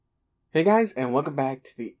Hey guys, and welcome back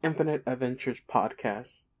to the Infinite Adventures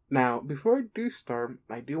podcast. Now, before I do start,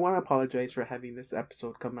 I do want to apologize for having this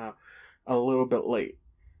episode come out a little bit late.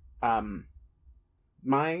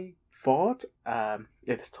 My fault.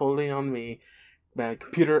 It is totally on me. My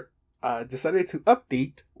computer decided to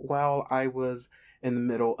update while I was in the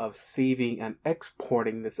middle of saving and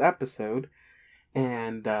exporting this episode,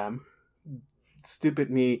 and stupid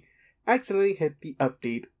me accidentally hit the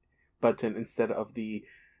update button instead of the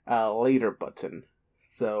later button.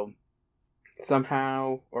 So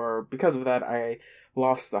somehow, or because of that, I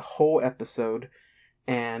lost the whole episode,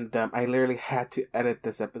 and I literally had to edit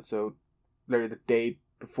this episode literally the day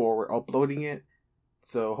before we're uploading it.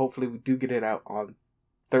 So hopefully we do get it out on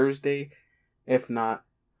Thursday. If not,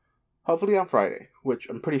 hopefully on Friday, which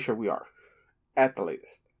I'm pretty sure we are at the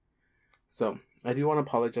latest. So I do want to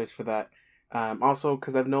apologize for that. Also,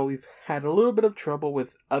 because I know we've had a little bit of trouble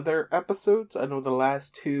with other episodes. I know the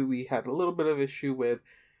last two we had a little bit of issue with.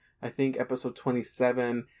 I think episode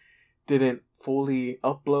 27 didn't fully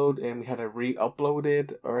upload and we had to re-upload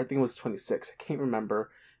it. Or I think it was 26. I can't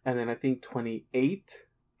remember. And then I think 28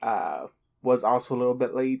 was also a little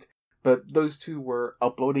bit late. But those two were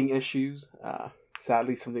uploading issues.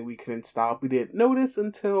 Sadly, something we couldn't stop. We didn't notice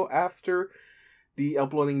until after the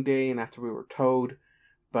uploading day and after we were told.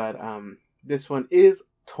 But this one is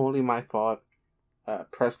totally my fault.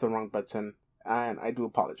 Pressed the wrong button, and I do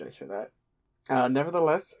apologize for that.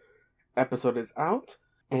 Nevertheless, episode is out,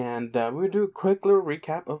 and we'll do a quick little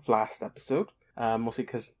recap of last episode. Mostly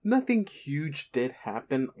because nothing huge did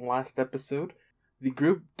happen last episode. The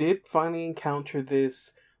group did finally encounter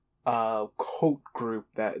this cult group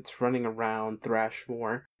that's running around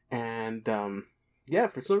Thrashmore, and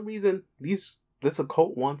for some reason this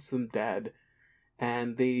occult wants them dead.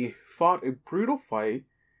 And they fought a brutal fight.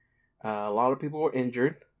 A lot of people were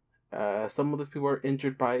injured. Some of those people were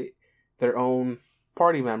injured by their own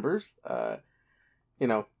party members.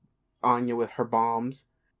 Anya with her bombs.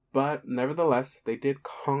 But nevertheless, they did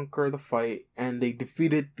conquer the fight and they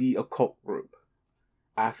defeated the occult group.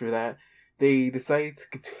 After that, they decided to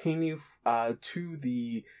continue to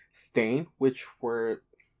the Stain, which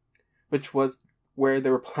was where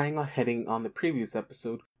they were planning on heading on the previous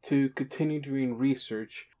episode, to continue doing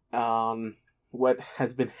research on what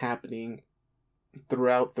has been happening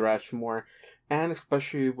throughout Thrashmore, and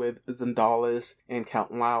especially with Zendalis and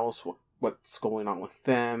Count Laos, what's going on with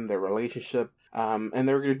them, their relationship. And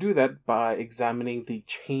they were going to do that by examining the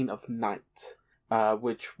Chain of Night,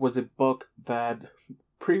 which was a book that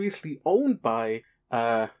previously owned by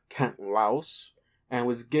Count Laos and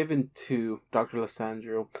was given to Dr.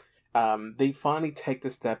 Lysandro. They finally take the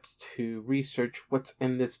steps to research what's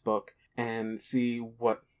in this book and see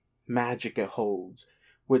what magic it holds,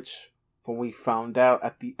 which, when we found out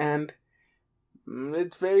at the end,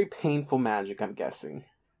 it's very painful magic, I'm guessing.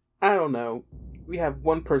 I don't know. We have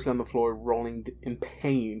one person on the floor rolling in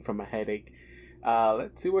pain from a headache.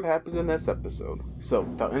 Let's see what happens in this episode. So,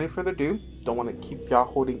 without any further ado, don't want to keep y'all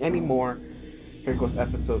holding any more. Here goes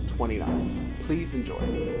episode 29. Please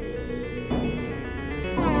enjoy.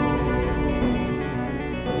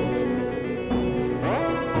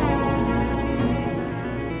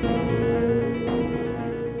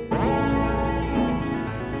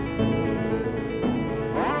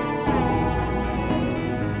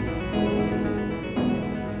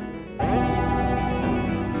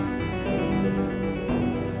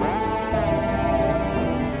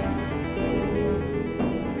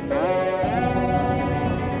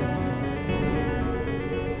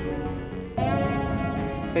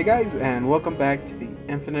 Hey guys, and welcome back to the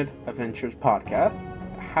Infinite Adventures podcast.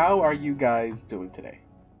 How are you guys doing today?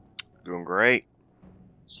 Doing great.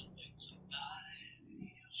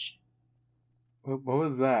 What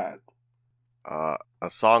was that? A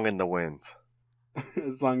Song in the Wind.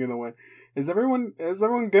 A Song in the Wind. Is everyone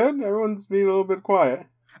good? Everyone's being a little bit quiet.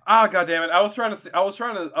 Ah, God damn it! I was trying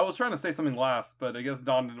to say something last, but I guess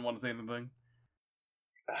Don didn't want to say anything.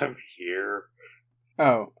 I'm here.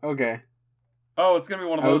 Oh, okay. Oh, it's gonna be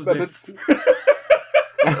one of those days.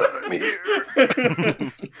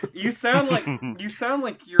 You sound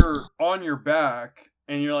like you're on your back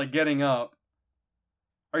and you're like getting up.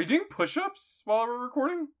 Are you doing push-ups while we're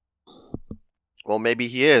recording? Well, maybe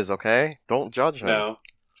he is. Okay, don't judge him. No.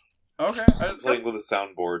 Okay, I'm playing with a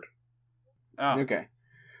soundboard. Oh. Okay.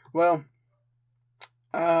 Well,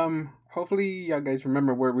 hopefully y'all guys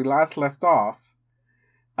remember where we last left off.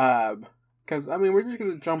 Because, we're just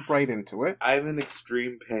going to jump right into it. I'm in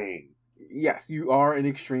extreme pain. Yes, you are in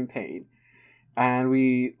extreme pain. And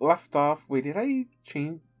we left off... Wait, did I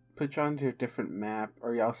put you onto a different map?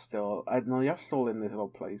 Or y'all still... I know y'all still in this little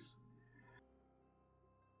place.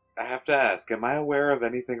 I have to ask, am I aware of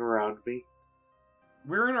anything around me?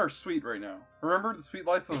 We're in our suite right now. Remember the sweet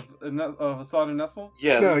life of Assad and Nestle?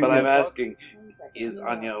 Yes, No, but yeah. I'm asking, is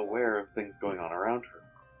Anya aware of things going on around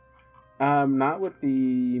her? Not with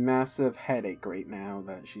the massive headache right now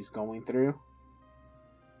that she's going through.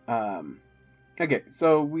 Okay,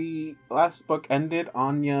 so last book ended,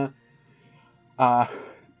 Anya,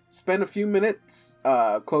 spent a few minutes,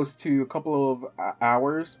 close to a couple of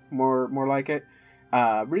hours, more like it,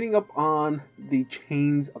 reading up on the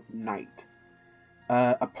Chains of Night.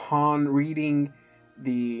 Upon reading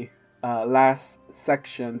the last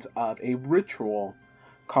sections of a ritual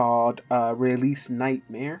called Release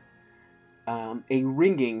Nightmare, a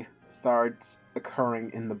ringing starts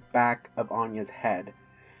occurring in the back of Anya's head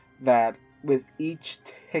that, with each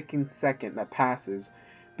ticking second that passes,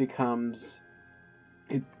 it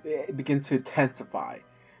begins to intensify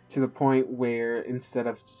to the point where instead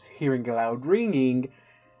of just hearing a loud ringing,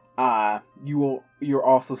 you're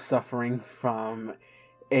also suffering from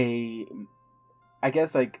a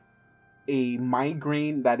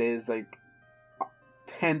migraine that is like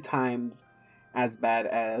 10 times as bad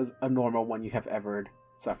as a normal one you have ever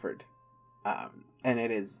suffered. And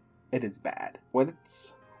it is bad.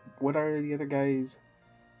 What are the other guys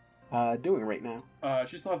doing right now?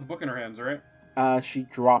 She still has the book in her hands, right? She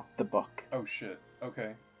dropped the book. Oh shit.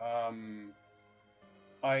 Okay. I'm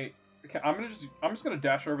just gonna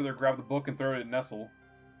dash over there, grab the book, and throw it at Nestle.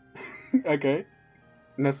 Okay.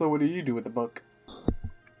 Nessa, what do you do with the book?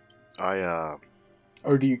 I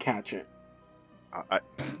Or do you catch it?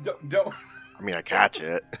 Don't. I mean, I catch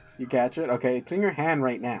it. You catch it? Okay, it's in your hand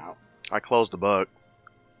right now. I close the book.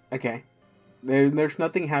 Okay. There's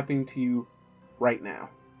nothing happening to you right now.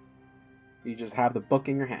 You just have the book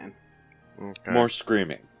in your hand. Okay. More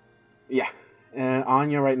screaming. Yeah. And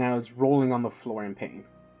Anya right now is rolling on the floor in pain.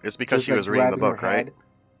 It's because Just, she was reading the grabbing her book, right? head.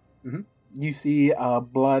 Mm-hmm. You see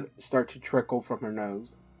blood start to trickle from her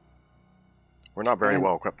nose. We're not very And-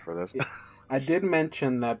 well equipped for this. I did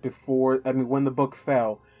mention that when the book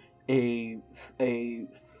fell, a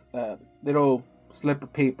little slip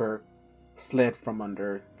of paper slid from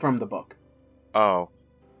the book. Oh.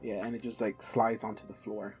 Yeah, and it just like slides onto the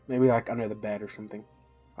floor. Maybe like under the bed or something.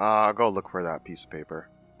 I'll go look for that piece of paper.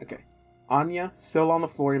 Okay. Anya, still on the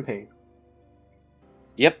floor in pain.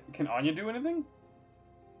 Yep. Can Anya do anything?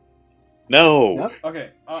 No. Nope.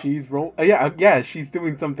 Okay. She's she's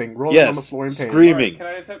doing something. Rolling on the Yes. floor in pain. Screaming. Can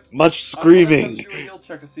I attempt? Much I'm gonna attempt screaming. to do a heal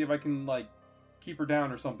check to see if I can like keep her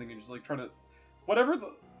down or something, and just like try to, whatever.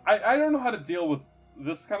 I don't know how to deal with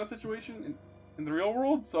this kind of situation in the real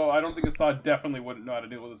world, so I don't think Assad definitely wouldn't know how to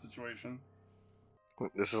deal with the situation.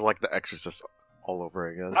 This is like The Exorcist all over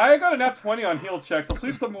again. I got a nat 20 on heal check, so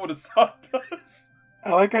please tell me what Assad does.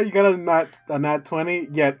 I like how you got a nat 20,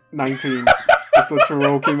 yet 19. That's what your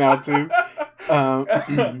roll came out to.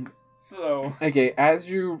 So Okay, as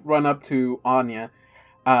you run up to Anya,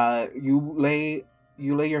 you lay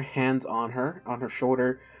your hands on her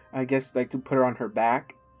shoulder, I guess like to put her on her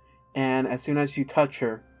back, and as soon as you touch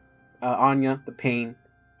her, Anya, the pain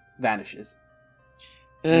vanishes.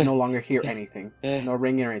 You no longer hear anything, no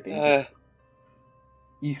ringing or anything.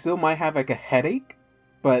 You still might have like a headache,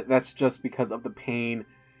 but that's just because of the pain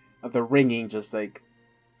of the ringing just like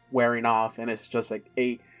wearing off, and it's just like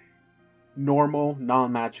a normal,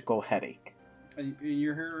 non-magical headache. and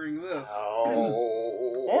you're hearing this.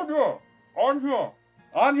 Oh.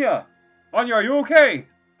 Anya, are you okay?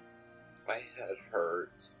 My head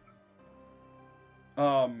hurts.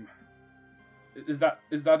 Is that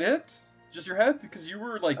it? Just your head? Because you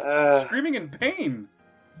were like screaming in pain.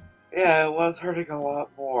 Yeah, it was hurting a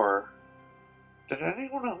lot more. Did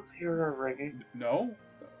anyone else hear a ringing? No,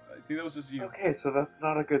 I think that was just you. Okay, so that's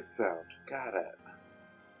not a good sound. Got it.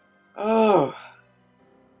 Oh.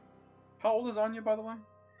 How old is Anya, by the way?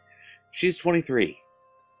 She's 23.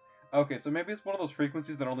 Okay, so maybe it's one of those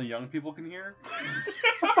frequencies that only young people can hear.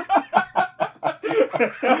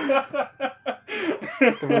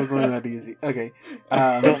 If it was only that easy. Okay.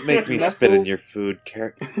 Don't make me Nestle, spit in your food,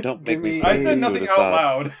 Don't make Give me me spit I in said your nothing food, out Assad.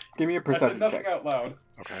 loud. Give me a I said perception nothing check. out loud.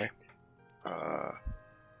 Okay.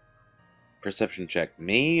 Perception check.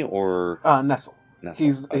 Me or Nestle. Nestle?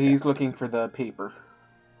 He's Okay. he's looking for the paper.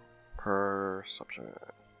 Perception.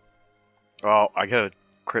 Oh, I get a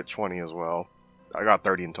crit 20 as well. I got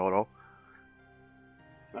 30 in total.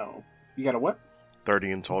 Oh, you got a what?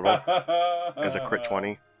 30 in total as a crit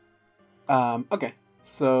 20. Okay.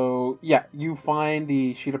 So yeah, you find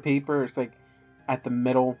the sheet of paper. It's like at the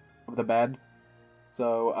middle of the bed.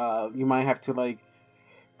 So you might have to like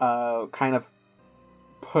kind of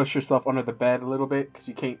push yourself under the bed a little bit because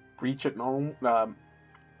you can't reach it normal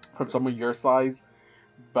from someone your size.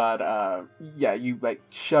 But yeah, you like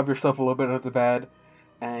shove yourself a little bit under the bed,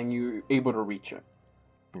 and you're able to reach it.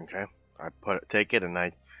 Okay. I take it and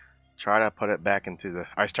I try to put it back into the.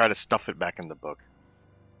 I try to stuff it back in the book.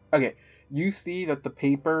 Okay, you see that the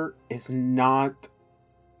paper is not.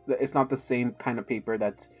 It's not the same kind of paper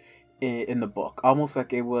that's in the book. Almost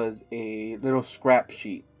like it was a little scrap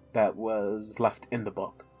sheet that was left in the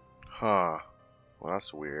book. Huh. Well,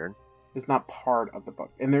 that's weird. It's not part of the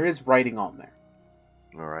book, and there is writing on there.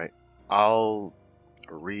 All right. I'll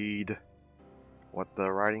read what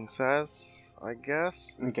the writing says, I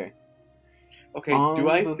guess. Okay. Okay, do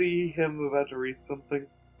I so- see him about to read something?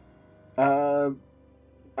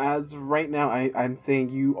 As of right now, I'm saying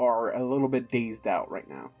you are a little bit dazed out right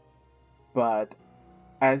now. But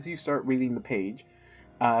as you start reading the page,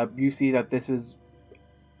 you see that this is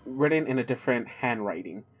written in a different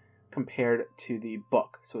handwriting compared to the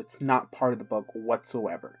book. So it's not part of the book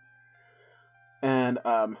whatsoever. And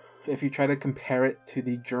if you try to compare it to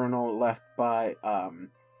the journal left by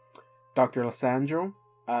Dr. Lissandro,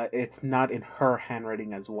 it's not in her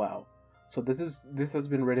handwriting as well. So this has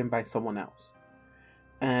been written by someone else.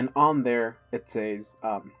 And on there it says,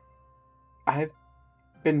 I've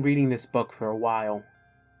been reading this book for a while,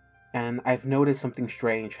 and I've noticed something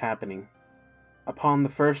strange happening. Upon the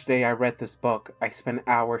first day I read this book, I spent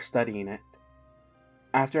hours studying it.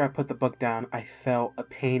 After I put the book down, I felt a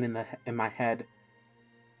pain in my head,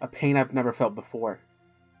 a pain I've never felt before.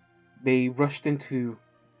 They rushed into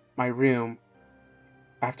my room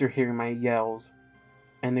after hearing my yells,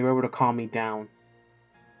 and they were able to calm me down.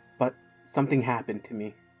 But something happened to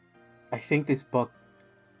me. I think this book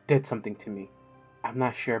did something to me. I'm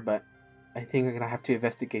not sure, but I think I'm gonna have to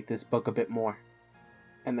investigate this book a bit more.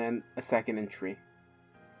 And then a second entry.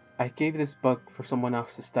 I gave this book for someone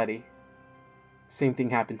else to study. Same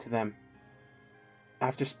thing happened to them.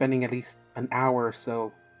 After spending at least an hour or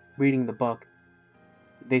so reading the book,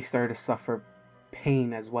 they started to suffer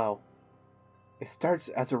pain as well. It starts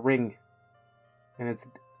as a ring, and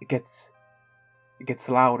it gets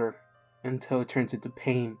louder until it turns into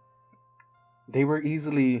pain. They were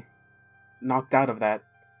easily knocked out of that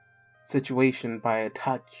situation by a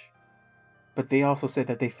touch, but they also said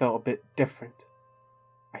that they felt a bit different.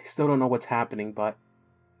 I still don't know what's happening, but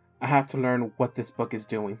I have to learn what this book is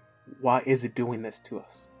doing. Why is it doing this to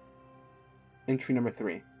us? Entry number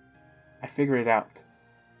 3. I figured it out.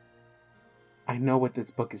 I know what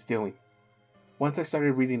this book is doing. Once I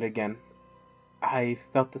started reading it again, I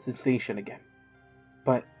felt the sensation again,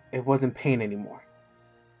 but it wasn't pain anymore.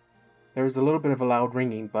 There was a little bit of a loud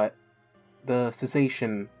ringing, but the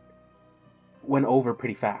sensation went over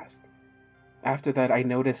pretty fast. After that, I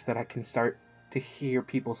noticed that I can start to hear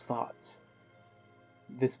people's thoughts.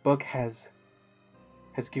 This book has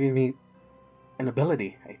given me an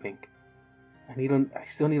ability, I think. I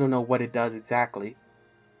still need to know what it does exactly.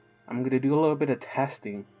 I'm going to do a little bit of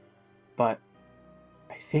testing, but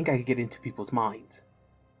I think I can get into people's minds.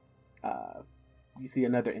 You see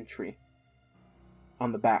another entry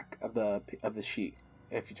on the back of the sheet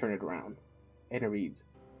if you turn it around, and it reads,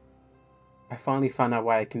 I finally found out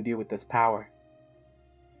what I can do with this power.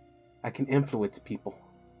 I can influence people,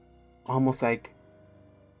 almost like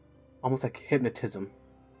hypnotism.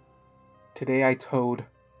 Today I told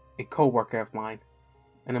a co-worker of mine,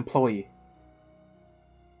 an employee,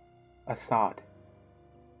 Assad,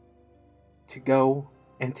 to go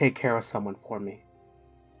and take care of someone for me.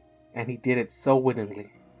 And he did it so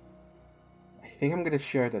willingly. I think I'm going to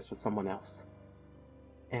share this with someone else.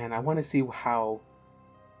 And I want to see how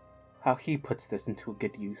he puts this into a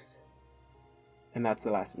good use. And that's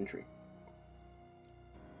the last entry.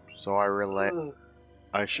 So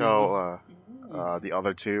I show the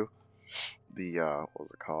other two the what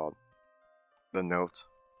was it called? The note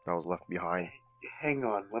that was left behind. Hang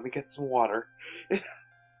on, let me get some water.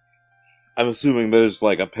 I'm assuming there's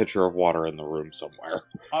like a pitcher of water in the room somewhere.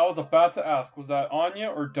 I was about to ask, was that Anya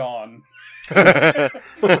or Dawn?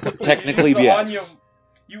 Technically, yes.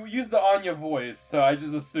 You used the Anya voice, so I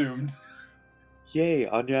just assumed. Yay,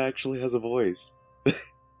 Anya actually has a voice.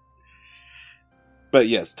 But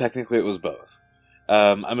yes, technically it was both.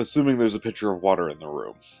 I'm assuming there's a pitcher of water in the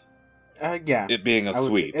room. Yeah. It being a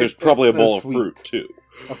sweet. It's There's probably a the bowl of sweet. fruit, too.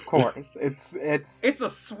 Of course. It's It's a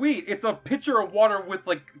sweet. It's a pitcher of water with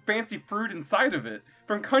like fancy fruit inside of it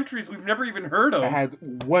from countries we've never even heard of. It has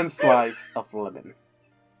one slice of lemon.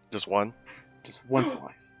 Just one? Just one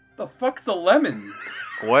slice. The fuck's a lemon?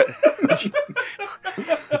 What? That's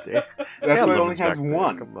why it only has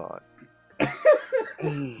one. Come on.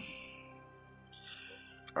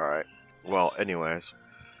 Alright. Well, anyways.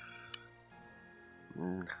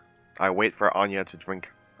 I wait for Anya to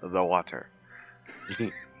drink the water.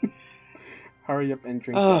 Hurry up and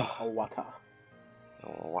drink Oh. your water.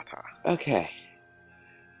 Oh, what? Okay.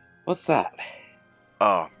 What's that?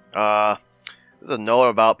 Oh, this is a note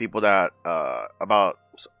about people that about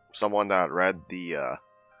someone that read the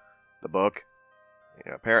book.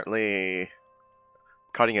 Yeah, apparently,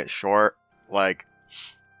 cutting it short, like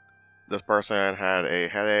this person had a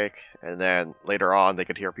headache, and then later on they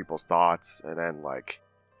could hear people's thoughts, and then like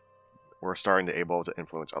were starting to able to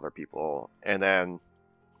influence other people, and then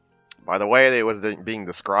by the way it was being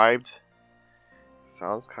described,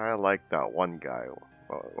 sounds kind of like that one guy.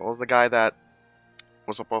 What was the guy that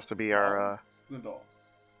was supposed to be our Zendalis.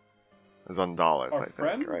 Zendalis, Our I think,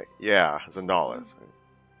 friend? right? Yeah, Zendalis.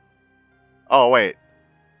 Oh wait,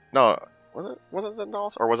 no, was it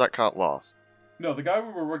Zendalis or was that Count Loss? No, the guy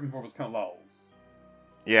we were working for was Count Lowell's.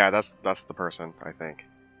 Yeah, that's the person, I think.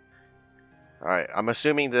 All right, I'm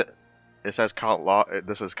assuming that it says Count Law.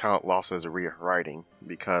 This is Count Loss's rewriting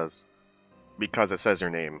because it says your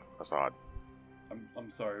name, Assad.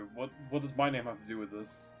 I'm sorry. What does my name have to do with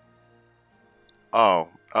this? Oh,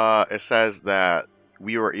 it says that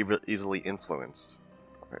we were easily influenced,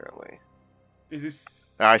 apparently. Is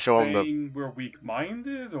this I show him saying we're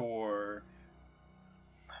weak-minded, or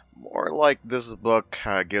More like this book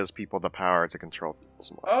gives people the power to control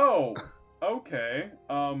people's minds. oh, okay.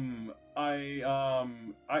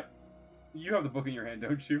 You have the book in your hand,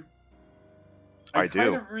 don't you? I I do.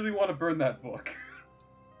 kind of really want to burn that book.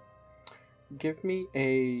 Give me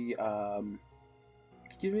a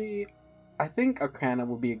I think Arcana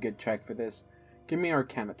would be a good check for this. Give me an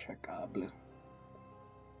Arcana check, Blue.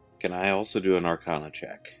 Can I also do an Arcana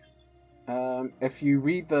check? If you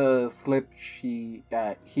read the slip he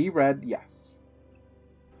read, yes.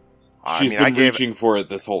 She's been reaching for it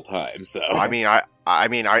this whole time, so...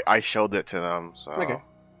 I showed it to them, so... Okay.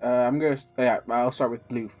 I'll start with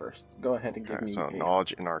Blue first. Go ahead and give Okay, me so a...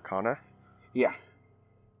 knowledge and Arcana. Yeah.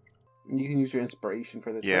 You can use your inspiration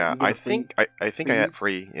for this. Yeah, right? You get I a free- think I think I had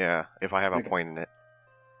free. Yeah, if I have a Okay. point in it.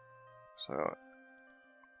 So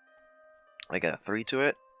I got a 3 to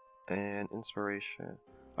it, and inspiration.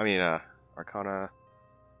 Arcana.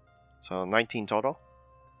 So 19 total.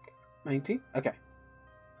 19? Okay.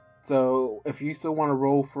 So, if you still want to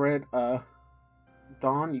roll for it,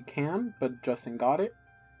 Dawn, you can, but Justin got it.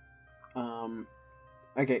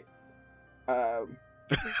 Okay.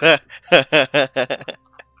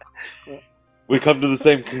 We come to the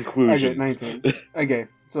same Okay, conclusions. 19. Okay,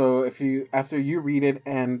 so after you read it,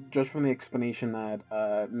 and just from the explanation that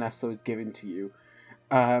Nesto is giving to you,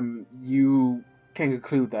 you can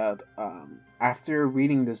conclude that after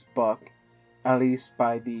reading this book, at least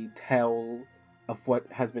by the tale of what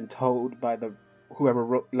has been told by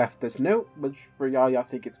whoever left this note, which for y'all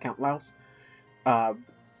think it's Count Laos,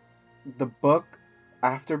 the book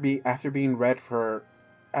after being read for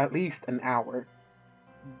at least an hour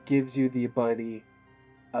gives you the ability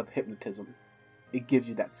of hypnotism. It gives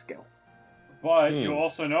you that skill. But you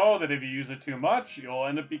also know that if you use it too much, you'll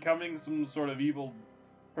end up becoming some sort of evil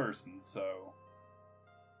person. So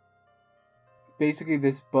basically,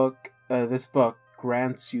 this book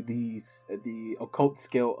grants you the occult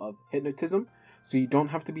skill of hypnotism, so you don't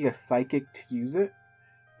have to be a psychic to use it.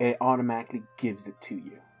 It automatically gives it to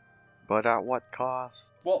you. But at what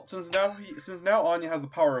cost? well, since now Anya has the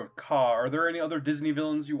power of Ka, are there any other Disney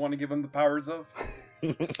villains you want to give him the powers of?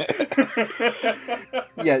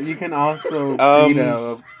 Yeah, you can also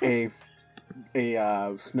create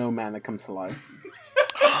a snowman that comes to life.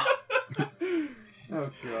 Oh,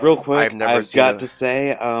 God. Real quick, never I've seen got a to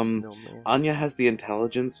say, Snowman. Anya has the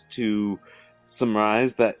intelligence to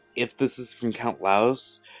surmise that if this is from Count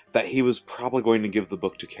Laos, that he was probably going to give the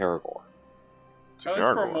book to Karagor. At least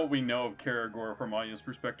from Karagor. what we know of Karagor from Anya's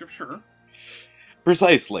perspective, sure.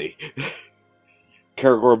 Precisely.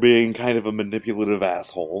 Karagor being kind of a manipulative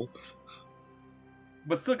asshole.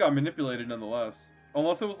 But still got manipulated nonetheless.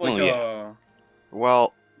 Unless it was like Oh, yeah.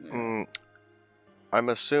 Well, yeah. I'm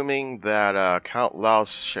assuming that Count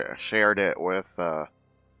Laos shared it with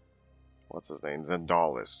what's his name,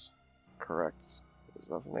 Zendalis. Correct? Is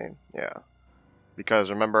that his name? Yeah. Because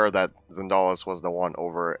remember that Zendalis was the one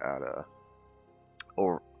over at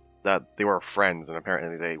that they were friends, and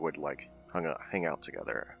apparently they would like hang out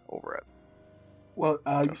together over it. Well,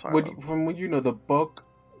 Asylum. from what you know, the book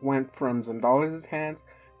went from Zendalis' hands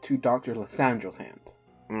to Dr. Lysandro's hands.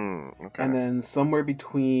 Okay. And then somewhere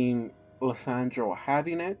between Lysandro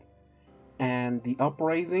having it and the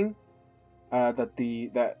uprising that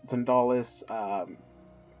Zendalis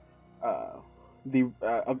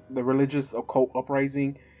the religious occult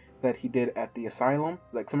uprising that he did at the asylum,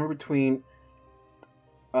 like somewhere between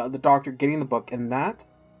the doctor getting the book and that,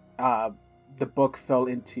 the book fell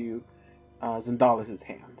into Zendalis'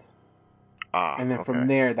 hand. And then okay. from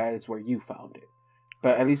there, that is where you found it.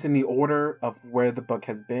 But at least in the order of where the book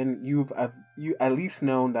has been, you at least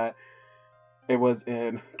known that it was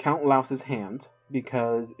in Count Laus's hand,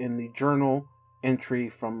 because in the journal entry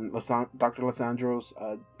from Dr. Lissandro's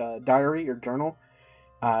diary or journal,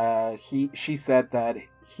 she said that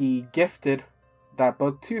he gifted that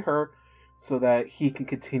book to her so that he can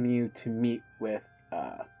continue to meet with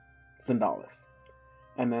Zendalis.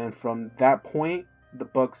 And then from that point, the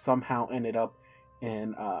book somehow ended up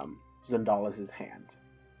in Zendalis' hand,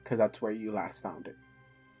 because that's where you last found it.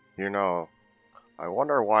 You know, I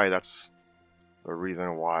wonder why that's the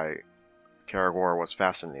reason why Karagor was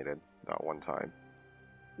fascinated that one time.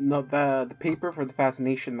 No, the paper for the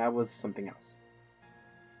fascination, that was something else.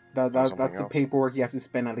 That's the paperwork you have to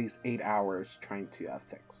spend at least 8 hours trying to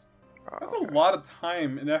fix. That's a lot of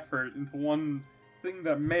time and effort into one thing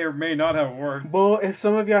that may or may not have worked. Well, if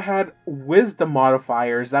some of y'all had wisdom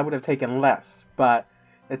modifiers, that would have taken less. But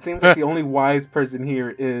it seems like the only wise person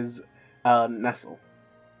here is Nestle.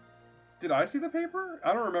 Did I see the paper?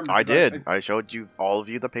 I don't remember. I did. I showed all of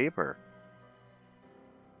you the paper.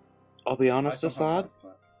 I'll be honest, Assad.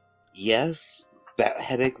 Yes, that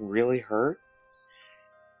headache really hurt.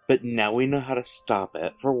 But now we know how to stop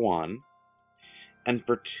it, for one. And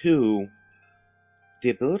for two, the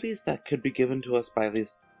abilities that could be given to us by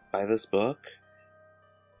this book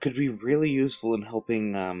could be really useful in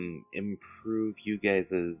helping improve you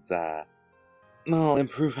guys's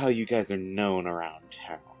improve how you guys are known around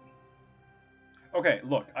town. Okay,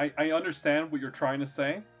 look, I understand what you're trying to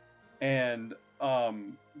say, and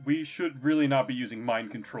we should really not be using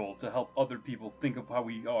mind control to help other people think of how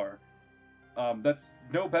we are. That's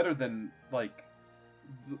no better than, like,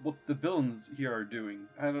 what the villains here are doing.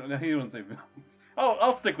 I don't know, you don't say villains.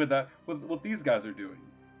 I'll stick with that, with what these guys are doing.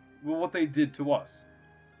 What they did to us.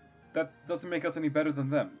 That doesn't make us any better than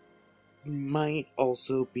them. Might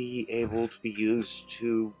also be able to be used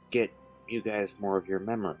to get you guys more of your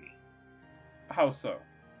memory. How so?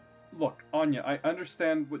 Look, Anya, I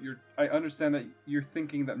understand that you're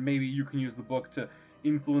thinking that maybe you can use the book to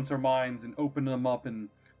influence our minds and open them up and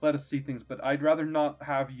let us see things, but I'd rather not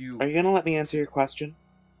have you... Are you gonna let me answer your question?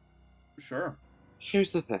 Sure.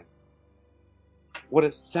 Here's the thing. What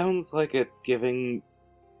it sounds like it's giving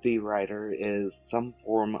the writer is some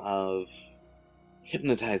form of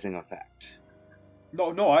hypnotizing effect.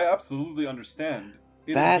 No, I absolutely understand.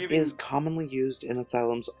 That is commonly used in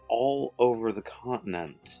asylums all over the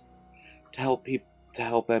continent to help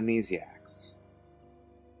amnesiacs.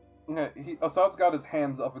 Okay, Assad's got his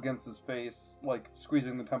hands up against his face, like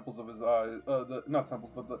squeezing the temples of his eyes.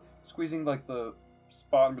 Squeezing like the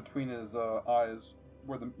spot in between his eyes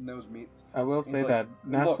where the nose meets. I will say that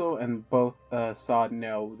Nestle and both Assad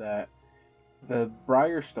know that the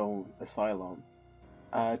Briarstone Asylum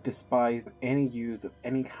despised any use of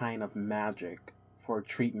any kind of magic for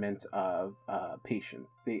treatment of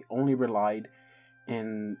patients. They only relied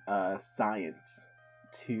in science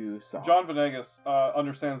to solve. John Venegas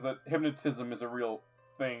understands that hypnotism is a real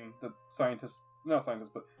thing that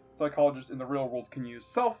psychologists in the real world can use.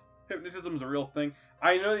 Self-hypnotism is a real thing.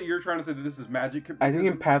 I know that you're trying to say that this is magic hypnotism. I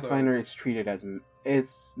think in Pathfinder it's treated as...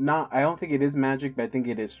 It's not... I don't think it is magic, but I think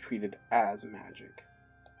it is treated as magic.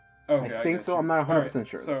 Okay, I think so. I'm not 100%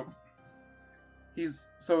 sure.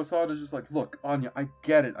 So Assad is just like, look, Anya, I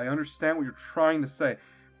get it. I understand what you're trying to say.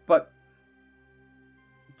 But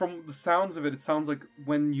from the sounds of it, it sounds like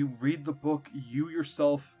when you read the book, you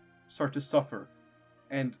yourself start to suffer.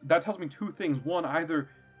 And that tells me two things. One, either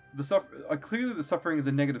clearly the suffering is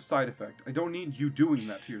a negative side effect. I don't need you doing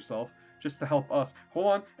that to yourself just to help us. Hold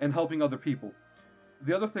on, and helping other people.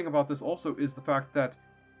 The other thing about this also is the fact that,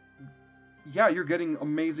 yeah, you're getting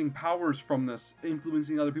amazing powers from this,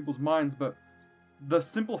 influencing other people's minds, but the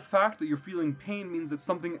simple fact that you're feeling pain means that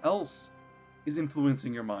something else is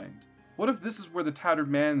influencing your mind. What if this is where the Tattered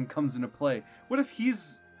Man comes into play? What if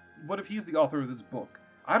he's the author of this book?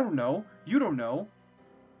 I don't know. You don't know.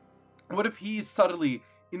 What if he's subtly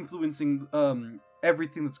influencing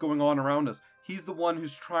everything that's going on around us? He's the one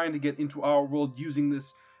who's trying to get into our world using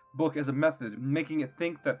this book as a method, making it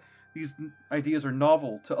think that these ideas are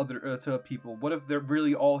novel to people. What if they're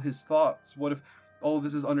really all his thoughts? What if all of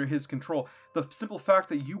this is under his control? The simple fact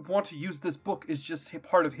that you want to use this book is just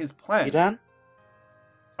part of his plan. You done?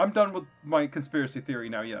 I'm done with my conspiracy theory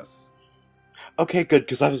now, yes. Okay, good,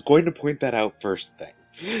 because I was going to point that out first thing.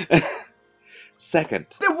 Second.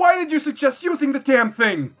 Then why did you suggest using the damn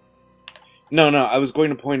thing? No, I was going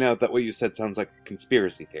to point out that what you said sounds like a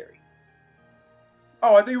conspiracy theory.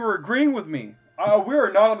 Oh, I thought you were agreeing with me. We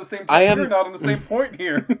are not on the same. I am- We're not on the same point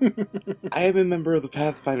here. I am a member of the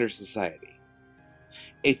Pathfinder Society.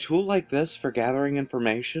 A tool like this for gathering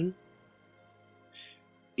information,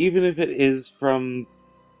 even if it is from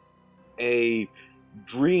a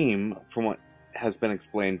dream, from what has been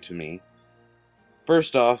explained to me,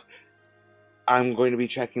 first off, I'm going to be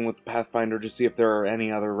checking with the Pathfinder to see if there are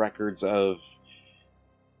any other records of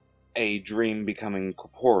a dream becoming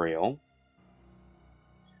corporeal.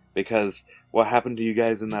 Because what happened to you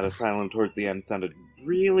guys in that asylum towards the end sounded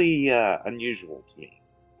really unusual to me.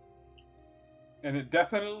 And it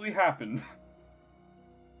definitely happened.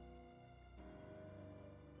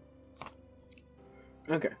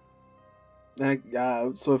 Okay.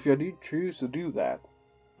 So if you do choose to do that,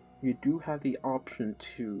 you do have the option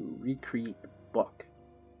to recreate the book.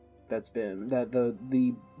 That's been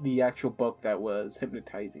the actual book that was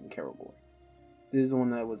hypnotizing Karagor. This is the one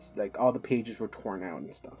that was like all the pages were torn out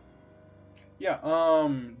and stuff. Yeah.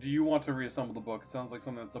 Do you want to reassemble the book? It sounds like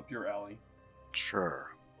something that's up your alley. Sure.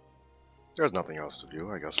 There's nothing else to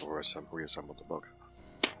do. I guess we'll reassemble the book.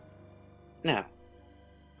 Now,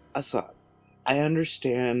 Assad, I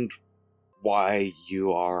understand why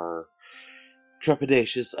you are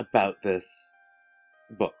trepidatious about this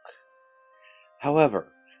book.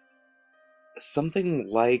 However, something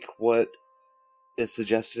like what is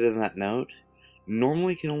suggested in that note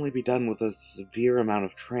normally can only be done with a severe amount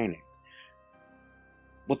of training.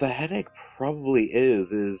 What the headache probably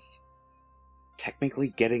is technically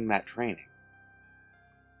getting that training.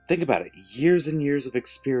 Think about it, years and years of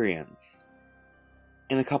experience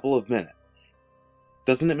in a couple of minutes.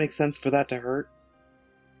 Doesn't it make sense for that to hurt?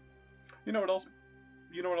 You know what else?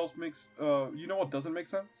 You know what else makes? You know what doesn't make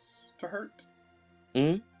sense to hurt?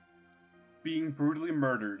 Being brutally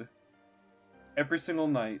murdered every single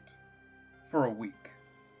night for a week.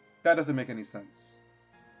 That doesn't make any sense.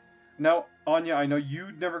 Now, Anya, I know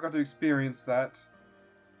you never got to experience that,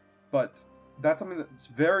 but that's something that's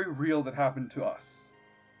very real that happened to us.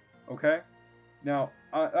 Okay? Now,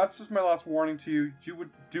 that's just my last warning to you. You would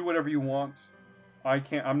do whatever you want.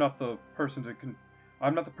 I'm not the person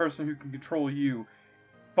I'm not the person who can control you,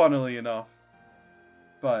 funnily enough.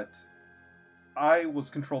 But I was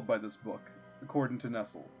controlled by this book, according to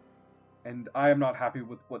Nestle. And I am not happy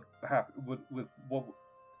with what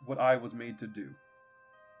I was made to do.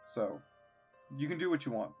 So, you can do what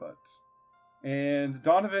you want, but... And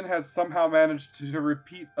Donovan has somehow managed to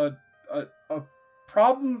repeat a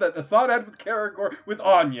problem that Assad had with Karagor with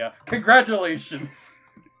Anya. Congratulations!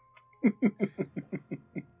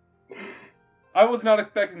 I was not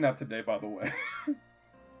expecting that today, by the way.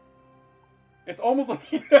 It's almost like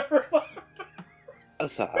he never left.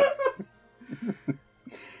 Assad,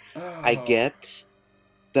 I get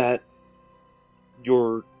that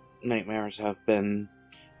your nightmares have been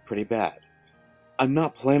pretty bad. I'm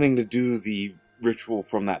not planning to do the ritual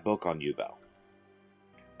from that book on you, though.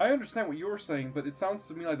 I understand what you're saying, but it sounds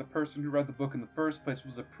to me like the person who read the book in the first place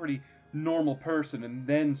was a pretty normal person, and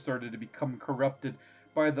then started to become corrupted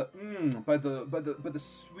by the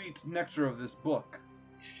sweet nectar of this book.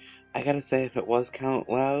 I gotta say, if it was Count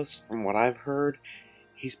Laos, from what I've heard,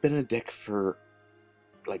 he's been a dick for,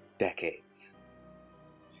 like, decades.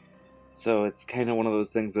 So it's kind of one of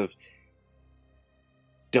those things of,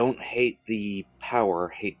 don't hate the power,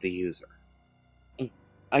 hate the user.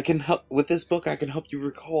 I can help, with this book, I can help you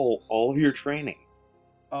recall all of your training.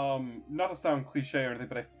 Not to sound cliche or anything,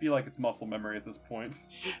 but I feel like it's muscle memory at this point.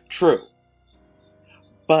 True.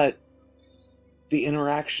 But, the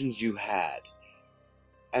interactions you had,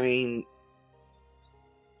 I mean,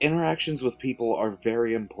 interactions with people are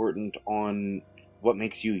very important on what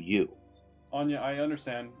makes you you. Anya, I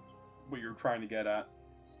understand what you're trying to get at,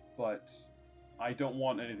 but I don't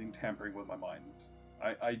want anything tampering with my mind.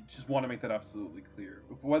 I just want to make that absolutely clear.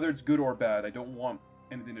 Whether it's good or bad, I don't want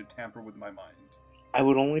anything to tamper with my mind. I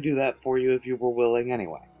would only do that for you if you were willing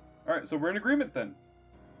anyway. Alright, so we're in agreement then.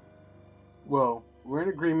 Well, we're in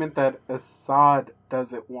agreement that Assad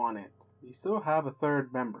doesn't want it. We still have a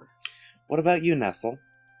third member. What about you, Nestle?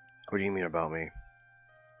 What do you mean about me?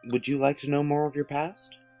 Would you like to know more of your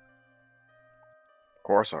past? Of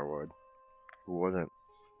course I would. Who wouldn't?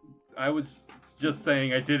 I was just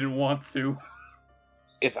saying I didn't want to.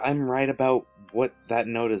 If I'm right about what that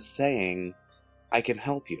note is saying, I can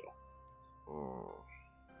help you.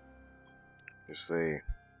 You see,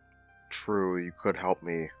 true, you could help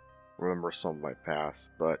me remember some of my past,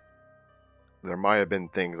 but there might have been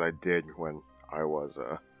things I did when I was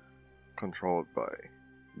controlled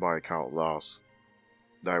by Count Laos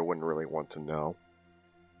that I wouldn't really want to know.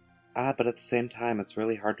 But at the same time, it's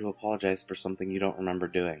really hard to apologize for something you don't remember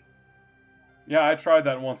doing. Yeah, I tried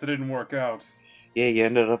that once. It didn't work out. Yeah, you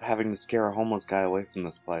ended up having to scare a homeless guy away from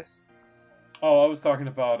this place. Oh, I was talking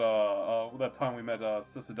about that time we met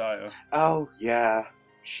Cisadaya. Oh, yeah.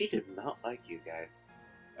 She did not like you guys.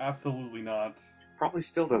 Absolutely not. Probably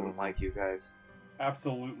still doesn't like you guys.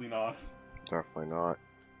 Absolutely not. Definitely not.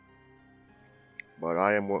 But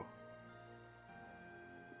I am.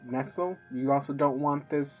 Nestle, you also don't want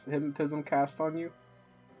this hypnotism cast on you?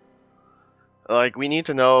 Like, we need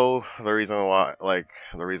to know the reason why,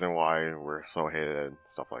 we're so hated,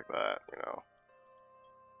 stuff like that, you know.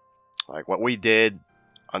 Like, what we did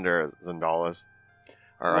under Zendalas.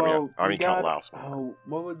 Or, I mean Count Laos. Oh,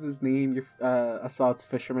 what was his name? Your Assad's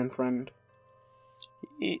fisherman friend?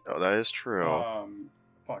 Oh, that is true.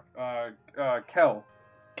 Kel.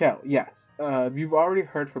 Kel, yes. You've already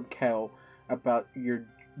heard from Kel about the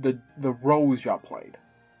roles y'all played.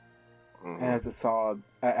 Mm-hmm. As Assad,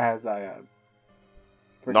 as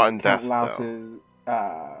not in Count depth, Laos's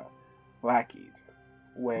lackeys,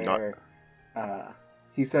 where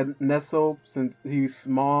he said Nestle, since he's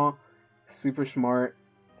small, super smart,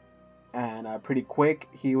 and pretty quick,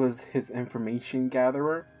 he was his information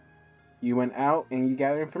gatherer. You went out and you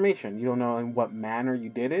gathered information. You don't know in what manner you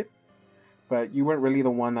did it, but you weren't really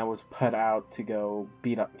the one that was put out to go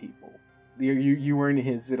beat up people. You weren't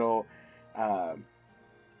his little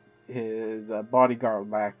his bodyguard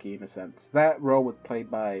lackey in a sense. That role was played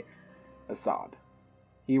by Assad.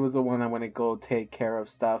 He was the one that went to go take care of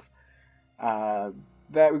stuff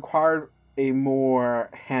that required a more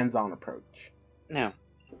hands-on approach. Now,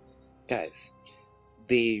 guys,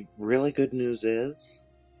 the really good news is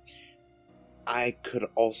I could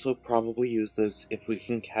also probably use this if we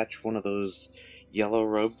can catch one of those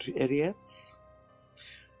yellow-robed idiots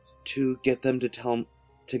to get them to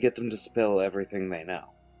spill everything they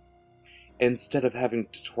know, instead of having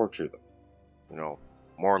to torture them. You know,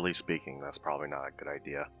 morally speaking, that's probably not a good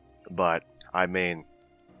idea. But, I mean...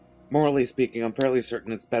 Morally speaking, I'm fairly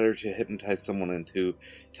certain it's better to hypnotize someone into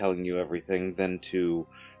telling you everything than to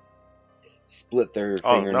split their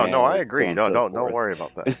fingernails. No, I agree. So Don't worry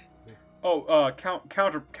about that.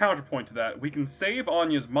 Counterpoint to that, we can save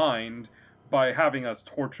Anya's mind by having us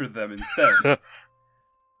torture them instead.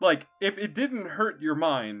 Like, if it didn't hurt your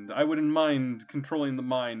mind, I wouldn't mind controlling the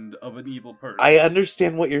mind of an evil person. I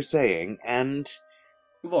understand what you're saying, and...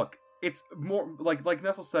 Look, it's more, like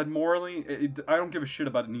Nestle said, morally, I don't give a shit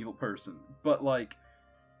about an evil person. But, like,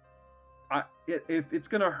 if it's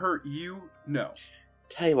gonna hurt you, no.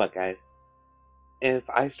 Tell you what, guys. If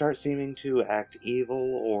I start seeming to act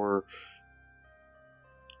evil or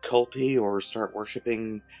culty or start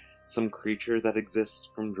worshipping some creature that exists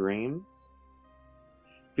from dreams,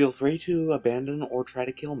 feel free to abandon or try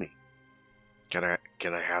to kill me. Can I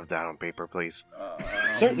have that on paper, please?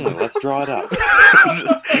 Certainly, let's draw it up.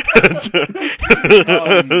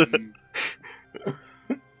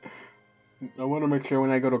 I want to make sure when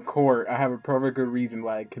I go to court, I have a perfect good reason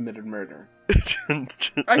why I committed murder. I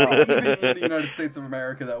think even in the United States of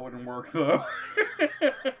America that wouldn't work, though.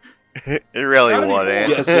 It really wouldn't.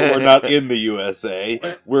 Yes, but we're not in the USA.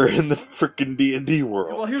 We're in the frickin' D&D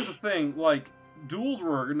world. Well, here's the thing, like, duels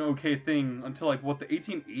were an okay thing until, like, what, the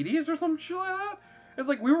 1880s or some shit like that? It's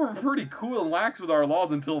like, we were pretty cool and lax with our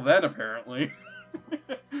laws until then, apparently.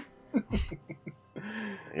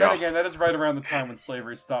 Then again, that is right around the time when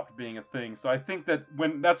slavery stopped being a thing, so I think that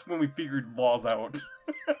that's when we figured laws out.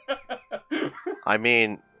 I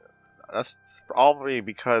mean, that's probably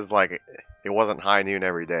because, like, it wasn't high noon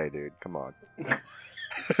every day, dude. Come on.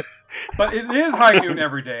 But it is high noon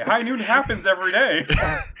every day. High noon happens every day.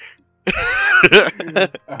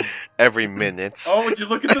 Every minute. Oh, would you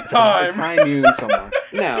look at the time? High noon somewhere.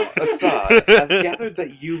 Now, Assad, I've gathered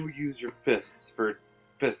that you use your fists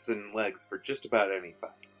and legs for just about any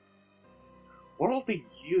fight. What all do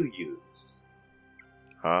you use?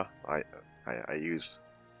 Huh? I use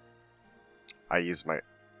my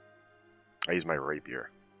rapier.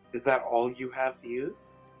 Is that all you have to use?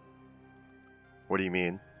 What do you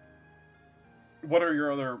mean? What are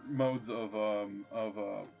your other modes of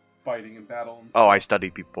fighting and battle and stuff? Oh, I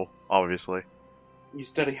study people, obviously. You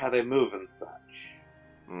study how they move and such.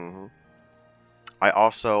 Mm-hmm. I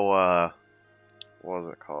also, what was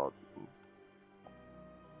it called?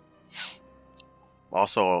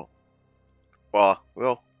 Also, well,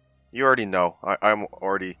 you already know. I'm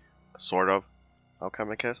already sort of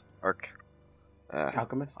alchemist.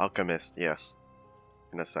 Alchemist? Alchemist, yes.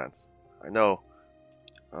 In a sense. I know.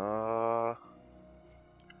 I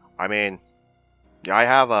mean, yeah, I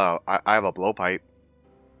have a blowpipe.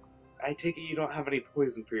 I take it you don't have any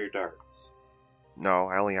poison for your darts. No,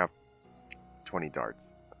 I only have 20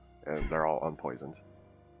 darts. And they're all unpoisoned.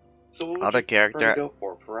 So what would Other you prefer to character- go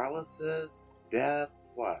for? Paralysis? Death?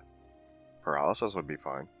 What? Paralysis would be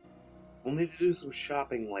fine. We'll need to do some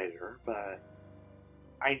shopping later, but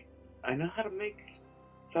I know how to make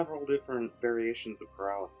several different variations of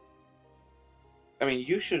paralysis. I mean,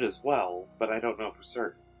 you should as well, but I don't know for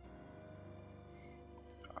certain.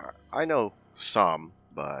 I know some,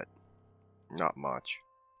 but not much.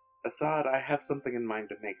 Assad, I have something in mind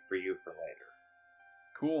to make for you for later.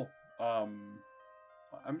 Cool.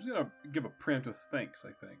 I'm just gonna give a preemptive thanks,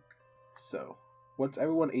 I think. So, what's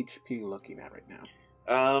everyone HP looking at right now?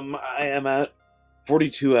 I am at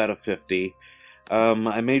 42 out of 50.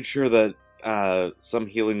 I made sure that some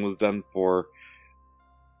healing was done for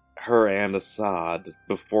her and Assad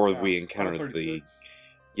before Yeah, we I'm at encountered the 36.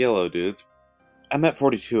 yellow dudes. I'm at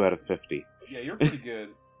 42 out of 50. Yeah, you're pretty good.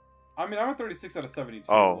 I mean, I'm at 36 out of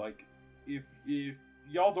 72. Oh. Like, if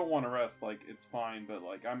y'all don't want to rest, like, it's fine. But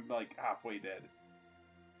like, I'm like halfway dead.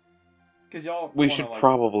 Because y'all We wanna, should like,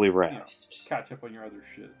 probably you know, rest. catch up on your other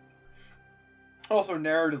shit. Also,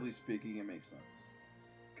 narratively speaking, it makes sense.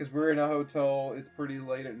 Because we're in a hotel. It's pretty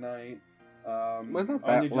late at night. Well, it's not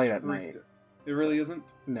Anya that just late at freaked- night. It really isn't.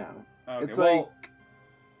 No. Okay, It's well,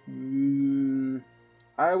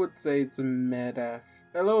 I would say it's a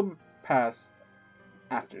little past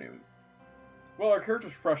afternoon. well, our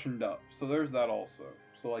character's freshened up, so there's that also.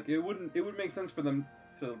 So like, it would make sense for them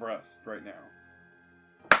to rest right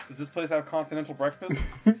now. Does this place have continental breakfast?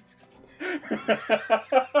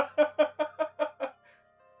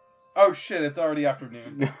 Oh shit! It's already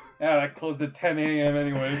afternoon. Yeah, that closed at 10 a.m.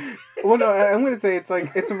 anyways. Well, no, I'm going to say it's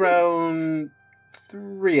around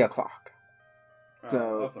 3 o'clock.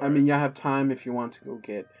 So, that's I mean, you have time if you want to go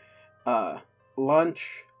get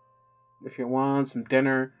lunch, if you want some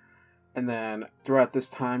dinner, and then throughout this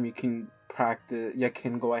time you can practice. You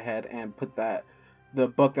can go ahead and put the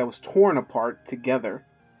book that was torn apart together,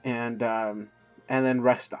 and then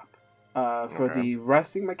rest up. For Okay. the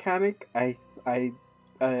resting mechanic, I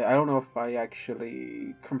don't know if I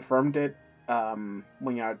actually confirmed it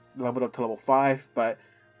when you leveled up to level 5, but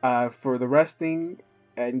for the resting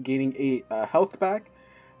and gaining a health back,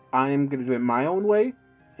 I'm going to do it my own way,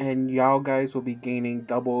 and y'all guys will be gaining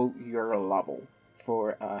double your level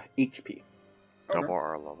for HP. Okay. Double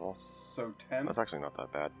our level. So 10. That's actually not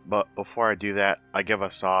that bad. But before I do that, I give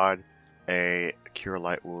Assad a Cure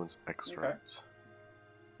Light Wounds extract.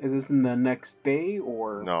 Is this in the next day,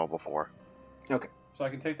 or...? No, before. Okay. So I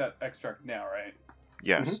can take that extract now, right?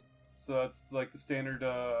 Yes. So that's like the standard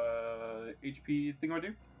HP thing I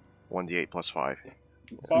do. 1d8 plus 5.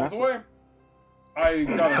 It's Bombs not- away. I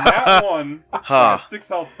got a nat 1. I Huh. got 6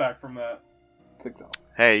 health back from that. 6 out.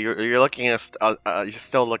 Hey, you're looking at you're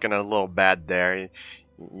still looking a little bad there. You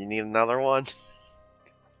need another one?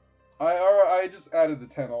 I just added the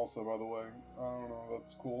 10 also, by the way. I don't know,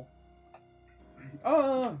 that's cool.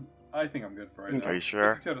 I think I'm good for right now. Are you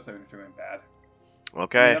sure? 52 out of 72 ain't bad.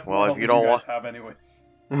 Okay. I mean, that's more Well, health if you than don't guys want, have anyways.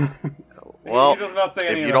 well, He does not say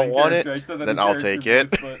if any you of don't that in want it, character. He said that then in I'll character take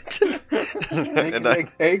it. voice, And I-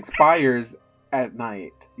 it expires at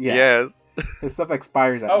night. Yeah. Yes. His stuff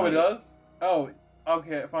expires at Oh, night. it does? Oh,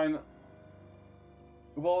 okay, fine.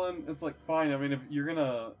 Well, then it's like, fine. I mean, if you're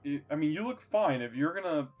gonna... I mean, you look fine. If you're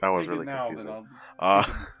gonna That was take really it now, confusing. then I'll just Uh.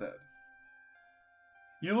 take it instead.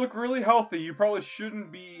 You look really healthy. You probably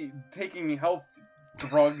shouldn't be taking health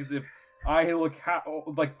drugs if I look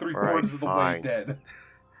like 3/4 Alright, of the way fine. dead.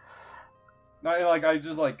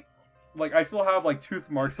 I still have like tooth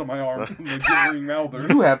marks on my arm from the Givering Mouther.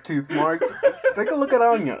 You have tooth marks. Take a look at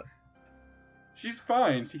Anya. She's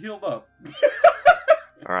fine. She healed up.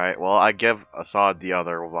 All right. Well, I give Assad the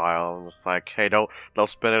other vial. I'm just like, hey, don't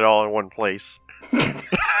spin it all in one place.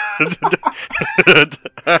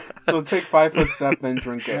 So take 5 footsteps and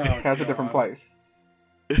drink it. Oh, Has a different God. place.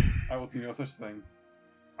 I will do no such thing.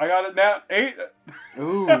 I got it now. 8.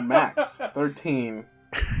 Ooh, max 13.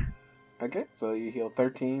 Okay, so you heal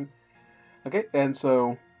 13. Okay, and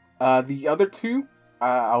so the other two,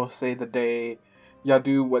 I will say the y'all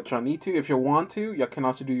do what y'all need to. If you want to, y'all can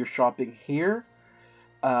also do your shopping here.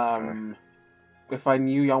 If I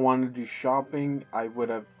knew y'all wanted to do shopping, I would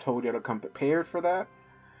have told you to come prepared for that.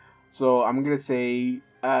 So I'm gonna say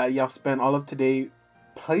y'all spend all of today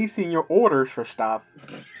placing your orders for stuff,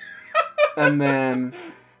 and then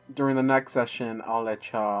during the next session, I'll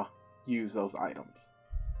let y'all use those items.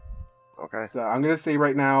 Okay. So I'm gonna say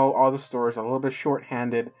right now, all the stores are a little bit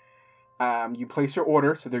short-handed. You place your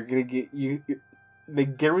order, so they're gonna get you. They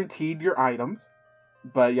guaranteed your items,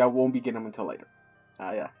 but y'all won't be getting them until later.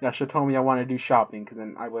 Yeah, y'all should tell me y'all want to do shopping, because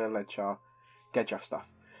then I would have let y'all get your stuff.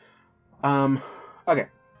 Okay.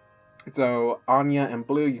 So Anya and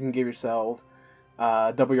Blue, you can give yourselves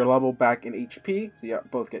double your level back in HP, so you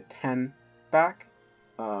both get 10 back.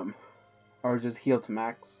 Or just heal to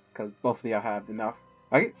max, because both of you have enough.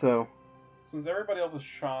 Okay, so... Since everybody else is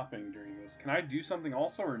shopping during this, can I do something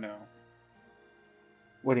also, or no?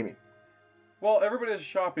 What do you mean? Well, everybody is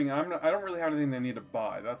shopping. I don't really have anything they need to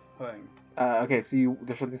buy. That's the thing. Okay, so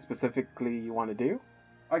there's something specifically you want to do?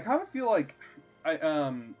 I kind of feel like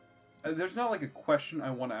there's not like a question I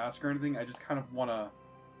want to ask or anything. I just kind of want to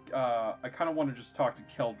just talk to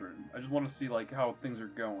Keldrin. I just want to see like how things are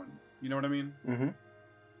going. You know what I mean? Mm-hmm.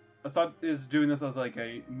 Assad is doing this as like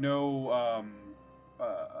a no.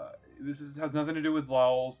 Has nothing to do with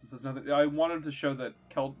Lowell's. This has nothing. I wanted to show that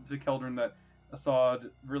to Keldrin that Assad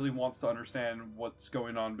really wants to understand what's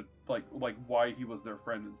going on, but like why he was their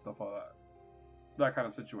friend and stuff like that. That kind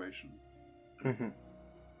of situation. Mm-hmm.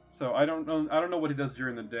 So I don't know what he does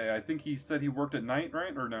during the day. I think he said he worked at night,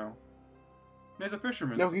 right? Or no? He's a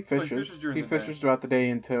fisherman. No, he fishes. He fishes throughout the day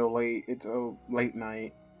until late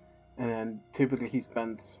night, and then typically he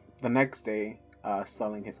spends the next day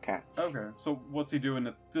selling his catch. Okay, so what's he doing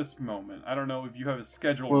at this moment? I don't know if you have his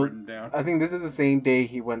schedule written down. I think this is the same day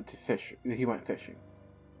he went fishing.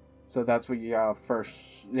 So that's what you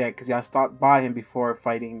first, because you stopped by him before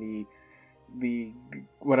fighting the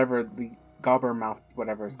whatever the Gobbermouth,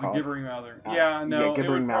 whatever it's called. Gibbering Mouther. It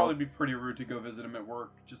would Mouth. Probably be pretty rude to go visit him at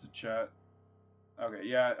work just to chat. Okay,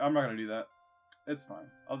 yeah, I'm not gonna do that. It's fine.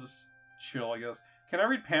 I'll just chill, I guess. Can I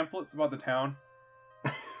read pamphlets about the town?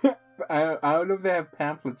 I don't know if they have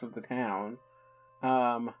pamphlets of the town.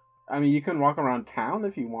 I mean, you can walk around town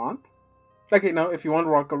if you want. Okay, no, if you want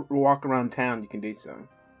to walk around town, you can do so.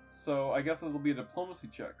 So I guess it'll be a diplomacy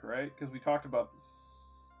check, right? Because we talked about this,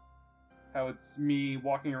 how it's me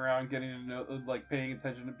walking around, getting to know, like paying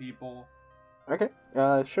attention to people. Okay,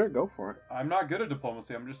 sure, go for it. I'm not good at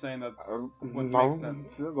diplomacy. I'm just saying that's what makes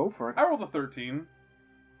sense. So go for it. I rolled a 13.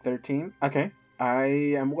 13. Okay, I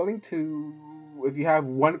am willing to. If you have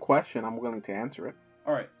one question, I'm willing to answer it.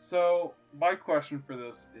 All right. So my question for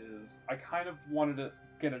this is, I kind of wanted to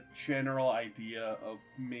get a general idea of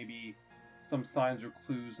maybe some signs or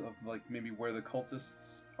clues of like maybe where the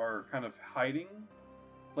cultists are kind of hiding,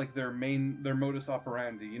 like their modus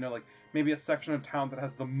operandi. You know, like maybe a section of town that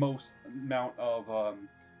has the most amount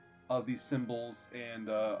of these symbols and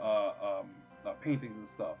paintings and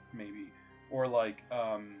stuff, maybe, or like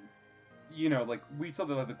you know, like we saw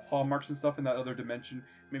the claw marks and stuff in that other dimension.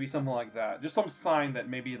 Maybe something like that. Just some sign that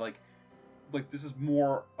maybe like this is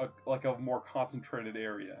more like a more concentrated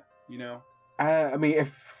area. You know. I mean, if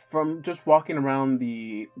from just walking around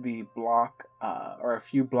the block or a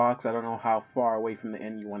few blocks, I don't know how far away from the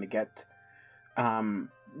inn you want to get,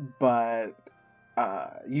 but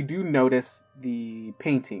you do notice the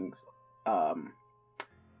paintings all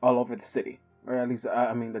over the city, or at least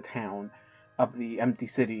the town of the empty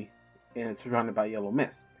city, and it's surrounded by yellow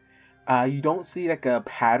mist. You don't see like a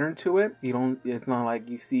pattern to it. It's not like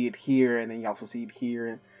you see it here and then you also see it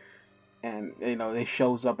here. And, you know, it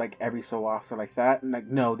shows up, like, every so often like that. And, like,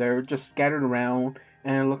 no, they're just scattered around.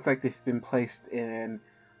 And it looks like they've been placed in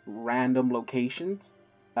random locations.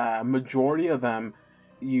 Majority of them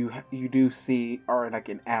you do see are, like,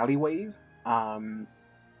 in alleyways. And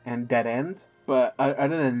dead ends. But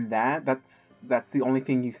other than that, that's the only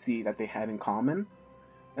thing you see that they have in common.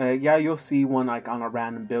 Yeah, you'll see one, like, on a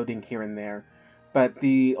random building here and there. But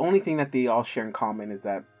the only thing that they all share in common is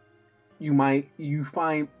that you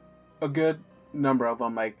find a good number of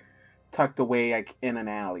them, like, tucked away, like, in an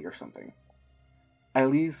alley or something. At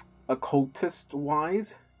least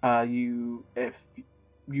occultist-wise, if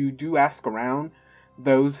you do ask around,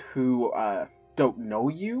 those who don't know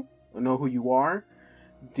you, or know who you are,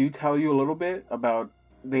 do tell you a little bit about,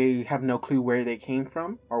 they have no clue where they came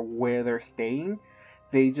from, or where they're staying.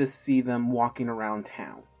 They just see them walking around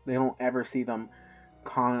town. They don't ever see them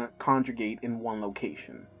congregate in one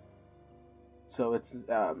location. So it's,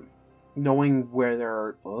 knowing where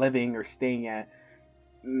they're living or staying at,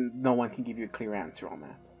 no one can give you a clear answer on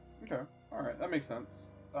that. Okay, alright, that makes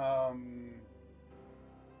sense. I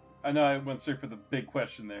know I went straight for the big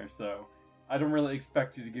question there, so I don't really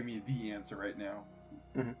expect you to give me the answer right now.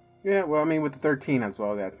 Mm-hmm. Yeah, well, I mean, with the 13 as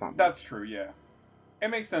well, that's not... That's true, yeah. It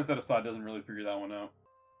makes sense that Assad doesn't really figure that one out.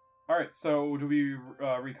 Alright, so do we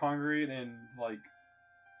recongregate and, like,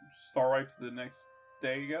 star wipe to the next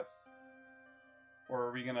day, I guess? Or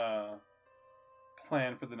are we gonna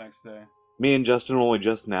plan for the next day? Me and Justin only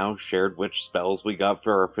just now shared which spells we got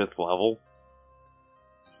for our 5th level.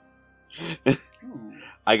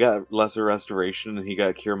 I got Lesser Restoration and he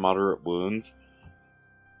got Cure Moderate Wounds.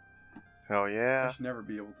 Hell yeah. I should never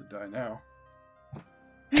be able to die now.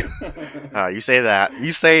 You say that.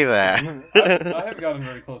 You say that. I haven't gotten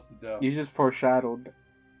very close to death. You just foreshadowed.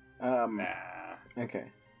 Nah. Okay.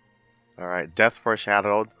 All right, death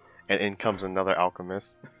foreshadowed, and in comes another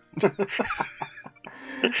alchemist.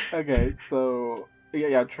 Okay, so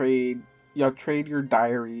y'all trade your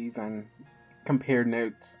diaries and compare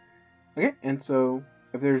notes. Okay, and so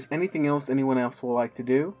if there's anything else anyone else will like to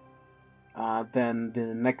do, then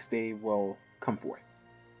the next day will come forth.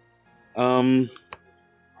 Well,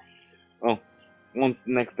 once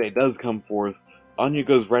the next day does come forth, Anya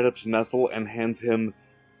goes right up to Nestle and hands him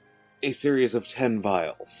a series of 10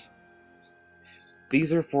 vials.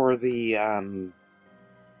 These are for the,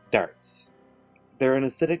 darts. They're an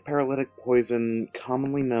acidic paralytic poison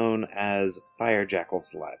commonly known as fire jackal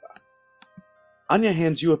saliva. Anya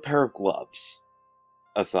hands you a pair of gloves.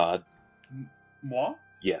 Assad. Moi?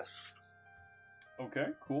 Yes. Okay,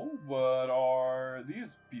 cool. What are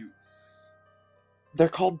these buttes? They're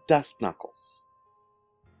called dust knuckles.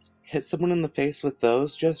 Hit someone in the face with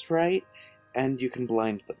those just right, and you can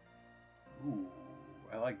blind them. Ooh,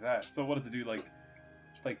 I like that. So what does it do? Like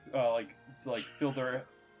fill their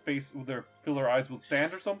face with fill their eyes with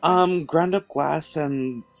sand or something? Ground up glass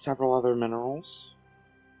and several other minerals.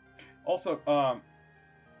 Also,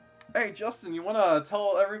 hey Justin, you wanna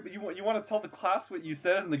tell you wanna tell the class what you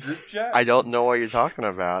said in the group chat? I don't know what you're talking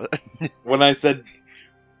about. When I said...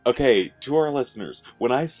 Okay, to our listeners,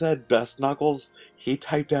 when I said dust knuckles, he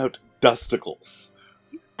typed out dusticles.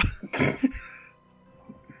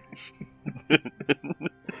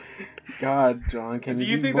 God, John, can Do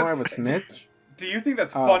you you be think more that's- of a snitch? Do you think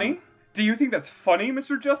that's funny? Do you think that's funny,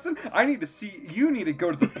 Mr. Justin? You need to go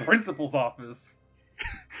to the principal's office.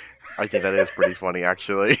 I think that is pretty funny,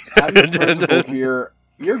 actually. I'm the principal here.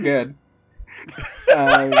 You're good. This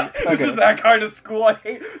Okay. is that kind of school I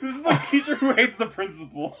hate. This is the teacher who hates the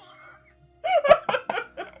principal.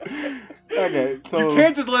 Okay, so You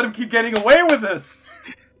can't just let him keep getting away with this.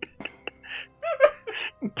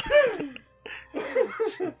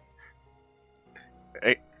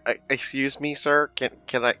 Excuse me, sir.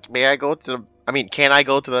 Can I go to the? I mean, can I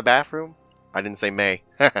go to the bathroom? I didn't say may.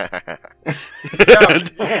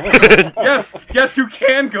 Yes, you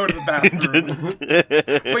can go to the bathroom,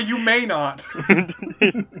 but you may not.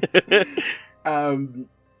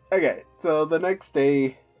 Okay, so the next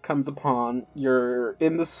day comes upon, you're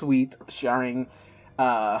in the suite sharing,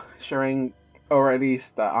 or at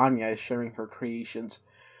least Anya is sharing her creations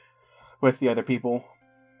with the other people.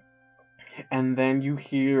 And then you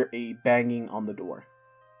hear a banging on the door.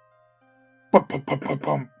 Bum, bum, bum, bum,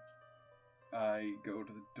 bum. I go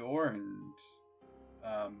to the door and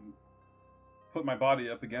put my body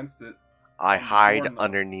up against it. I On the hide doorknob.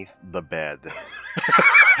 underneath the bed.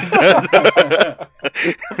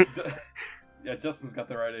 Yeah, Justin's got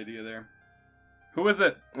the right idea there. Who is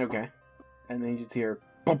it? Okay. And then you just hear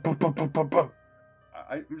bum, bum, bum, bum, bum, bum.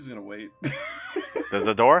 I'm just gonna wait. Does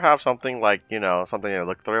the door have something like, something to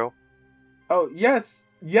look through? Oh, yes,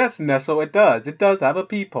 Nestle, it does. It does have a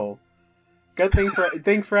peephole. Good thing for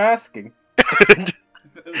thanks for asking.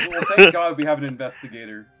 Well, thank God we have an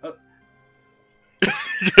investigator.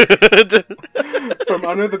 From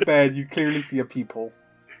under the bed, you clearly see a peephole.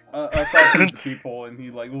 I saw through the peephole and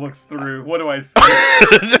he looks through. What do I see?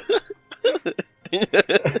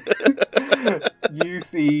 You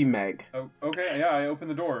see Meg. Oh, okay, yeah, I open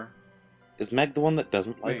the door. Is Meg the one that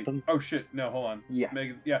doesn't like Wait. them? Oh shit! No, hold on. Yes.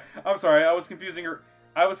 Meg. Yeah, I'm sorry. I was confusing her.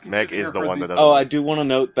 Meg is her the for one that doesn't. Oh, I do want to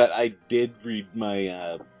note that I did read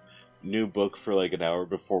my new book for like an hour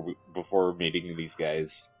before meeting these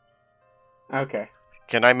guys. Okay.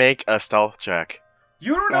 Can I make a stealth check?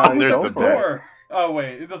 You don't know Under who's at the the bed. door. Oh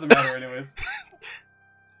wait, it doesn't matter anyways.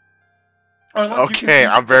 Unless you can Okay, see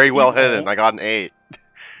I'm very the well peephole. hidden. I got an 8.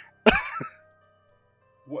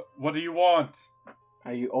 What do you want?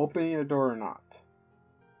 Are you opening the door or not?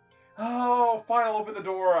 Oh, fine. I'll open the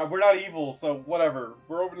door. We're not evil, so whatever.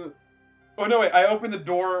 We're opening. Oh no, wait. I open the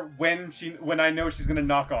door when I know she's gonna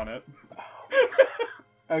knock on it.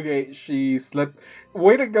 Okay, she slipped.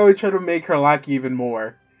 Way to go, try to make her like you even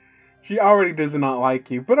more. She already does not like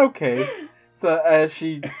you, but okay. So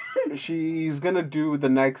she's gonna do the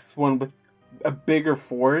next one with a bigger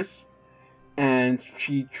force, and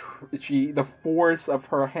the force of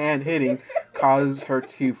her hand hitting causes her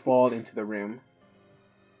to fall into the room,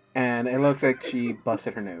 and it looks like she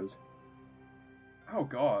busted her nose. Oh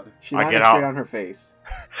God. She I landed get out. straight on her face.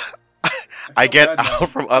 I feel get bad now. out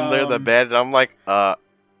from under the bed and I'm like,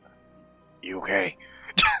 you okay?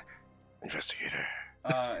 Investigator.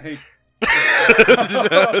 Hey.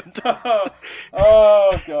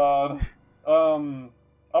 Oh God.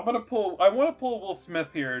 I want to pull Will Smith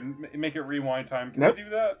here and make it rewind time. Can Nope. we do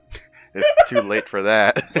that? It's too late for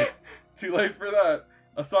that. Too late for that.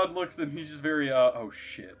 Assad looks and he's just very oh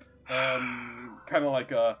shit. Kind of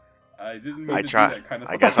like I didn't mean to do that kind of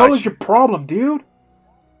I stuff. What the guess hell is your problem, dude?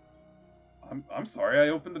 I'm sorry, I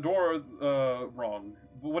opened the door wrong.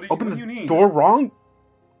 What do you need? Door wrong?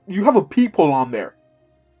 You have a peephole on there.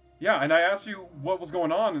 Yeah, and I asked you what was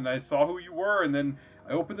going on, and I saw who you were, and then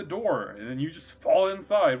I opened the door, and then you just fall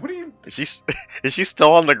inside. What are you? Is she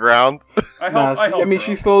still on the ground? I mean,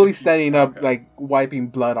 she's slowly standing up, like wiping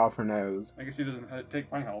blood off her nose. I guess she doesn't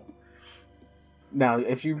take my help. Now,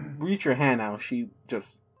 if you reach your hand out, she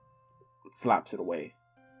just slaps it away.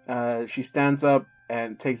 She stands up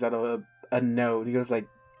and takes out a note. He goes like,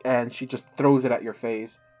 and she just throws it at your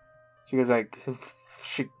face. She goes like,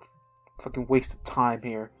 she fucking wasted time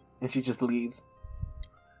here, and she just leaves.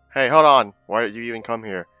 Hey, hold on. Why did you even come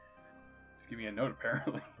here? Just give me a note,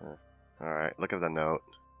 apparently. Alright, look at the note.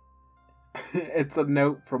 It's a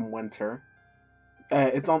note from Winter.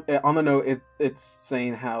 It's on the note. It's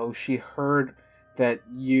saying how she heard that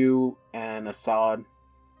you and Assad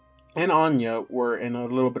and Anya were in a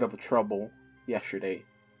little bit of a trouble yesterday,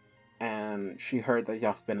 and she heard that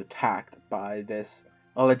y'all have been attacked by this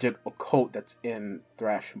alleged occult that's in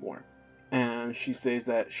Thrashmore. And she says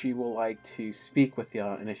that she will like to speak with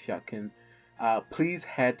y'all, and if y'all can, please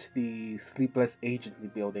head to the Sleepless Agency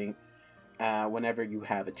building whenever you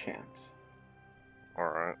have a chance.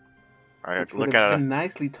 Alright. I have Which to would look have at been it.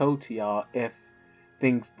 nicely told to y'all if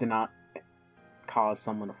things did not cause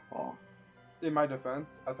someone to fall. In my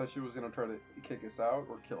defense, I thought she was gonna try to kick us out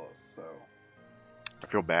or kill us. So I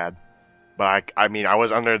feel bad. But I mean, I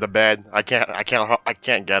was under the bed. I can't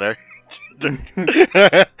get her.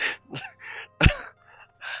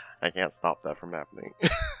 I can't stop that from happening.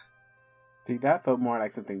 See, that felt more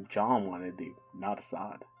like something John wanted to do, not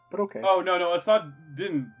Assad. But okay. Oh no, Assad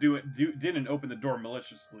didn't didn't open the door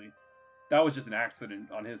maliciously. That was just an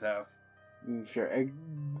accident on his half. Sure.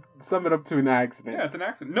 Sum it up to an accident. Yeah, it's an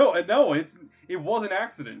accident. No, it was an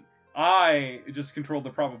accident. I just controlled the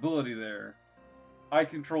probability there. I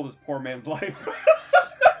control this poor man's life.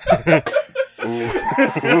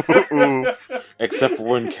 Ooh. Except for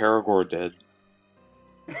when Karagor did.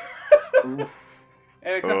 Oof.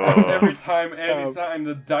 And except every time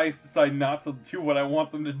the dice decide not to do what I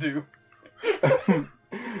want them to do.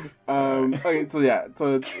 Okay,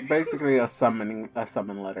 so it's basically a summon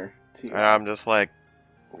letter to you. And I'm just like,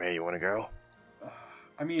 hey, you want to go?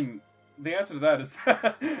 I mean, the answer to that is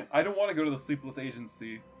I don't want to go to the Sleepless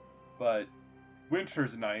Agency, but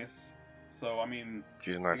Winter's nice. So I mean,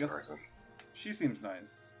 She's a nice person. She seems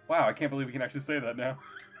nice. Wow, I can't believe we can actually say that now.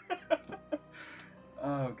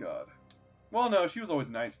 Oh god. Well, no, she was always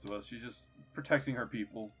nice to us. She's just protecting her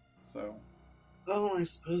people. So. Well, I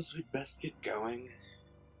suppose we'd best get going.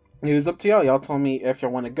 It was up to y'all. Y'all told me if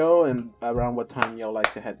y'all want to go and around what time y'all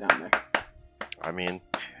like to head down there. I mean,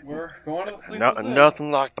 We're going to the Sleepless Inn.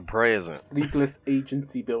 nothing like the present. Sleepless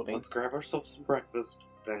Agency building. Let's grab ourselves some breakfast,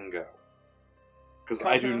 then go. Because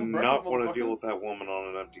Come I to do the not breakfast, want to motherfucker. deal with that woman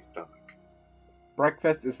on an empty stomach.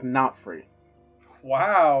 Breakfast is not free.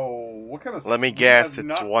 Wow. What kind of... Let me sweet guess, has it's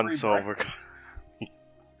not one free silver breakfast?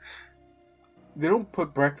 coins. They don't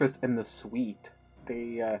put breakfast in the suite.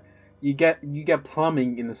 They you get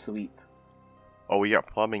plumbing in the suite. Oh, we got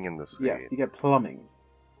plumbing in this suite. Yes, you get plumbing.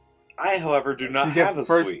 I, however, do not You have get a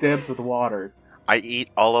first suite. dibs with water. I eat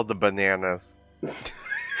all of the bananas.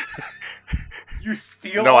 You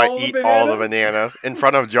steal No, all I the eat bananas? all the bananas in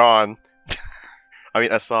front of John. I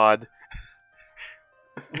mean, Assad.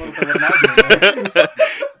 Motherfucker, my bananas.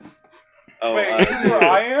 Oh, Wait, is this where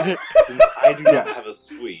I am? Since I do not Yes. have a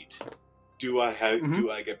suite, do I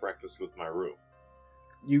Mhm. get breakfast with my room?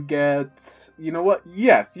 You get, you know what?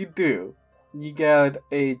 Yes, you do. You get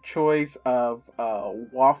a choice of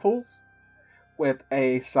waffles with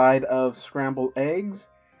a side of scrambled eggs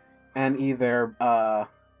and either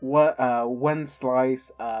one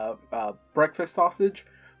slice of breakfast sausage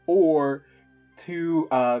or two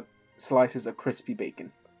slices of crispy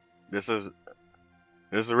bacon. This is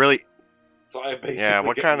really. So I basically Yeah,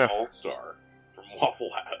 what get kind an of- All-Star from Waffle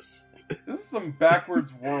House. This is some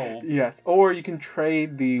backwards world. Yes, or you can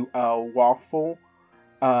trade the waffle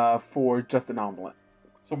for just an omelet.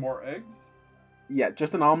 Some more eggs? Yeah,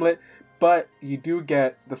 just an omelet, but you do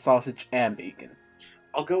get the sausage and bacon.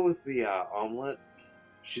 I'll go with the omelet.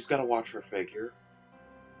 She's got to watch her figure.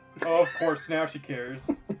 Oh, of course, now she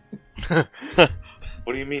cares. What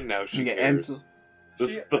do you mean now she Yeah, cares? and This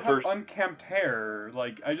She is the has first. unkempt hair.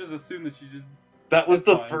 Like, I just assumed that she just... That was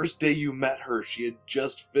the Fine. first day you met her. She had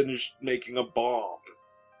just finished making a bomb.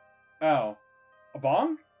 Oh. A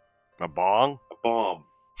bong? A bong? A bomb.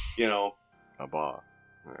 You know, A bong.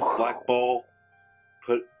 black ball,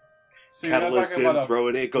 put So you're not catalyst talking in, about a. throw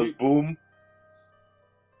it in, it goes boom.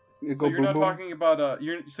 You So go you're boom, not boom. talking about a.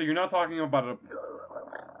 You're not talking about a.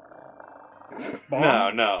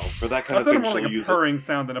 Bong? No. For that I kind of thought it thing, more she'll like a use purring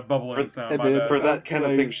sound than a bubbling For- sound. I My did. bad. For that kind of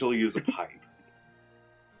Like- thing, she'll use a pipe.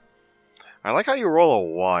 I like how you roll a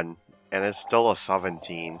 1 and it's still a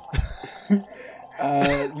 17.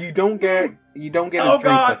 You don't get a drink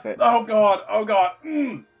God! with it. Oh god! Oh god!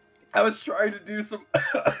 I was trying to do some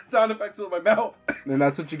sound effects with my mouth, Then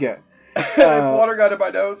that's what you get. and water got in my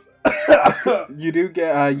nose. You do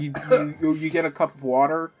get you get a cup of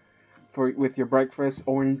water with your breakfast.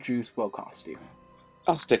 Orange juice will cost you,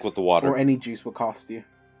 I'll stick with the water. or any juice will cost you.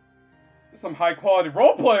 Some high quality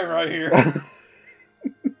role playing right here.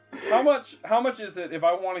 How much is it if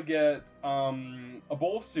I want to get a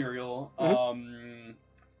bowl of cereal,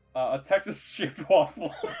 a Texas shaped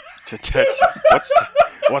waffle?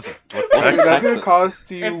 What's That's Texas? gonna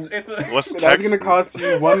cost you. It's a What's That's Texas? gonna cost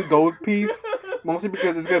you 1 gold piece, mostly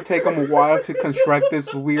because it's gonna take them a while to construct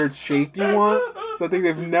this weird shape you want. Something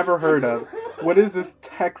they've never heard of. What is this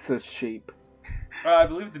Texas shape? I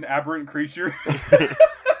believe it's an aberrant creature.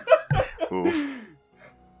 Ooh.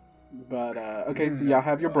 But okay, so y'all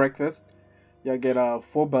have your breakfast. Y'all get a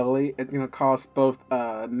full belly. It's gonna cost both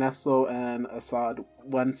Nestle and Assad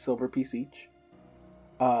 1 silver piece each.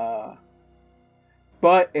 But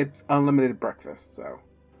it's unlimited breakfast, so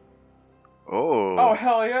Oh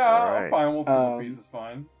hell yeah! Alright. Fine, we'll silver piece is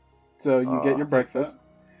fine. so you get your I'll take breakfast.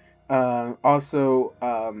 Also,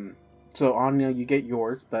 so Anya, you get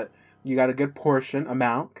yours, but you got a good portion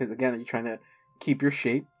amount because again, you're trying to keep your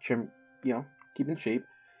shape, keep in shape,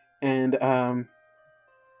 and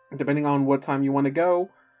depending on what time you want to go,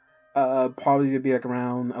 probably it'd be like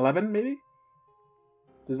around 11, maybe.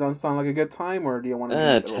 Does that sound like a good time, or do you want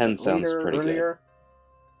to? 10 sounds pretty good.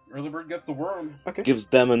 Early bird gets the worm. Okay. Gives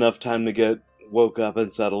them enough time to get woke up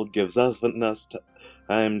and settled. Gives us enough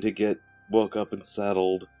time to get woke up and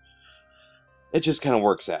settled. It just kind of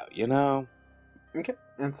works out, you know? Okay.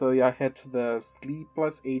 And so y'all head to the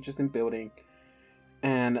Sleepless Agency building,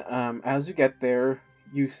 and as you get there,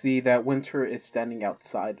 you see that Winter is standing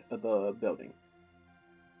outside of the building,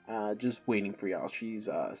 just waiting for y'all. She's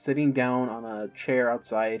sitting down on a chair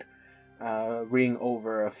outside, reading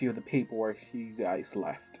over a few of the paperwork you guys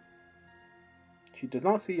left. She does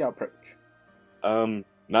not see y'all approach.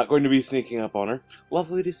 Not going to be sneaking up on her.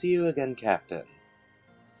 Lovely to see you again, Captain.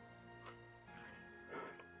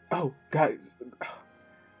 Oh, guys,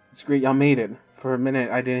 it's great y'all made it. For a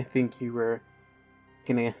minute, I didn't think you were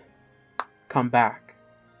gonna come back.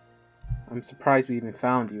 I'm surprised we even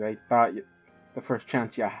found you. I thought the first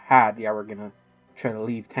chance y'all had, y'all were gonna try to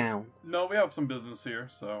leave town. No, we have some business here,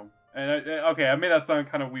 so. And okay, I made that sound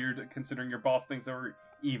kind of weird considering your boss thinks that we're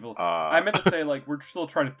evil. I meant to say, like, we're still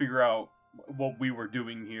trying to figure out what we were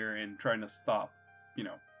doing here and trying to stop,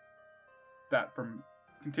 that from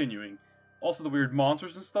continuing. Also, the weird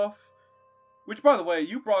monsters and stuff. Which, by the way,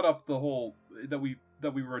 you brought up the whole that we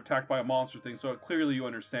were attacked by a monster thing, so clearly you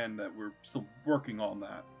understand that we're still working on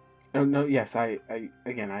that. Oh, no, yes, I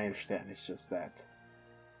understand. It's just that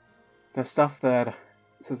the stuff that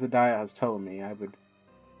Cizadiah has told me, I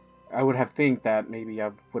would have think that maybe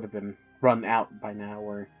I would have been run out by now,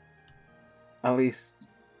 or at least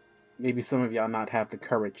maybe some of y'all not have the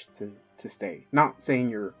courage to stay. Not saying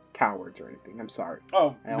you're cowards or anything. I'm sorry.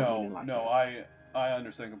 Oh, I don't mean it like no, that. I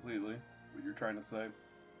understand completely what you're trying to say.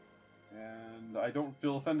 And I don't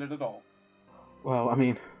feel offended at all. Well, I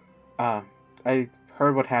mean, I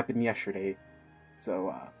heard what happened yesterday,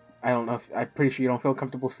 so I don't know if I'm pretty sure you don't feel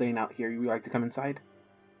comfortable staying out here. You would like to come inside?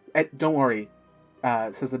 Don't worry,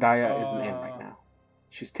 Cizadiah isn't in right now.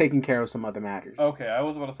 She's taking care of some other matters. Okay, I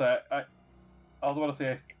was about to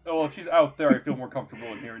say, well, if she's out there, I feel more comfortable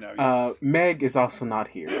in here now. Yes. Meg is also not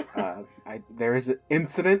here. There is an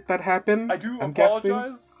incident that happened. I do I'm apologize.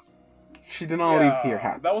 guessing. She did not leave here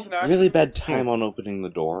happy. That was an accident. Really bad time on opening the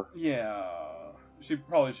door. Yeah, she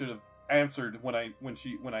probably should have answered when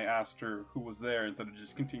I asked her who was there instead of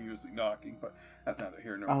just continuously knocking. But that's neither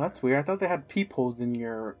here nor there. Oh, that's weird. I thought they had peepholes in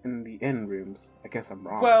the inn rooms. I guess I'm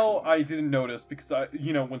wrong. Well, I didn't notice because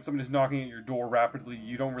when somebody's knocking at your door rapidly,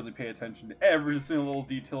 you don't really pay attention to every single little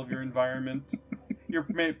detail of your environment. You're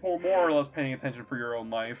more or less paying attention for your own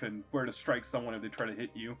life and where to strike someone if they try to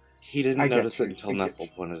hit you. He didn't I get notice you. it until I get Nestle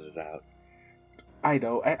you. pointed it out. I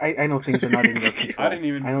know. I know things are not in your control. I didn't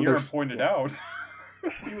even know hear him there's- point it out.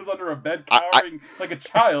 He was under a bed I- cowering like a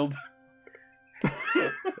child.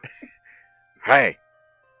 Hey,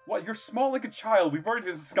 What? You're small like a child. We've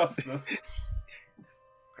already discussed this.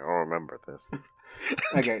 I don't remember this.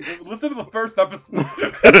 Okay. Listen to the first episode.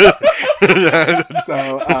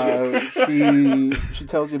 So she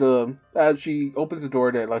tells you to. She opens the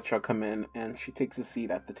door to let y'all come in, and she takes a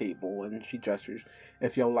seat at the table, and she gestures.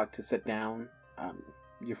 If y'all like to sit down,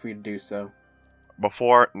 you're free to do so.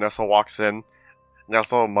 Before Nestle walks in,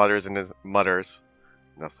 Nestle mutters.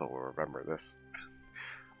 Nestle will remember this.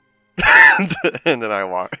 And then I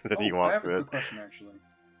walk. Then he walks in. I have a quick question, actually.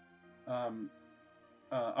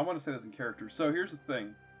 I want to say this in character. So here's the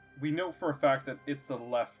thing: we know for a fact that it's the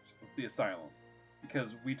left of the asylum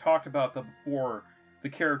because we talked about that before. The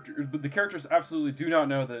characters absolutely do not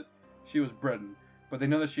know that she was Britain, but they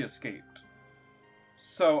know that she escaped.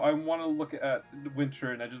 So I want to look at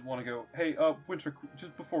Winter, and I just want to go, hey, Winter,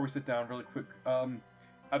 just before we sit down, really quick, out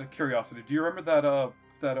of curiosity, do you remember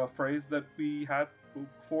that phrase that we had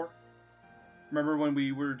before? Remember when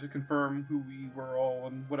we were to confirm who we were all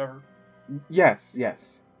and whatever? Yes.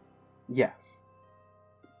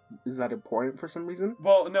 Is that important for some reason?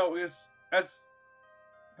 Well, no,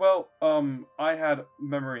 I had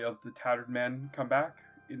memory of the tattered man come back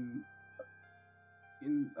in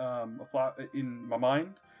my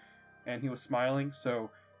mind, and he was smiling. So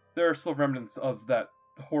there are still remnants of that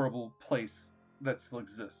horrible place that still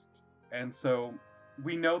exists, and so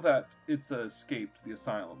we know that it's escaped the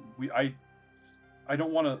asylum. I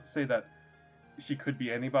don't want to say that she could be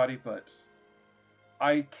anybody, but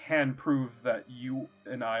I can prove that you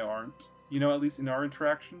and I aren't. At least in our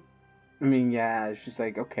interaction. I mean, yeah, she's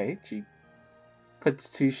like, okay. She puts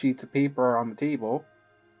 2 sheets of paper on the table.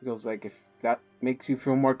 She goes like, if that makes you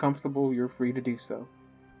feel more comfortable, you're free to do so.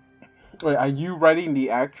 Wait, are you writing the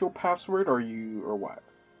actual password, or what?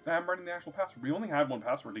 I'm writing the actual password. We only had one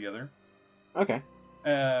password together. Okay.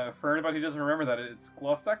 For anybody who doesn't remember that, it's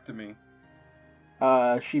glossectomy.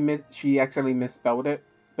 She accidentally misspelled it,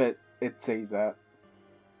 but it says that.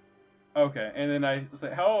 Okay, and then I say,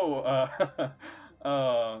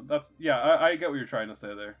 that's, yeah, I get what you're trying to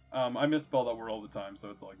say there. I misspell that word all the time, so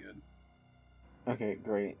it's all good. Okay,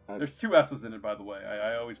 great. There's 2 S's in it, by the way.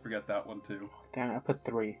 I always forget that one, too. Damn, I put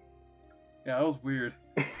 3. Yeah, that was weird.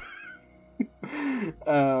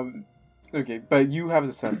 Okay, but you have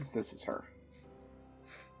the sense this is her.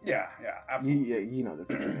 Yeah, absolutely. You know this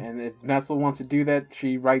is her. And if Nestle wants to do that,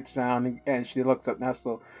 she writes down and she looks up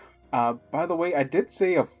Nestle. By the way, I did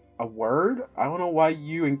say a word. I don't know why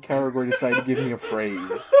you and Karagor decided to give me a phrase.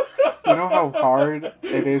 You know how hard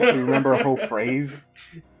it is to remember a whole phrase?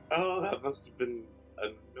 Oh, that must have been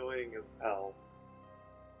annoying as hell.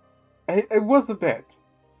 It was a bit.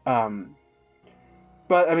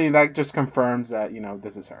 But, I mean, that just confirms that,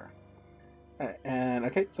 this is her. And,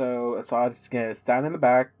 okay, so Assad's gonna stand in the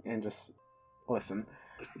back and just listen.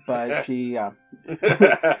 But she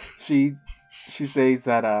says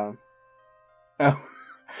that,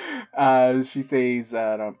 she says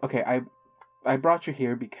that, okay, I brought you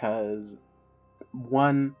here because,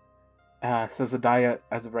 one, Sazadaya,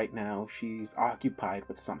 as of right now, she's occupied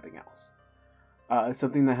with something else.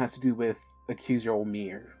 Something that has to do with Accuser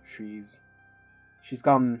Olmir. She's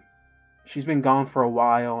been gone for a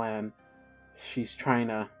while, and she's trying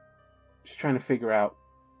to figure out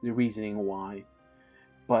the reasoning why.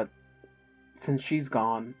 But since she's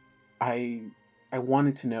gone, I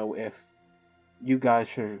wanted to know if you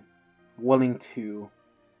guys are willing to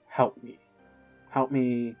help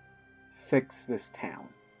me fix this town.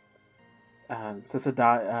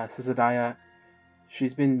 Sazadaya,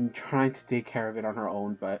 she's been trying to take care of it on her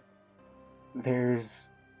own, but there's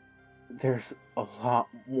a lot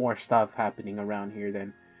more stuff happening around here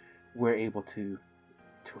than we're able to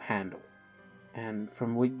handle. And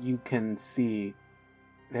from what you can see,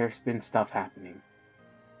 there's been stuff happening.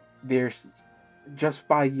 There's, just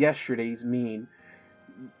by yesterday's mean,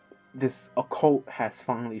 this occult has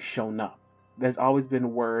finally shown up. There's always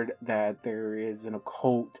been word that there is an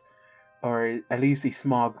occult, or at least a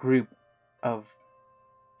small group of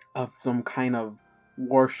some kind of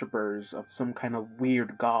worshippers of some kind of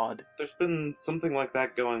weird god. There's been something like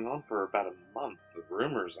that going on for about a month. The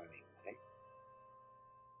rumors, anyway.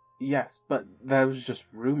 Yes, but that was just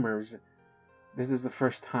rumors. This is the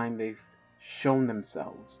first time they've shown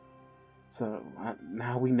themselves. So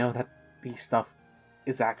now we know that these stuff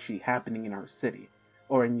is actually happening in our city,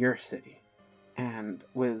 or in your city. And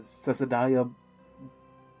with Sazadaya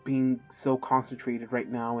being so concentrated right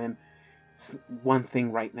now in one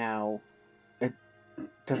thing right now, it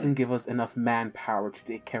doesn't give us enough manpower to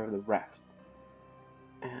take care of the rest.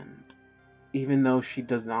 And even though she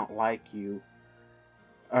does not like you,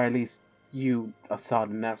 or at least you, Assad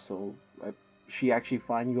and Nestle, she actually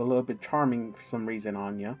finds you a little bit charming for some reason,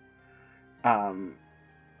 Anya.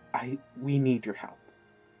 We need your help.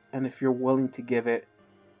 and if you're willing to give it,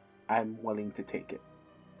 I'm willing to take it.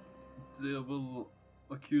 Will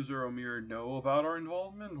Accuser Omir know about our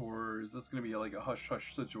involvement, or is this going to be like a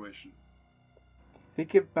hush-hush situation?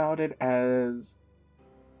 Think about it as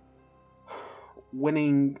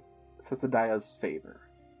winning Sesadia's favor.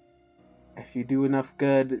 If you do enough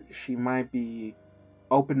good, she might be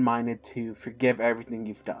open-minded to forgive everything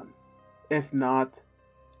you've done. If not,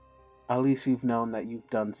 at least you've known that you've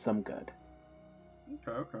done some good.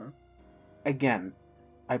 Okay. Again,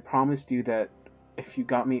 I promised you that if you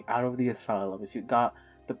got me out of the asylum, if you got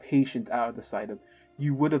the patient out of the asylum,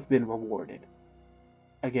 you would have been rewarded.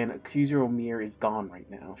 Again, Accuser Omir is gone right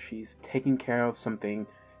now. She's taking care of something,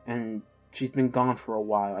 and she's been gone for a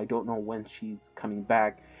while. I don't know when she's coming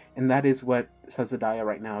back, and that is what Sesadia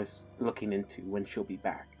right now is looking into, when she'll be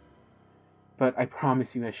back. But I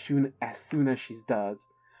promise you, as soon as she does,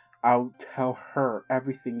 I'll tell her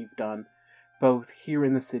everything you've done, both here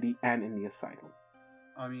in the city and in the asylum.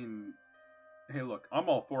 I mean, hey, look, I'm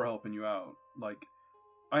all for helping you out. Like,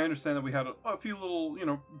 I understand that we had a few little,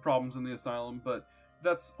 problems in the asylum, but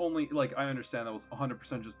that's only, I understand that was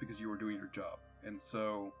 100% just because you were doing your job. And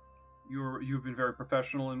so, you've been very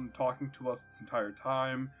professional in talking to us this entire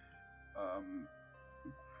time.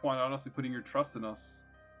 Quite honestly, putting your trust in us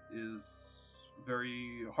is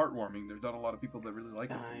very heartwarming. There's not a lot of people that really like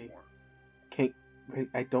us anymore.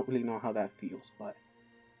 I don't really know how that feels, but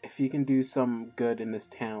if you can do some good in this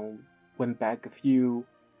town, win back a few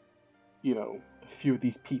of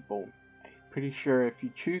these people, I'm pretty sure if you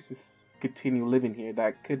choose to continue living here,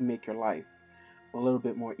 that could make your life a little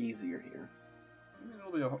bit more easier here. I mean,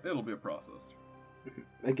 it'll be a process.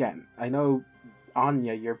 Again, I know,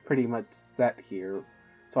 Anya, you're pretty much set here,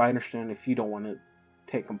 so I understand if you don't want to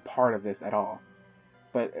take a part of this at all.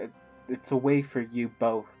 But it's a way for you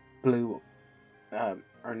both, Nestle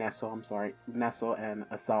and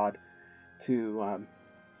Assad, to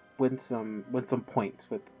win some points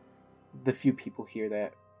with the few people here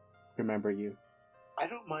that remember you. I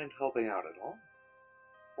don't mind helping out at all.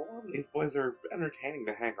 For one, these boys are entertaining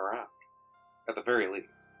to hang around, at the very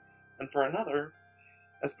least. And for another,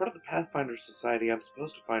 as part of the Pathfinder Society, I'm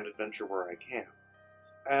supposed to find adventure where I can.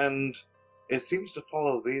 And it seems to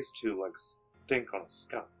follow these two like stink on a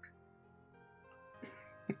skunk.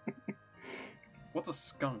 What's a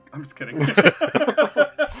skunk? I'm just kidding.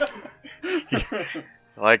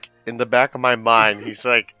 Like, in the back of my mind, he's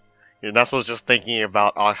like, Nestle's just thinking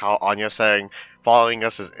about how Anya's saying following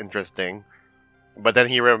us is interesting. But then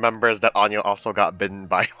he remembers that Anya also got bitten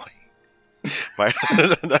by I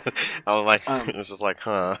was like, it's just like,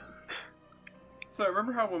 huh. So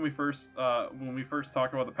remember how when we first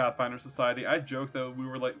talked about the Pathfinder Society, I joked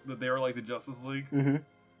that they were like the Justice League. Mm-hmm.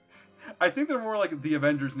 I think they're more like the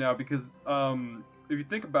Avengers now because if you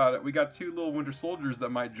think about it, we got 2 little Winter Soldiers that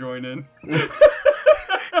might join in.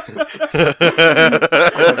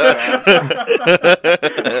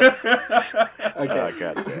 Okay.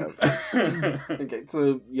 Goddamn. Okay,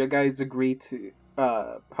 so you guys agree to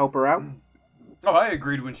help her out? Oh, I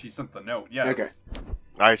agreed when she sent the note. Yes. Okay.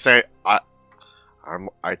 I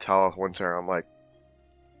tell Winter, I'm like,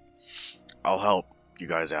 I'll help you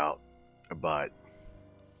guys out, but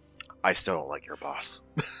I still don't like your boss.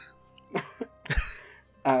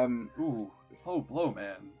 Ooh, low blow,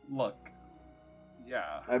 man. Look.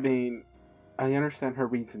 Yeah. I mean, I understand her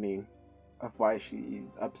reasoning of why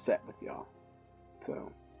she's upset with y'all.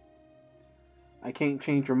 So, I can't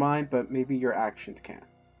change your mind, but maybe your actions can.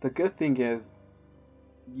 The good thing is,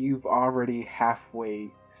 you've already halfway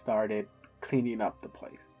started cleaning up the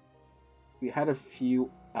place. We had a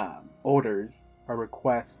few orders or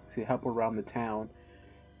requests to help around the town,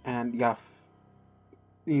 and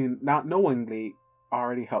not knowingly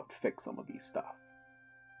already helped fix some of these stuff.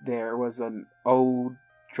 There was an old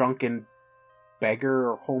drunken beggar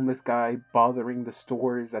or homeless guy bothering the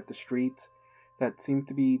stores at the streets that seemed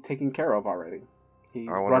to be taken care of already. He's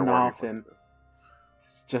run off and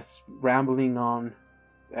just rambling on.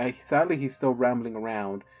 Sadly, he's still rambling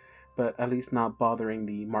around, but at least not bothering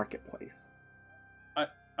the marketplace.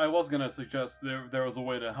 I was going to suggest there was a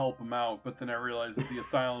way to help him out, but then I realized that the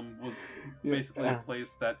asylum was basically a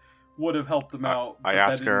place that would have helped him out, but I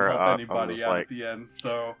asked her, didn't help anybody out like, at the end,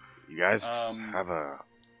 so... You guys have a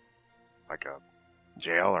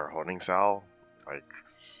jail or holding cell? Like,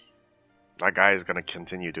 that guy is going to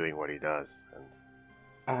continue doing what he does.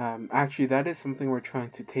 And... Actually, that is something we're trying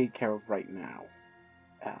to take care of right now.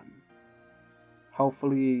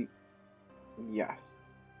 Hopefully, yes.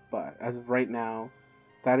 But as of right now,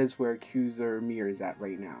 that is where Accuser Mir is at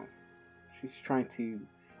right now. She's trying to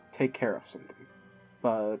take care of something.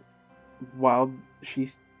 But while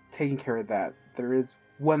she's taking care of that, there is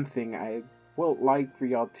one thing I would like for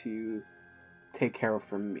y'all to take care of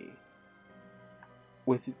from me.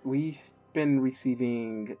 We've been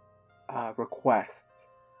receiving requests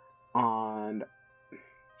on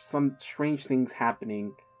some strange things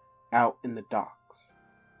happening out in the docks.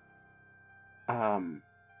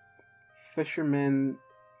 Fishermen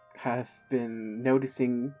have been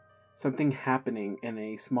noticing something happening in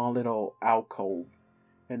a small little alcove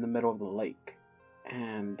in the middle of the lake.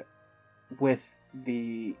 And with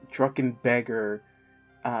the drunken beggar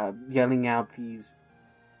yelling out these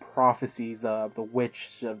prophecies of the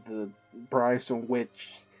Briarstone Witch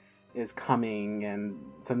is coming and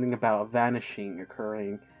something about vanishing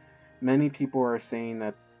occurring, many people are saying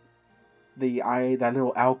that that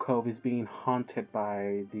little alcove is being haunted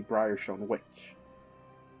by the Briarstone Witch.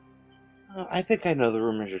 I think I know the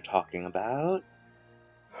rumors you're talking about.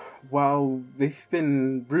 Well, they've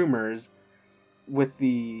been rumors with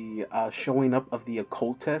the showing up of the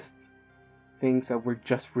occultists, things that were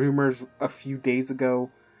just rumors a few days ago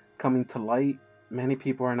coming to light. Many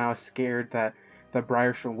people are now scared that the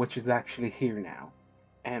Briarstone Witch is actually here now,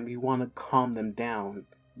 and we want to calm them down.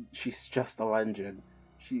 She's just a legend.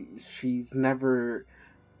 She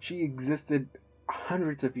existed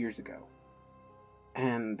hundreds of years ago,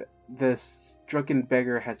 and this drunken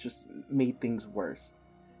beggar has just made things worse.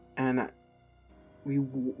 And we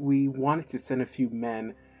wanted to send a few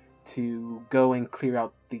men to go and clear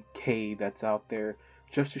out the cave that's out there,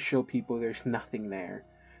 just to show people there's nothing there.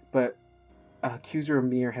 But Accuser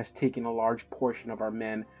Amir has taken a large portion of our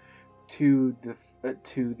men to the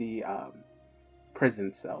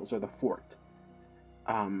prison cells, or the fort.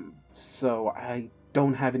 So I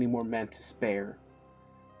don't have any more men to spare,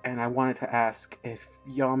 and I wanted to ask if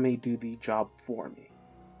y'all may do the job for me.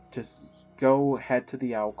 Just go head to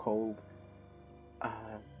the alcove,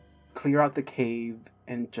 clear out the cave,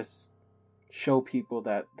 and just show people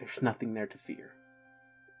that there's nothing there to fear.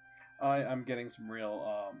 I'm getting some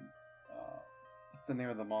real, what's the name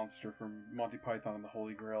of the monster from Monty Python and the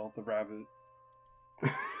Holy Grail? The rabbit.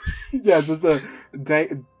 Yeah, there's a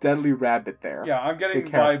deadly rabbit there. Yeah, I'm getting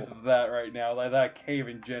vibes of that right now, like that cave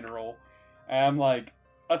in general. And I'm like,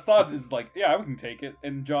 Assad is like, yeah, we can take it.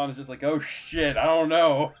 And John is just like, oh shit, I don't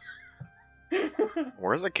know.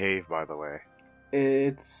 Where's the cave, by the way?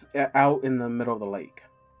 It's out in the middle of the lake.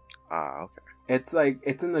 Ah, okay. It's like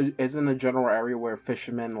it's in the general area where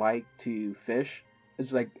fishermen like to fish.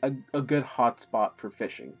 It's like a good hot spot for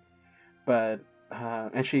fishing. But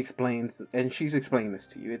and she's explaining this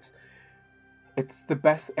to you. It's the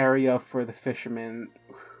best area for the fishermen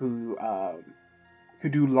who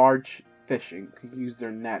do large fishing, who use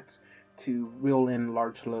their nets to reel in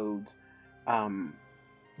large loads.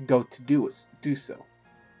 Go to do so.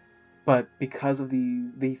 But because of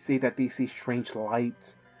these, they say that they see strange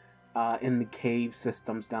lights in the cave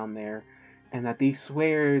systems down there, and that they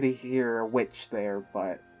swear they hear a witch there,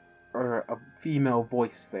 or a female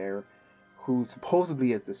voice there, who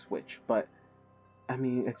supposedly is this witch. But I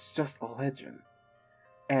mean, it's just a legend,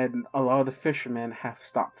 and a lot of the fishermen have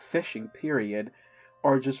stopped fishing, period,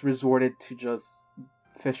 or just resorted to just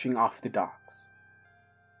fishing off the docks,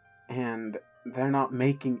 and they're not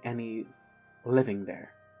making any living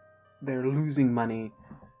there. They're losing money,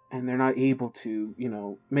 and they're not able to,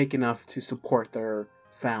 make enough to support their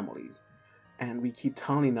families. And we keep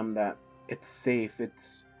telling them that it's safe.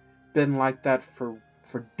 It's been like that for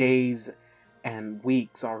days and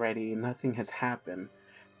weeks already. Nothing has happened.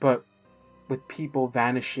 But with people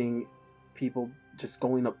vanishing, people just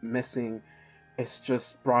going up missing, it's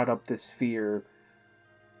just brought up this fear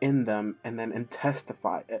in them, and then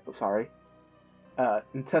intensified it.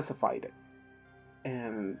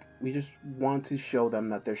 And we just want to show them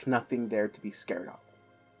that there's nothing there to be scared of.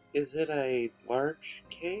 Is it a large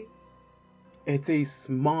cave? It's a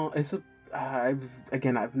small.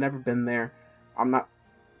 I've never been there. I'm not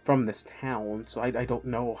from this town, so I don't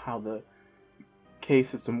know how the cave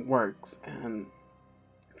system works. And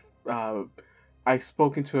I've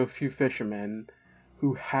spoken to a few fishermen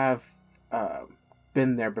who have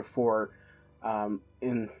been there before,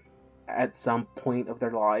 at some point of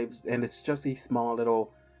their lives, and it's just a small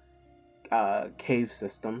little cave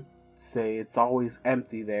system. Say it's always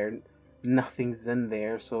empty there, nothing's in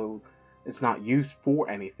there, so it's not used for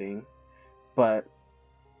anything. But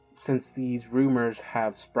since these rumors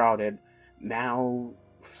have sprouted, now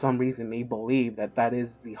for some reason they believe that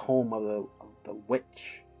is the home of the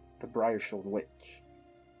witch, the Briarstone Witch.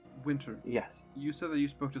 Winter. Yes. You said that you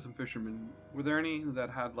spoke to some fishermen. Were there any that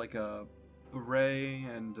had like a beret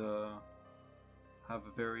and have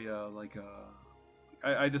a very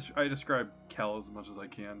I describe Kel as much as I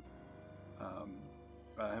can.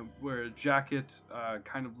 wear a jacket,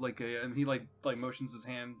 kind of like and he like motions his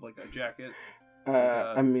hands like a jacket.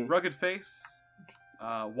 I mean, rugged face,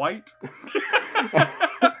 white.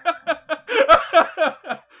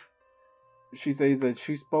 she says that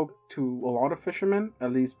she spoke to a lot of fishermen,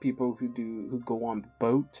 at least people who go on the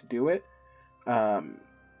boat to do it.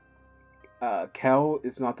 Kel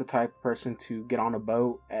is not the type of person to get on a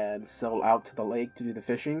boat and sail out to the lake to do the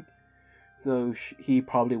fishing, so he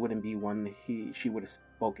probably wouldn't be one she would have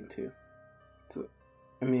spoken to. So,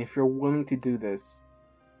 I mean, if you're willing to do this,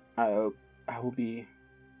 I will be,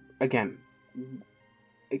 again,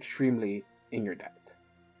 extremely in your debt.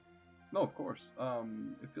 No, of course.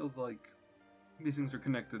 It feels like these things are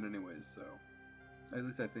connected anyways, so at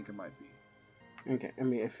least I think it might be. Okay, I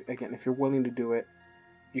mean, if you're willing to do it,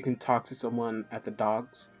 you can talk to someone at the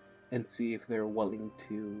docks and see if they're willing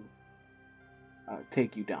to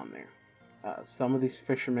take you down there. Some of these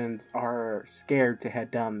fishermen are scared to head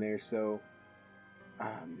down there, so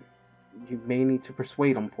you may need to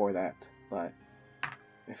persuade them for that. But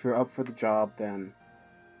if you're up for the job, then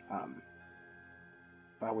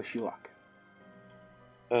I wish you luck.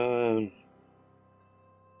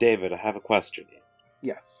 David, I have a question.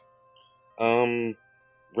 Yes.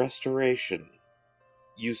 Restoration.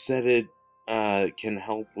 You said it can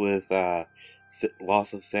help with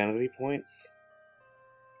loss of sanity points?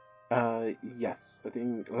 Yes. I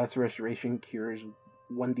think Lesser Restoration cures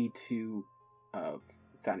 1d2 of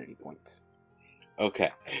sanity points.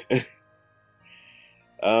 Okay.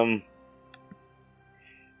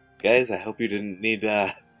 Guys, I hope you didn't need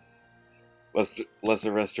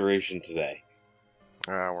lesser restoration today.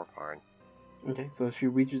 We're fine. Okay, so she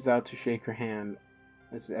reaches out to shake her hand.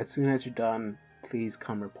 As soon as you're done, please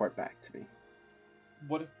come report back to me.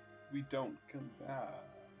 What if we don't come back?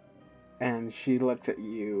 And she looks at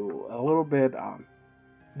you a little bit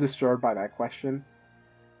disturbed by that question.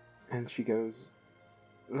 And she goes,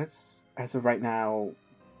 let's, as of right now,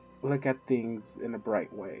 look at things in a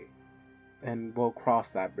bright way. And we'll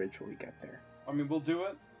cross that bridge when we get there. I mean, we'll do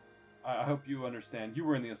it. I hope you understand. You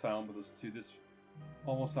were in the asylum with us too. This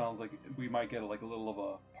almost sounds like we might get like a little of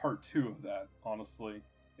a part 2 of that, honestly.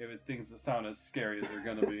 If things sound as scary as they're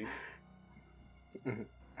gonna be.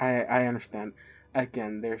 I understand.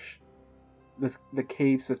 Again, the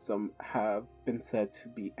cave system have been said to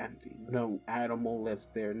be empty. No animal lives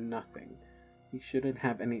there, nothing. You shouldn't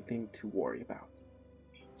have anything to worry about.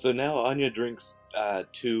 So now Anya drinks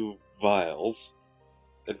 2 vials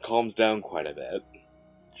and calms down quite a bit.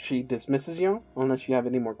 She dismisses you, unless you have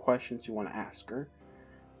any more questions you want to ask her.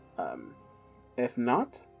 If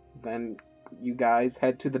not, then you guys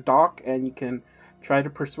head to the dock and you can try to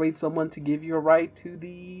persuade someone to give you a ride to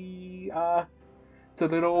the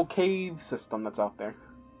little cave system that's out there.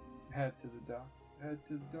 Head to the docks. Head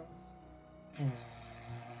to the docks.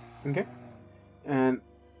 Okay. And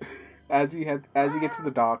as you get to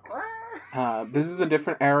the docks, this is a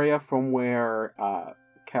different area from where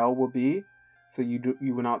Kel will be, so you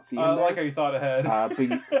will not see him I there. like how you thought ahead.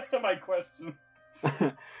 But my question.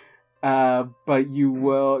 But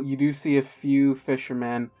you do see a few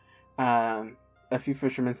fishermen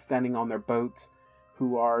standing on their boats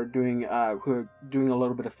who are doing a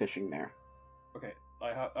little bit of fishing there. Okay,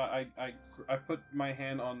 I put my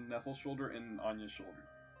hand on Nestle's shoulder and Anya's shoulder.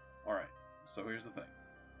 All right, so here's the thing.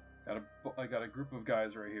 I got a group of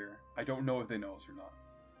guys right here. I don't know if they know us or not.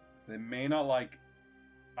 They may not like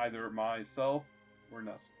either myself or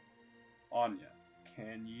Nestle. Anya,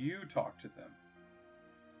 can you talk to them?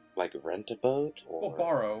 Like rent a boat? Or... Well,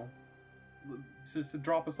 borrow. Just to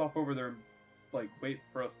drop us off over there and, like, wait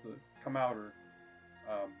for us to come out or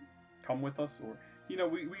come with us. Or, you know,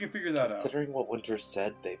 we can figure that out. Considering what Winter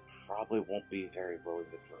said, they probably won't be very willing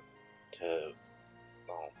to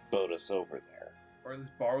boat us over there. Or at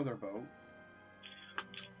least borrow their boat.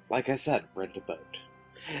 Like I said, rent a boat.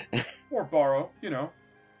 Or borrow, you know.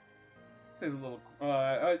 Save a little...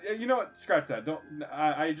 you know what? Scratch that.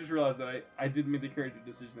 I just realized that I didn't make the character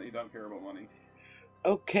decision that you don't care about money.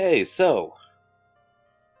 Okay, so...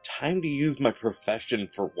 time to use my profession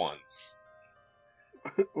for once.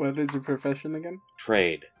 What is your profession again?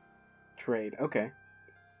 Trade. Trade, okay.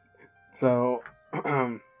 So...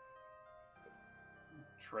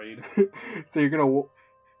 Trade. So you're gonna...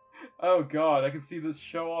 Oh god, I can see this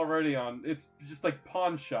show already on... It's just like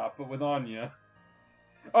Pawn Shop, but with Anya.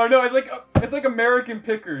 Oh no, it's like American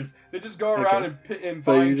Pickers. They just go around and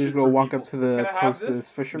so buying you just shit go for walk people. up to the Can I have closest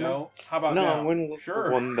this? fisherman? No. How about No, now? I'm going to look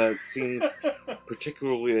for one that seems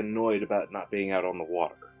particularly annoyed about not being out on the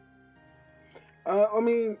water. I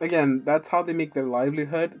mean, again, that's how they make their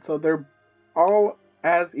livelihood. So they're all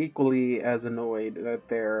as equally as annoyed that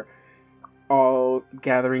they're all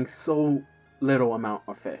gathering so little amount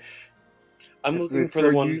of fish. I'm looking for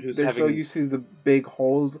the one who's they're having... so used to the big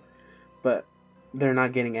holes, but they're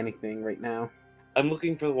not getting anything right now. I'm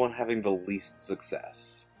looking for the one having the least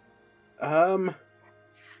success.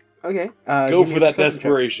 Okay. Go give me for a that perception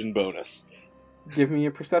desperation bonus. check. Give me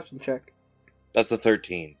a perception check. That's a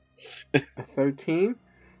 13. A 13.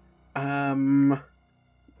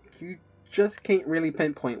 You just can't really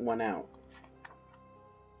pinpoint one out.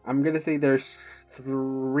 I'm gonna say there's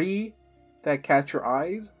 3 that catch your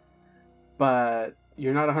eyes, but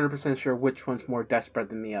you're not 100% sure which one's more desperate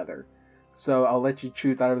than the other. So I'll let you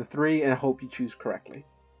choose out of the 3 and I hope you choose correctly.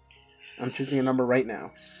 I'm choosing a number right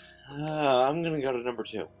now. I'm gonna go to number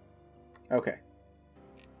 2. Okay.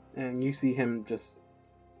 And you see him just...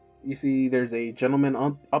 You see there's a gentleman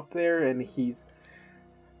up there and he's...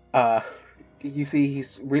 You see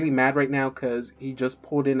he's really mad right now because he just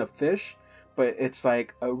pulled in a fish, but it's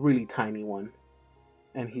like a really tiny one.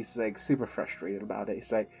 And he's like super frustrated about it.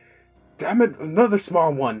 He's like, "Damn it, another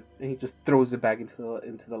small one!" And he just throws it back into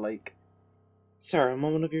the lake. Sir, a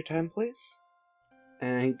moment of your time, please?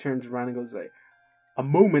 And he turns around and goes like, "A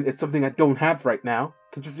moment is something I don't have right now.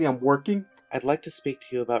 Can't you see I'm working?" I'd like to speak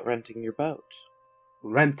to you about renting your boat.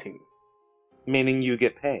 Renting? Meaning you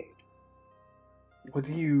get paid. What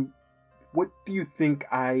do you think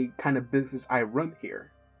kind of business I run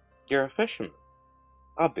here? You're a fisherman.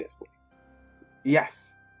 Obviously.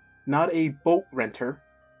 Yes. Not a boat renter.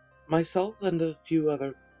 Myself and a few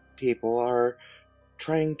other people are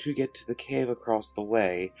trying to get to the cave across the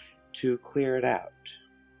way to clear it out.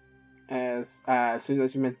 As soon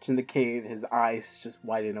as you mention the cave, his eyes just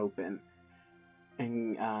widen open.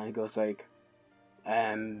 And he goes like,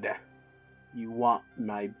 "And you want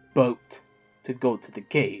my boat to go to the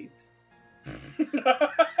caves?"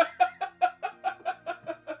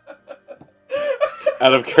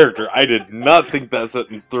 Out of character, I did not think that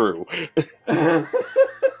sentence through.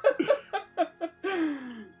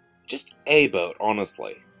 Just a boat,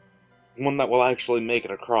 honestly. One that will actually make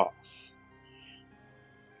it across.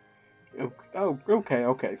 Oh,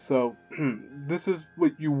 okay. So, this is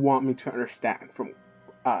what you want me to understand from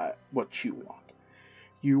what you want.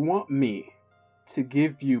 You want me to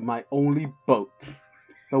give you my only boat,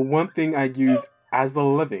 the one thing I use as a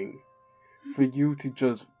living, for you to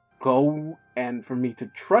just go and for me to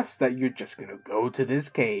trust that you're just gonna go to this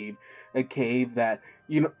cave, a cave that,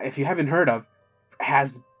 you know, if you haven't heard of,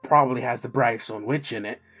 probably has the Brimstone Witch in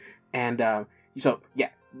it. And so yeah,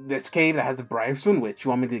 this cave that has the Brimstone Witch, you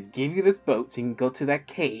want me to give you this boat so you can go to that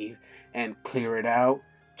cave and clear it out,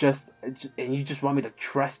 and you just want me to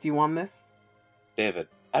trust you on this? David,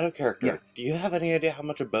 out of character, Yes. Do you have any idea how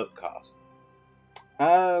much a boat costs?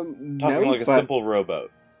 No, Talking like a simple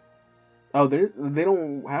rowboat. Oh, they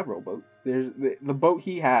don't have rowboats. There's the boat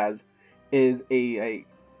he has is a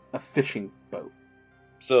fishing boat.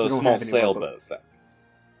 So They a don't small have any sailboat, rowboats.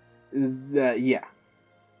 then. Yeah.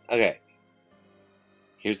 Okay.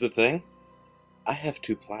 Here's the thing. I have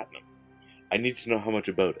 2 platinum. I need to know how much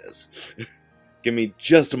a boat is. Give me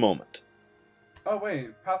just a moment. Oh wait,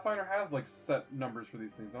 Pathfinder has like set numbers for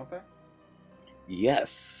these things, don't they?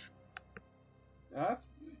 Yes. That's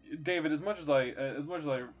David. As much as I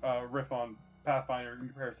riff on Pathfinder in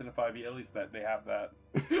comparison to 5e, at least that they have that.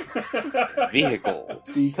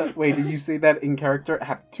 Vehicles. Wait, did you say that in character? I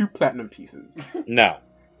have 2 platinum pieces. No.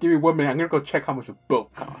 Give me 1 minute. I'm gonna go check how much a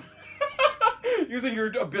boat costs. Using your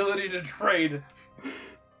ability to trade.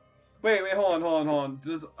 Wait, hold on.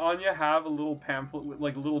 Does Anya have a little pamphlet with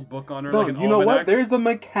like a little book on her? No, like an you know what? almanac? There's a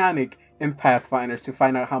mechanic in Pathfinder to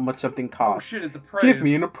find out how much something Oh costs. shit, it's a praise. Give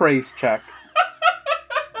me an appraise check.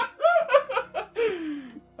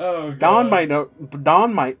 Oh god.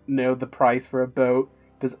 Don might know the price for a boat.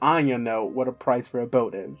 Does Anya know what a price for a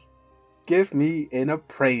boat is? Give me an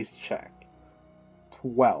appraise check.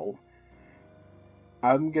 12.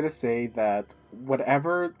 I'm gonna say that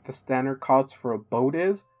whatever the standard cost for a boat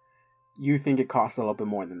is, you think it costs a little bit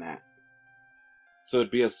more than that. So it'd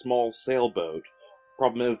be a small sailboat.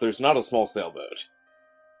 Problem is, there's not a small sailboat.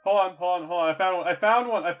 Hold on. I found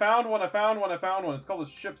one. It's called a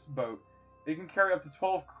ship's boat. It can carry up to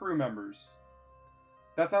 12 crew members.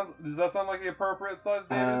 Does that sound like the appropriate size,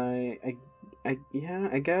 David?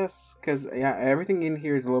 I guess, because everything in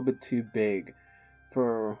here is a little bit too big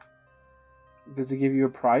for... Does it give you a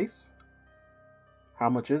price? How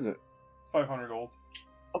much is it? It's 500 gold.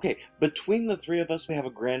 Okay, between the 3 of us, we have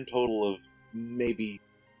a grand total of maybe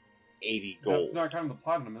 80 gold. That's not counting the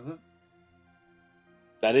platinum, is it?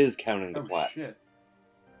 That is counting the Oh plat. shit.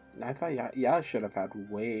 I thought y'all should have had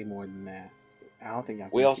way more than that. I don't think you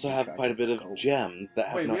have We to also keep have track quite a bit of gold. gems that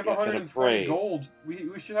have Wait, we not have yet been 120 appraised. gold.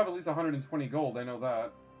 We should have at least 120 gold. I know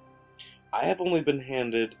that. I have only been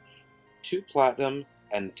handed 2 platinum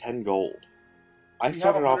and 10 gold. I We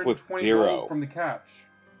started have off with 120 0. gold from the catch.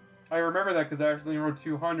 I remember that because I actually wrote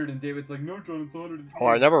 200, and David's like, "No, John, it's 120." Oh,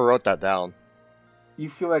 I never wrote that down. You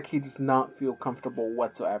feel like he does not feel comfortable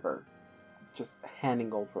whatsoever, just handing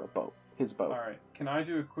gold for a boat, his boat. All right, can I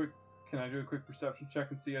do a quick perception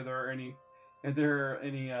check and see if there are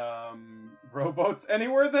any rowboats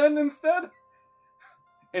anywhere then instead?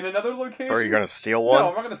 In another location? Or are you gonna steal one? No,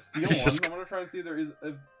 I'm not gonna steal one. Just- I'm gonna try and see if there is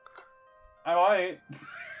a... I might.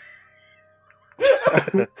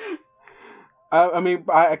 I mean,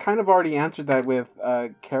 I kind of already answered that with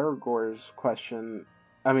Karagor's question.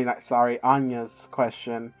 I mean, sorry, Anya's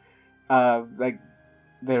question. Like,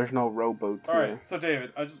 there's no rowboats All here. right, so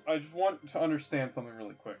David, I just want to understand something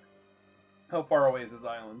really quick. How far away is this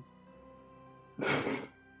island?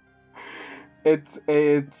 It's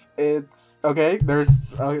okay.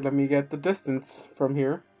 There's let me get the distance from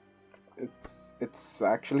here. It's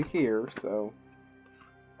actually here. So,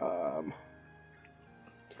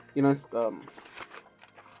 you know,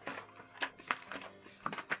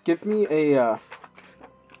 give me a.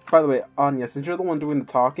 By the way, Anya, since you're the one doing the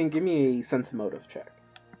talking, give me a sense motive check.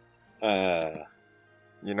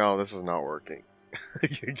 You know, this is not working.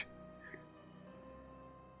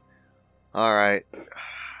 Alright.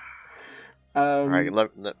 Alright,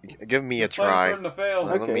 give me This a plan's try. starting to fail.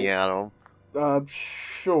 Let Okay. me at him.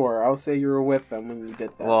 Sure. I'll say you were with them when you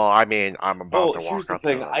did that. Well, I mean, I'm about Well, to walk here's the up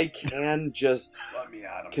thing. to him. I can just Let me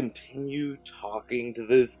at him. continue talking to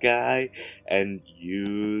this guy and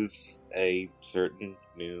use a certain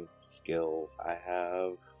new skill I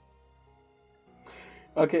have.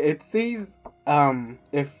 Okay, it says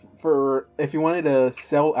if you wanted to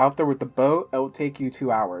sail out there with the boat, it will take you 2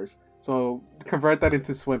 hours. So convert that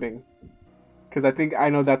into swimming, because I think I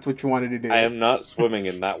know that's what you wanted to do. I am not swimming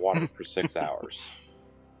in that water for 6 hours.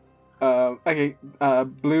 Okay.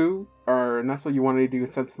 Blue or Nestle, you wanted to do a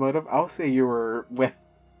sense motive. I'll say you were with.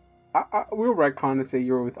 We'll retcon to say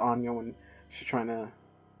you were with Anya when she's trying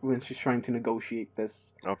to negotiate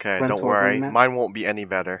this. Okay, rental don't worry. agreement. Mine won't be any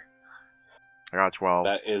better. I got 12.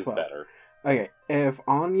 That is 12. better. Okay, if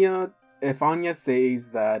Anya says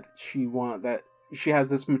that she has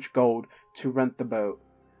this much gold to rent the boat,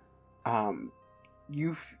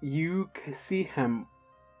 you see him.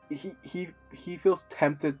 He feels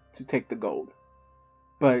tempted to take the gold,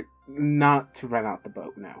 but not to rent out the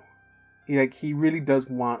boat now. He really does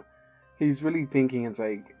want. He's really thinking it's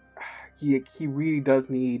like he really does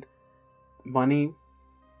need money,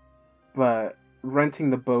 but renting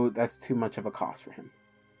the boat, that's too much of a cost for him.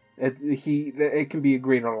 It can be a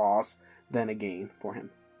greater loss than a gain for him.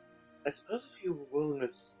 I suppose if you were willing to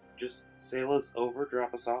just sail us over,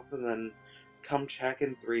 drop us off, and then come check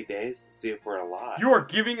in 3 days to see if we're alive. You are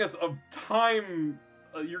giving us a time.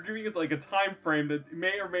 You're giving us like a time frame that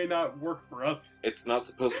may or may not work for us. It's not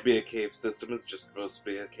supposed to be a cave system, it's just supposed to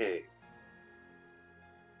be a cave.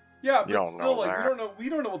 Yeah, You but don't still, know like that. we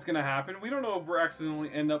don't know what's gonna happen. We don't know if we're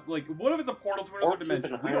accidentally end up like. What if it's a portal to another Or keep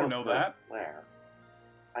dimension? an We eye don't out know for a that. flare.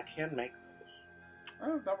 I can make those.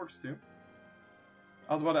 Oh, that works too.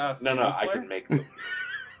 I was about to ask. No, do you no, know I Flare? can make them.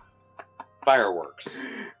 Fireworks.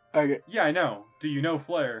 Okay, Yeah, I know. Do you know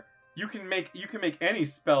Flare? You can make any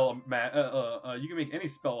spell. You can make any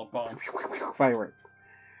spell a bomb. fireworks.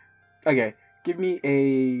 Okay, give me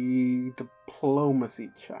a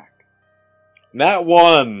diplomacy check. Not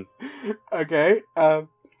one! Okay.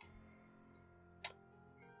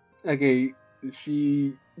 Okay.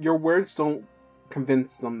 Your words don't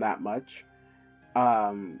convince them that much.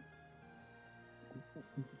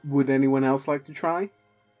 Would anyone else like to try?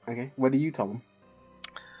 Okay. What do you tell them?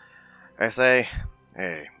 I say,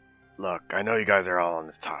 hey, look, I know you guys are all in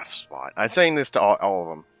this tough spot. I'm saying this to all of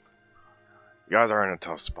them. You guys are in a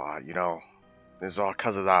tough spot, you know. This is all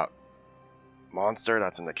because of that monster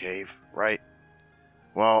that's in the cave, right?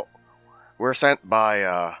 Well, we're sent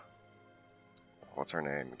by, what's her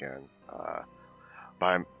name again?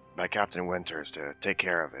 By Captain Winters to take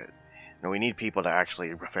care of it. And we need people to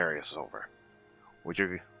actually ferry us over. Would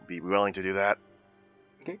you be willing to do that?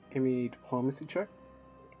 Okay. Give me a diplomacy check.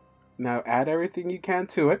 Now add everything you can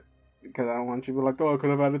to it, because I don't want you to be like, oh, I could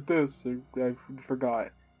have added this. Or I forgot.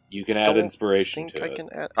 You can add Don't inspiration think to I it. can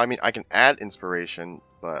add. I mean, I can add inspiration,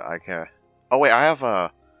 but I can't. Oh wait, I have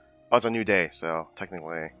a. Oh, it's a new day, so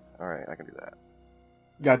technically, all right, I can do that.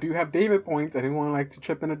 Yeah, I do have David points. Anyone like to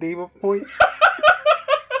chip in a David point?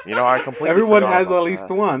 You know, I completely. Everyone forgot has about at least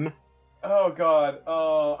that. one. Oh god.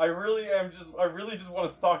 I really just want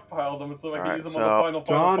to stockpile them so I can Alright, use them on the final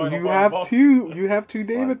John, you final have boss. you have 2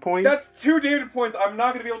 David points. That's 2 David points. I'm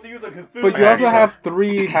not gonna be able to use a Cthulhu. but you also Actually- have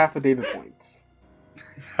 3 half a David points.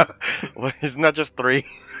 Well, isn't that just 3?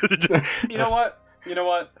 You know what?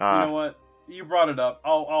 You brought it up.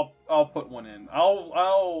 I'll put one in.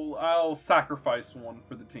 I'll sacrifice one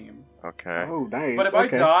for the team. Okay. Oh, nice. But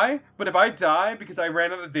if I die because I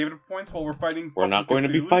ran out of David points while we're fighting, We're not fucking going to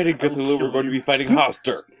be Cthulhu, fighting I will Cthulhu, we're kill going to you. be fighting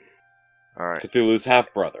Hoster, Alright. Cthulhu's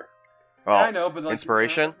half-brother. Oh, I know, but like,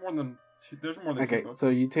 inspiration? There's more than 2 Okay, books. so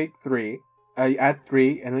you take 3, you add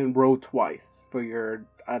 3, and then roll twice for your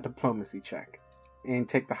diplomacy check, and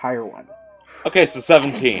take the higher one. Okay, so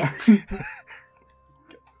 17.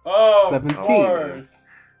 Oh, 17. of course.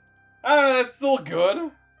 That's still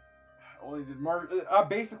good. Well,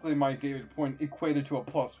 basically, my David point equated to a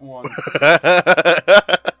 +1.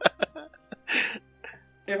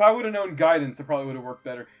 If I would have known guidance, it probably would have worked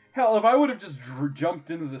better. Hell, if I would have just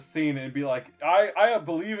jumped into the scene and be like, I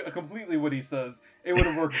believe completely what he says, it would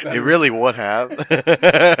have worked better. It really would have.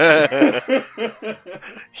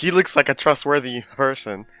 He looks like a trustworthy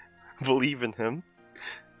person. Believe in him.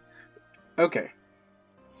 Okay,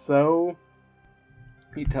 so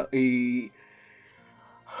he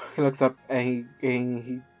looks up and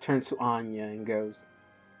he turns to Anya and goes,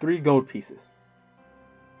 3 gold pieces.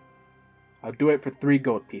 I'll do it for 3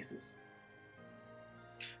 gold pieces.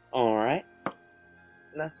 Alright.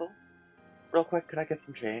 Nestle, real quick, could I get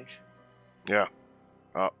some change? Yeah.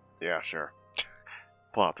 Yeah, sure.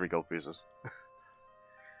 Pull out 3 gold pieces.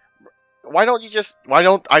 Why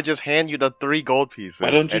don't I just hand you the 3 gold pieces?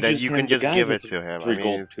 Why don't you and then just you hand can the just guy give the it to him? 3 I mean,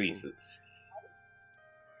 gold pieces.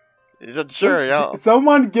 Sure, yeah.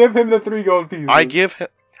 Someone give him the 3 gold pieces. I give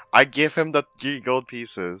him the 3 gold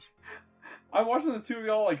pieces. I'm watching the two of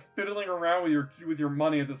y'all like fiddling around with your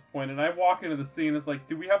money at this point, and I walk into the scene. It's like,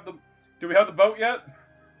 do we have the boat yet?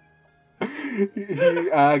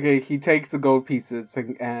 he takes the gold pieces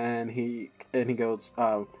and he goes,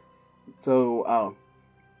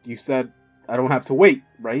 you said I don't have to wait,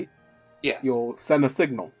 right? Yes. You'll send a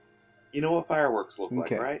signal. You know what fireworks look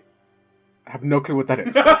Okay. like, right? I have no clue what that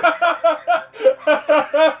is.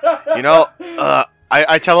 You know,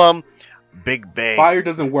 I tell him, Big Bang. Fire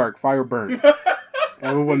doesn't work. Fire burns.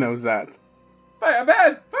 Everyone knows that. Fire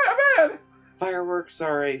bad! Fireworks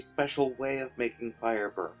are a special way of making fire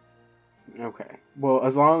burn. Okay. Well,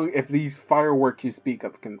 if these fireworks you speak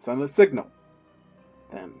of can send a signal,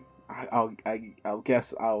 then I'll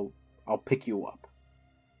guess I'll pick you up.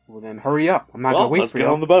 Well, then hurry up. I'm not Well, gonna wait let's for get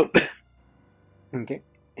you. on the boat. Okay.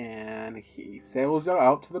 And he sails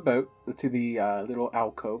out to the boat, to the little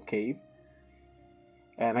alcove cave.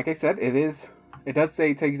 And like I said, it does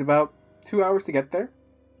say it takes about 2 hours to get there.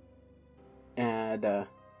 And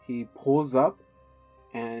he pulls up,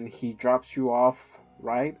 and he drops you off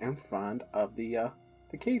right in front of the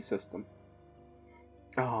cave system.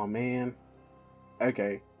 Oh man.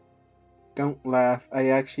 Okay. Don't laugh. I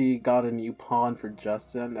actually got a new pawn for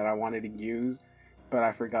Justin that I wanted to use, but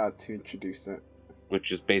I forgot to introduce it.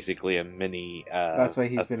 Which is basically a mini, That's why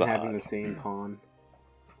he's been Assad. having the same pawn.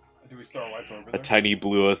 Do we start lights over A there? tiny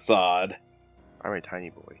blue Assad. I'm a tiny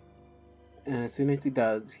boy. And as soon as he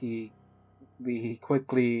does, he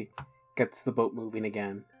quickly gets the boat moving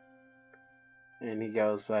again. And he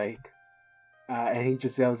goes like, and he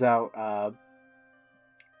just yells out,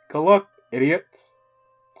 "Good luck, idiots!"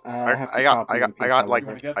 I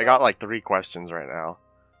got like 3 questions right now.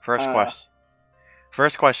 First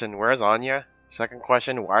question, where's Anya? Second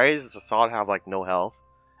question, why does Assad have like no health?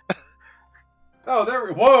 Oh,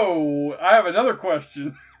 whoa! I have another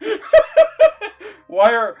question.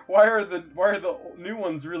 Why are the new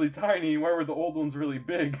ones really tiny? Why were the old ones really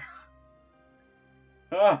big?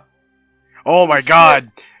 Ah, Oh my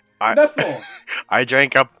god! Nestle! I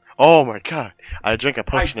drank up. Oh my god! I drank a I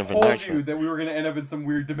potion of told you enlightenment. that we were gonna end up in some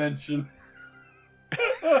weird dimension.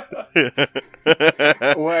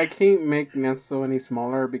 Well, I can't make Nestle any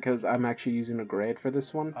smaller because I'm actually using a grid for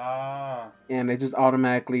this one, Ah. and it just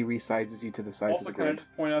automatically resizes you to the size Also, of the can I grid.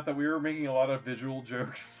 just point out that we were making a lot of visual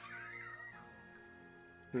jokes.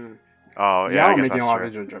 Oh yeah, Yeah, I I'm guess making a that's lot true.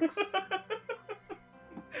 of visual jokes.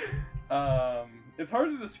 It's hard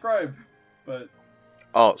to describe, but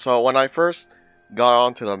Oh, so when I first got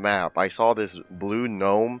onto the map, I saw this blue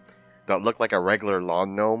gnome that looked like a regular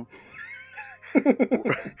lawn gnome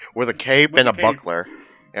with a cape With and a a cape. buckler,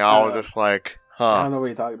 and I was Uh, just like, I huh. don't know what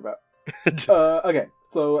you're talking about. Okay,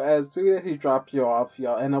 so as soon as he drops you off,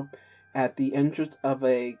 y'all end up at the entrance of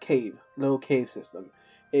a cave, little cave system.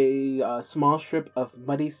 A small strip of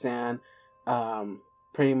muddy sand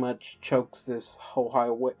pretty much chokes this whole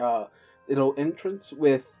highway, little entrance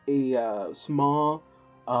with a small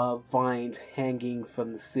vines hanging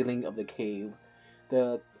from the ceiling of the cave.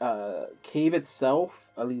 The cave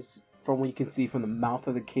itself, at least from what you can see from the mouth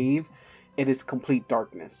of the cave, it is complete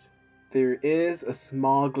darkness. There is a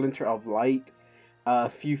small glinter of light a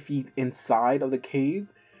few feet inside of the cave,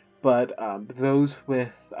 but those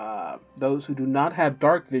who do not have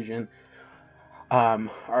dark vision are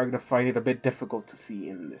going to find it a bit difficult to see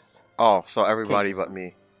in this. Oh, so everybody Cave but system.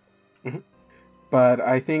 me. But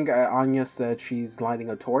I think Anya said she's lighting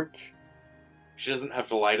a torch. She doesn't have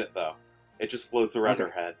to light it, though. It just floats around Okay. her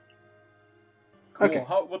head. Cool. Okay.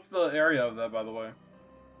 What's the area of that, by the way?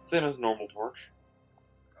 Same as normal torch.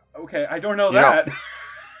 Okay, I don't know You know-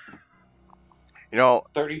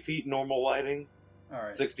 that. 30 feet normal lighting, All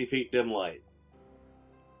right. 60 feet dim light.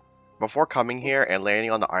 Before coming here and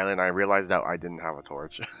landing on the island, I realized that I didn't have a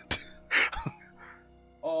torch.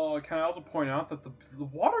 Oh, can I also point out that the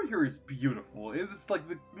water here is beautiful. It's like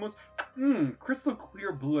the most crystal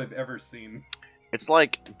clear blue I've ever seen. It's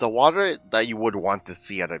like the water that you would want to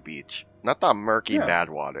see at a beach. Not the murky, Yeah. bad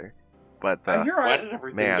water. But I the... hear Why did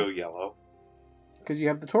everything Man. go yellow? Because you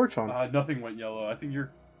have the torch on. nothing went yellow. I think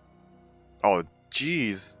Oh,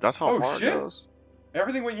 jeez. That's how Oh, far shit. it goes.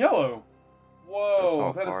 everything went yellow. That's Whoa,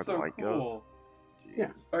 how that far is the so light cool. goes.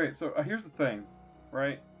 Yeah. Okay, so here's the thing,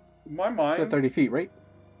 right? My mind. So 30 feet, right?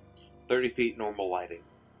 30 feet normal lighting.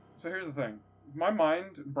 So here's the thing. In my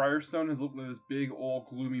mind, Briarstone has looked like this big, old,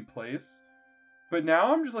 gloomy place. But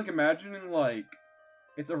now I'm just, like, imagining, like,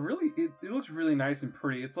 it's a really... It looks really nice and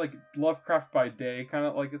pretty. It's, like, Lovecraft by day kind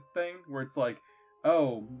of like a thing, where it's, like,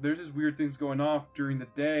 oh, there's just weird things going off during the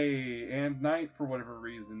day and night for whatever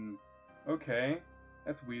reason. Okay,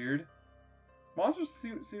 that's weird. Monsters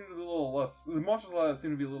seem to be a little less... The monsters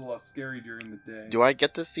seem to be a little less scary during the day. Do I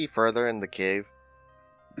get to see further in the cave?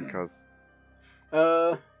 Because...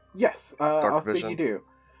 Yes, Dark I'll say vision. you do.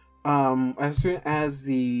 As soon as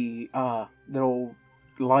the little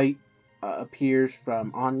light appears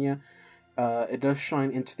from Anya, it does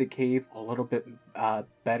shine into the cave a little bit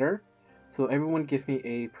better. So everyone give me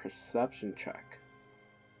a perception check.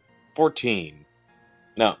 14.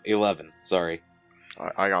 No, 11. Sorry.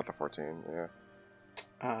 I got the 14, yeah.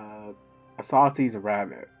 Assad sees a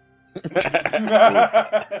rabbit.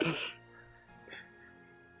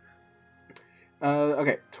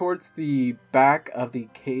 Okay, towards the back of the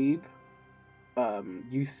cave,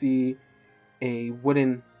 you see a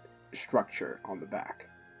wooden structure on the back.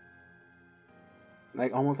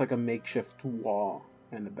 Like, almost like a makeshift wall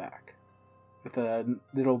in the back. With a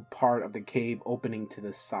little part of the cave opening to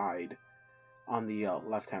the side, on the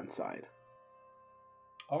left-hand side.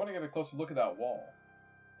 I want to get a closer look at that wall.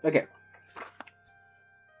 Okay.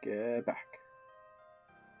 Get back.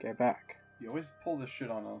 Get back. You always pull this shit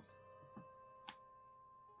on us.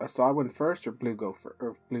 Assad went first, or Blue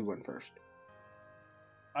or Blue went first?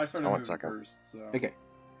 I started One moving second. first, so... Okay.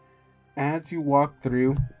 As you walk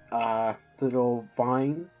through the little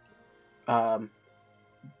vine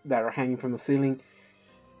that are hanging from the ceiling,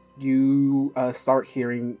 you start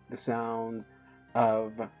hearing the sound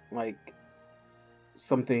of like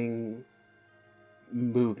something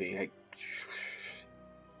moving,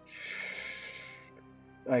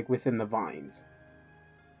 like within the vines.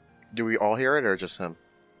 Do we all hear it or just him?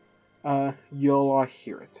 You'll all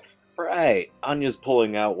hear it. Right. Anya's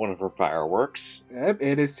pulling out one of her fireworks. Yep,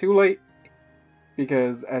 it is too late.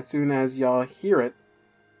 Because as soon as y'all hear it,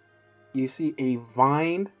 you see a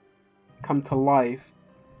vine come to life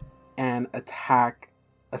and attack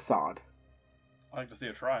Assad. I like to see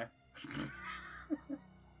it try.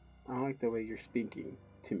 I like the way you're speaking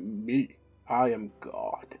to me. I am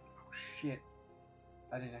God. Oh, shit.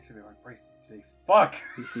 I didn't activate my braces today. Fuck!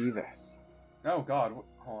 You see this? Oh, God.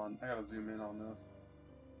 Hold on. I gotta zoom in on this.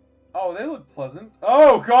 Oh, they look pleasant.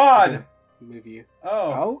 Oh, God! Move you.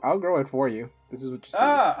 Oh. I'll grow it for you. This is what you see.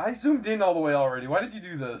 I zoomed in all the way already. Why did you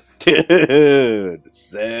do this? Dude,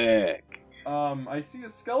 sick. I see a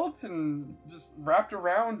skeleton just wrapped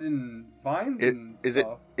around in vines and Is it?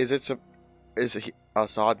 stuff. Is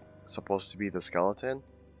Assad supposed to be the skeleton?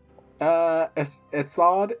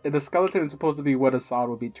 Assad, the skeleton is supposed to be what Assad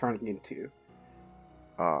would be turning into.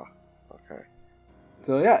 Ah, okay.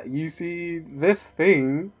 So yeah, you see this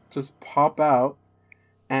thing just pop out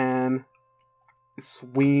and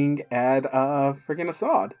swing at freaking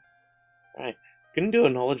Assad. Can you do a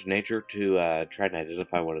knowledge nature to try and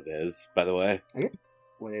identify what it is, by the way?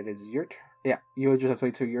 When it is your turn. Yeah, you'll just have to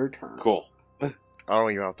wait till your turn. Cool. I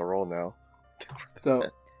don't even have to roll now. So,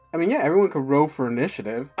 I mean, yeah, everyone could roll for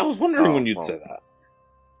initiative. I was wondering Oh, when you'd well. say that.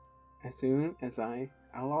 As soon as I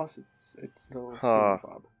lost its little Huh.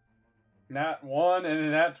 Bob. Nat 1 and a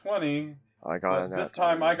Nat 20. I got But this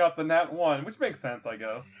time I got the Nat 1, which makes sense, I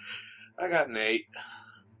guess. I got an 8.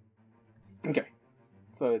 Okay.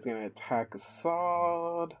 So it's gonna attack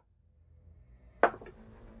Assad.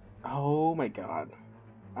 Oh my god.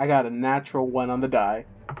 I got a natural 1 on the die.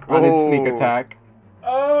 On its sneak Oh. attack.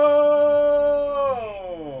 Oh!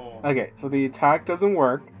 Okay, so the attack doesn't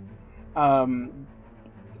work.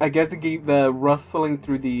 I guess it gave the rustling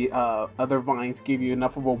through the other vines gave you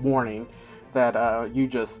enough of a warning that you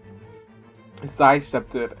just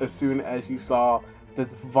sidestepped it as soon as you saw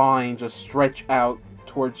this vine just stretch out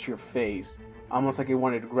towards your face, almost like it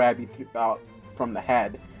wanted to grab you out from the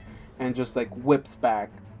head, and just like whips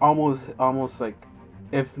back, almost like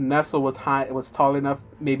if Nestle was tall enough,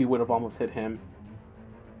 maybe would have almost hit him.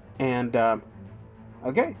 And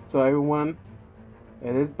okay, so everyone,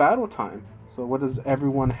 it is battle time. So what does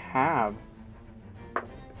everyone have?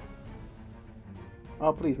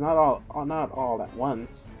 Oh, please, not all at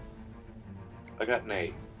once. I got an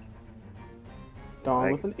 8. Dawn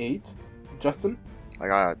Right. with an 8. Justin, I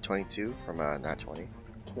got a 22 from Nat 20.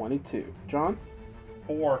 22. John,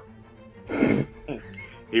 4.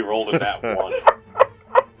 He rolled a nat 1.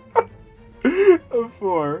 a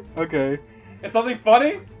 4. Okay, It's something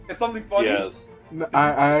funny? It's something funny? Yes.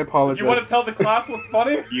 I Do apologize. you want to tell the class what's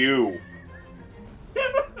funny? You.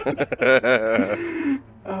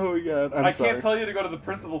 Oh my god, I'm I sorry. can't tell you to go to the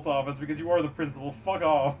principal's office because you are the principal. Fuck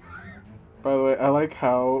off. By the way, I like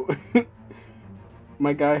how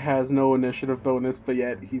my guy has no initiative bonus, but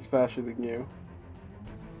yet he's faster than you.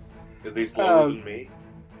 Is he slower Um,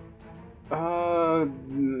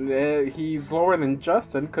 than me? He's lower than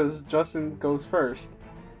Justin because Justin goes first.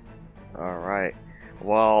 Alright.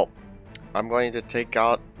 Well, I'm going to take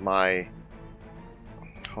out my...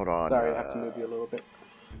 Hold on. Sorry, I have to move you a little bit.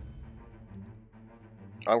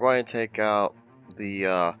 I'm going to take out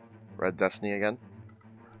the Red Destiny again.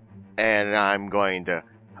 And I'm going to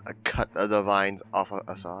cut the vines off of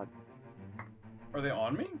Assad. Are they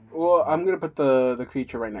on me? Well, I'm gonna put the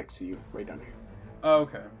creature right next to you, right down here. Oh,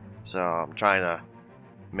 okay. So I'm trying to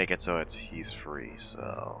make it so he's free,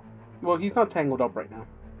 so... Well, he's not tangled up right now.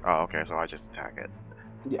 Oh, okay, so I just attack it.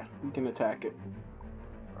 Yeah, you can attack it.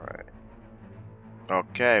 Alright.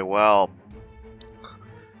 Okay, well...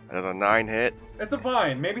 There's a 9 hit. It's a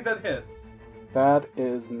vine. Maybe that hits. That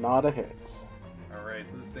is not a hit. Alright,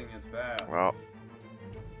 so this thing is fast. Well,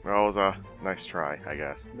 that was a nice try, I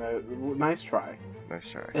guess. Nice try. Nice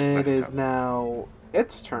try. It Nice is attempt. now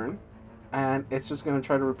its turn, and it's just gonna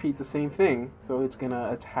try to repeat the same thing. So it's gonna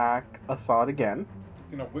attack Assad again.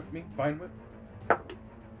 It's gonna whip me. Vine whip.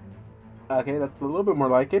 Okay, that's a little bit more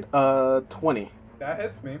like it. 20. That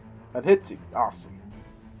hits me. That hits you. Awesome.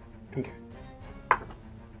 Okay.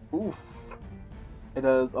 Oof. It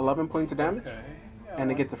does 11 points of damage, Okay. Yeah, and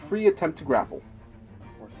I it gets a like free attempt to grapple. that.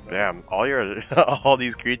 Of course it does. Damn, all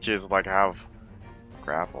these creatures like have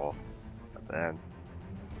grapple. But then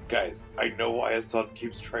Guys, I know why his son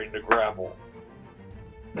keeps trying to grapple.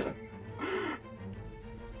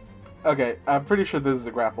 Okay, I'm pretty sure this is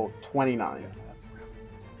a grapple. 29. Yeah, that's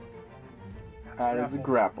real. That is a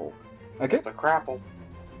grapple. Okay. It's a grapple.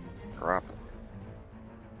 grapple.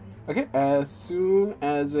 Okay, as soon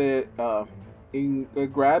as it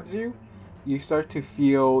grabs you, you start to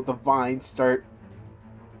feel the vines start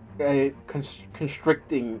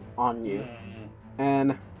constricting on you,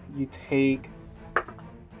 and you take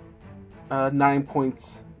 9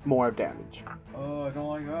 points more of damage. Oh, I don't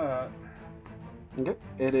like that. Okay,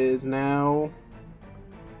 it is now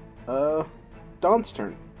Dawn's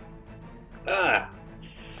turn. Ah!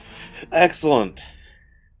 Excellent.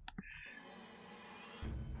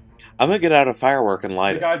 I'm gonna get out a firework and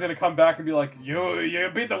light The it. guy's gonna come back and be like, "You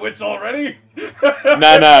beat the witch already?"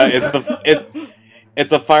 No,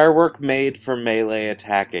 it's a firework made for melee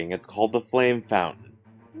attacking. It's called the Flame Fountain.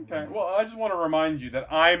 Okay. Well, I just want to remind you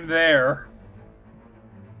that I'm there.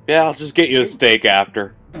 Yeah, I'll just get you a steak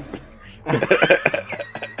after.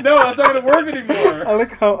 No, that's not gonna work anymore. I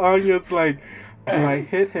like how Anya's like, if I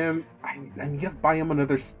hit him, I need to buy him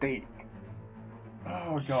another steak.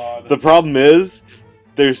 Oh God. The problem is,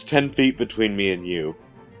 there's 10 feet between me and you.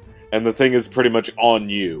 And the thing is pretty much on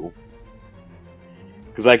you.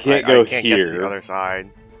 Because I can't go I can't get to the here. other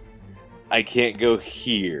side. I can't go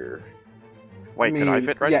here. Wait, could I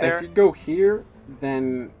fit right yeah, there? if you go here,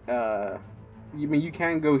 then you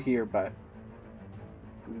can go here, but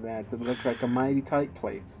it looks like a mighty tight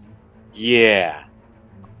place. Yeah.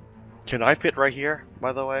 Can I fit right here,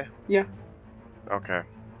 by the way? Yeah. Okay.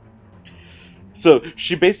 So,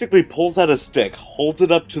 she basically pulls out a stick, holds it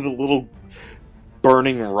up to the little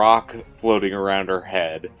burning rock floating around her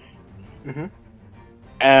head, Mm-hmm.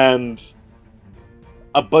 and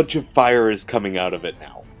a bunch of fire is coming out of it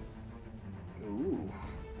now. Ooh.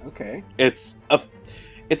 Okay. It's a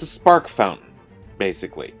spark fountain,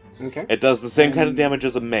 basically. Okay. It does the same kind of damage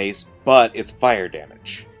as a mace, but it's fire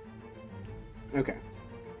damage. Okay.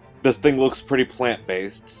 This thing looks pretty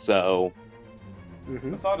plant-based, so...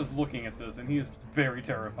 Mm-hmm. Assad is looking at this, and he is very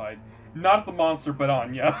terrified. Not at the monster, but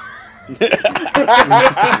Anya.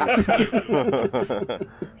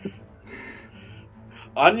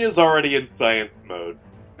 Anya's already in science mode.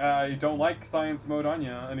 I don't like science mode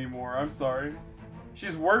Anya anymore. I'm sorry.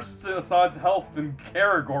 She's worse to Assad's health than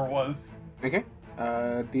Karagor was. Okay.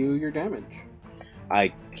 Do your damage.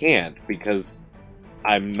 I can't, because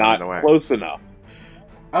I'm not No way. close enough.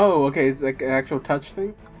 Oh, okay. It's like an actual touch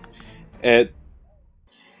thing? It...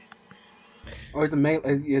 Or is it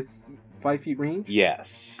it's 5 feet range?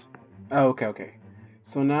 Yes. Oh, okay.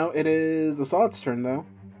 So now it is Assad's turn, though.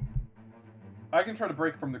 I can try to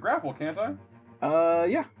break from the grapple, can't I?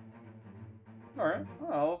 Yeah. Alright,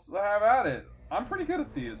 well, let's have at it. I'm pretty good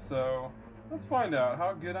at these, so let's find out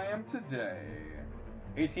how good I am today.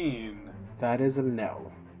 18. That is a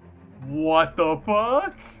no. What the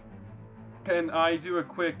fuck? Can I do a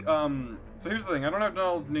quick, so here's the thing, I don't have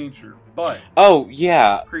knowledge of nature, but... Oh,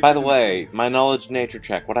 yeah. Creature By the way, control. my knowledge nature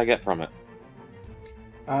check, what'd I get from it?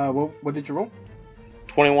 What did you roll?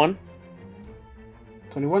 21?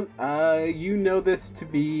 21. You know this to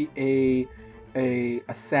be a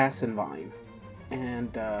assassin vine,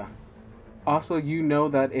 and also you know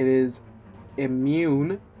that it is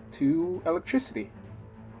immune to electricity.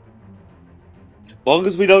 Long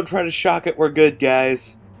as we don't try to shock it, we're good,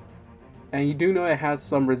 guys. And you do know it has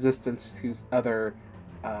some resistance to other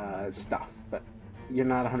stuff, but you're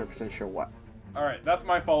not 100% sure what. Alright, that's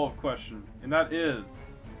my follow-up question, and that is...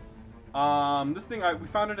 this thing, we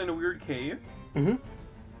found it in a weird cave. Mm-hmm.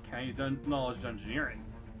 Can I use knowledge engineering?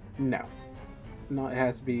 No. No, it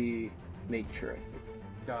has to be nature, I think.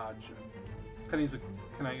 Gotcha. Can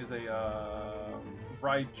I use a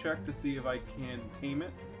ride check to see if I can tame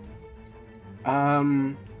it?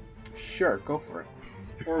 Sure, go for it.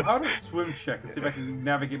 Or how do I swim check and see if I can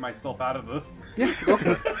navigate myself out of this? Yeah, go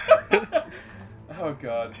for it. Oh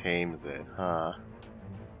god. Tames it, huh?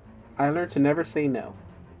 I learned to never say no.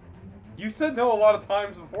 You said no a lot of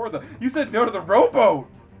times before though. You said no to the rowboat!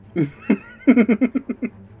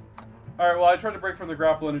 Alright, well I tried to break from the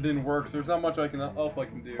grapple and it didn't work, so there's not much else I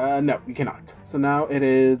can do. No, you cannot. So now it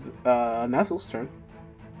is Nestle's turn.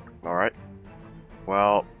 Alright.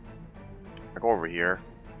 Well, I go over here.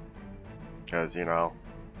 Because,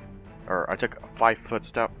 or I took a 5-foot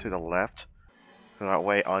step to the left. So that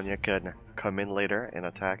way Anya can come in later and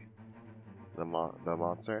attack the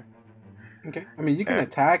monster. Okay. I mean, you can Eh.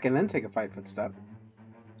 attack and then take a 5-foot step.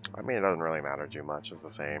 I mean, it doesn't really matter too much. It's the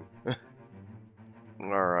same.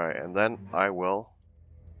 Alright, and then I will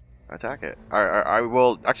attack it. I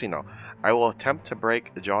will... Actually, no. I will attempt to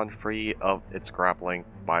break John free of its grappling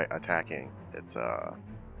by attacking its,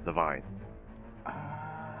 the vine.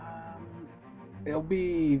 It'll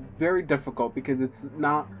be very difficult because it's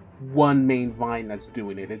not one main vine that's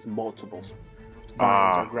doing it. It's multiple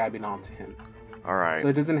vines are grabbing onto him. Alright. So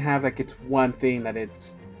it doesn't have like it's one thing that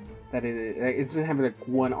it doesn't have like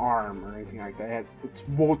one arm or anything like that. It's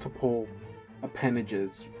multiple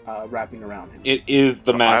appendages wrapping around him. It is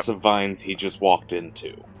the So massive vines he just walked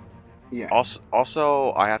into. Yeah.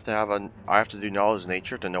 Also, I have to do knowledge of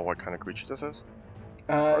nature to know what kind of creature this is.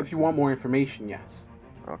 If you want more information, yes.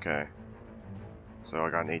 Okay. So I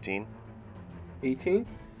got an 18. 18.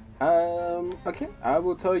 Okay. I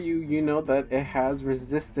will tell you. You know that it has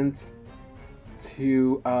resistance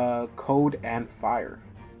to cold and fire.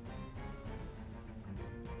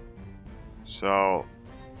 So,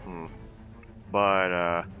 but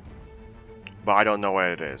I don't know what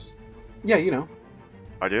it is. Yeah, you know.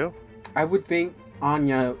 I do? I would think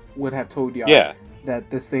Anya would have told you Yeah, that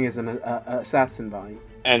this thing is an assassin vine.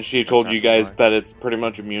 and she told you Assassin guys vine. that it's pretty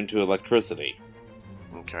much immune to electricity.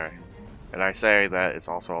 Okay. And I say that it's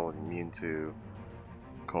also immune to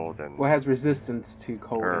cold and Well, it has resistance to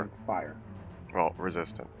cold Sure. and fire.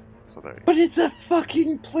 resistance. So there. But it's a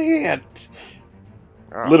fucking plant!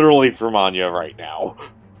 Oh, Literally from Anya right now.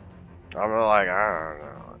 I'm like, I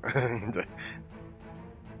don't know.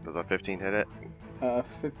 Does a 15 hit it?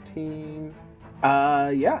 15.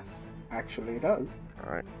 Yes, actually it does.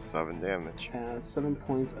 All right, 7 damage. 7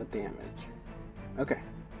 points of damage. Okay.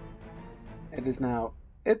 It is now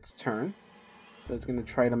its turn. So it's going to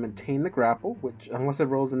try to maintain the grapple, which, unless it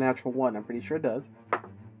rolls a natural 1, I'm pretty sure it does.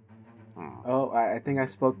 Oh, I think I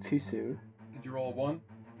spoke too soon. Did you roll a 1?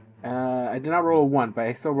 I did not roll a 1, but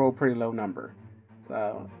I still rolled a pretty low number.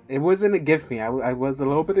 So, it wasn't a gift me. I was a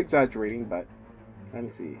little bit exaggerating, but Let me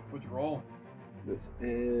see. What'd you roll? This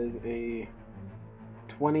is a It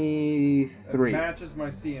 23. matches my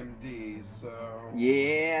CMD, so...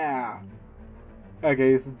 Yeah.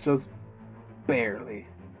 Okay, it's just barely.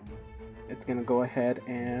 It's gonna go ahead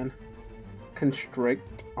and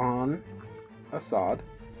constrict on Assad,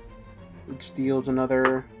 which deals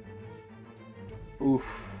another.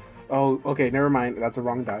 Oof. Oh, okay. Never mind. That's the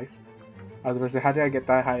wrong dice. I was gonna say, how did I get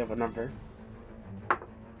that high of a number?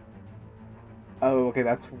 Oh, okay.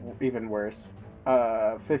 That's even worse.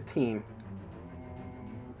 15.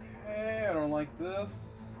 Okay, I don't like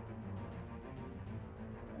this.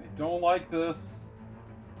 I don't like this.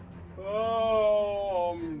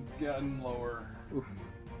 Oh, I'm getting lower. Oof.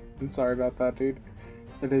 I'm sorry about that, dude.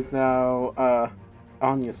 It is now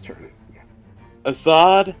Anya's turn.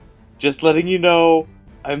 Assad, just letting you know,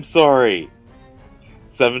 I'm sorry.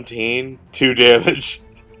 17, 2 damage.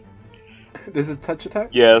 This is touch attack?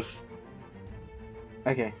 Yes.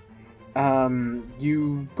 Okay.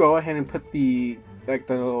 You go ahead and put the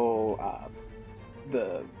little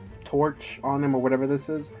the torch on him or whatever this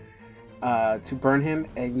is to burn him,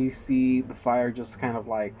 and you see the fire just kind of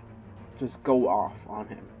like just go off on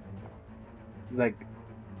him. It's like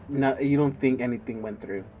no, you don't think anything went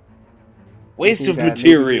through. Waste of that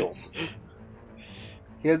materials.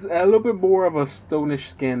 He has a little bit more of a stonish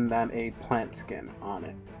skin than a plant skin on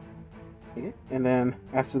it. Okay. And then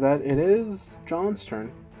after that, it is John's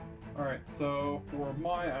turn. Alright, so for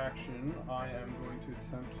my action, I am going to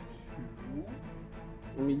attempt to...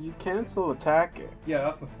 I mean, you can still attack it. Yeah,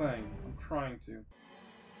 that's the thing. I'm trying to.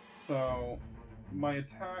 So, my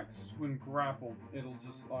attacks, when grappled, it'll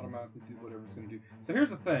just automatically do whatever it's going to do. So here's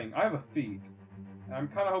the thing. I have a feat. And I'm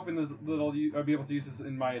kind of hoping that I'll be able to use this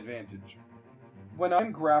in my advantage. When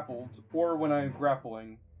I'm grappled, or when I'm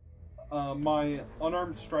grappling, my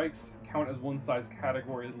unarmed strikes count as one size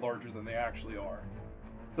category larger than they actually are.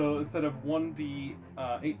 So instead of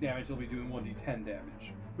 1d8 damage, they'll be doing 1d10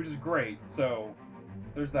 damage, which is great. So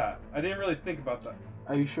there's that. I didn't really think about that.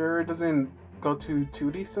 Are you sure it doesn't go to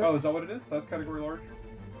 2d6? Oh, is that what it is? Size category large?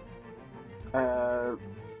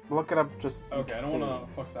 Look it up just. Okay, I don't want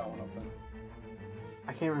to fuck that one up then.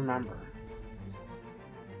 I can't remember.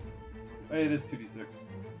 It is 2d6.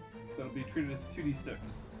 So it'll be treated as 2d6.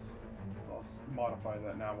 So I'll just modify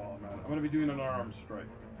that now while I'm at it. I'm going to be doing an unarmed strike.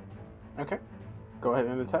 Okay. Go ahead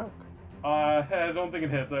and attack. I don't think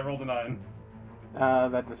it hits. I rolled a 9.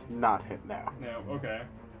 That does not hit now. No, okay.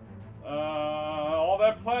 All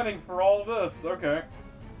that planning for all this. Okay.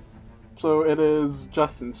 So it is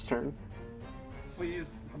Justin's turn.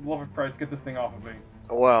 Please, for the love of Christ, get this thing off of me.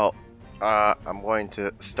 Well, I'm going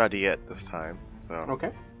to study it this time. So,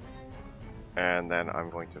 Okay. and then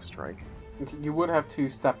I'm going to strike. You would have to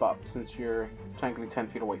step up since you're technically 10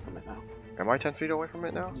 feet away from it now. Am I 10 feet away from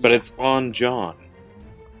it now? But it's on John.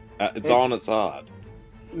 It's on Assad.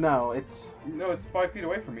 No, it's. No, it's 5 feet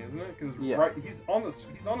away from me, isn't it? Because Yeah. right, he's on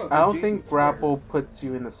the. I don't think grapple puts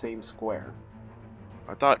you in the same square.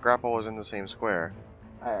 I thought grapple was in the same square.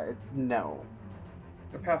 No.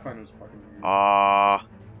 The Pathfinder's fucking weird.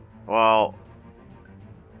 Well,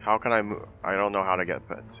 how can I move? I don't know how to get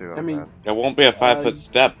to him. I mean- then. It won't be a 5-foot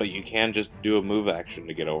step, but you can just do a move action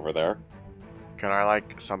to get over there. Can I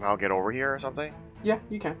like somehow get over here or something? Yeah,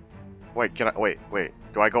 you can. Wait, can I? Wait.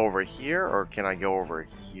 Do I go over here or can I go over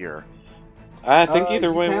here? I think either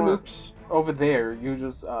you way can move works. Over there, you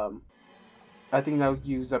just I think that would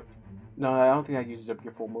use up. No, I don't think that uses up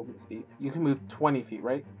your full movement speed. You can move 20 feet,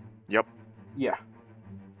 right? Yep. Yeah.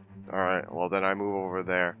 All right. Well, then I move over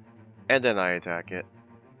there, and then I attack it.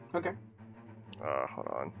 Okay. Hold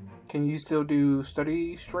on. Can you still do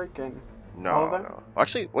study strike and? All No, of that? no.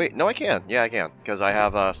 Actually, wait. No, I can. Yeah, I can. Because I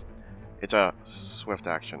have a. It's a swift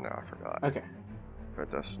action now. I forgot. Okay. For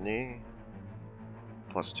Destiny.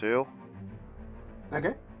 +2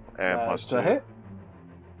 Okay. and It's +2. a hit.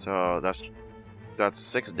 So that's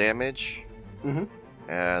 6 damage. Mhm.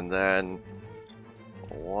 And then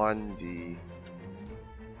 1d.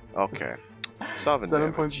 Okay. 7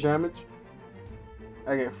 7 points of damage.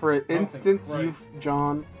 Okay, for an instant, you, Christ.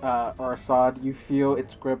 John, or Assad, you feel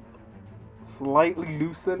its grip slightly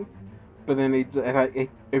loosen, but then it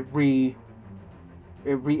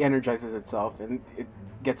re-energizes itself and it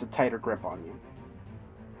gets a tighter grip on you.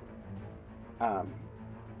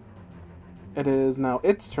 It is now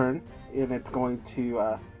its turn, and it's going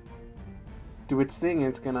to do its thing, and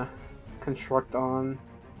it's gonna construct on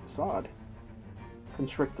Assad.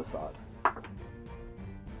 Constrict Assad.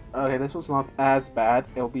 Okay, this was not as bad.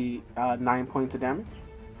 It'll be 9 points of damage.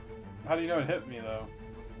 How do you know it hit me though?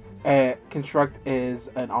 Construct is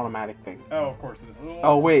an automatic thing. Oh, of course it is.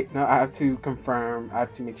 Oh wait, no, I have to confirm. I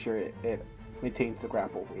have to make sure it maintains the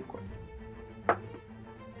grapple really quick.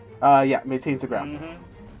 Yeah, maintains the grapple.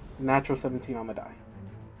 Mm-hmm. Natural 17 on the die.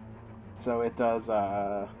 So it does,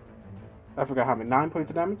 I forgot how many, 9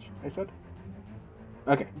 points of damage, I said?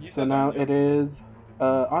 Okay, You so said now that, yeah. it is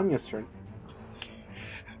Anya's turn.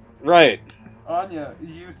 Right. Anya,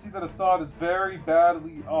 you see that Assad is very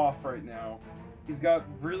badly off right now. He's got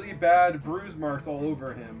really bad bruise marks all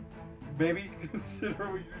over him. Maybe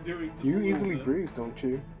consider what you're doing. Just a You little easily bit. bruise, don't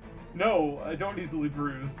you? No, I don't easily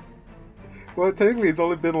bruise. Well, technically it's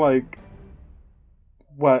only been like,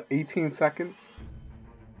 what, 18 seconds?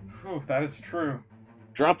 Whew, that is true.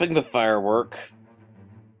 Dropping the firework.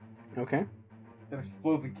 Okay. It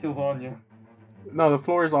explodes and kills Anya. No, the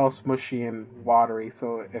floor is all smushy and watery,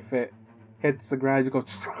 so if it hits the ground, it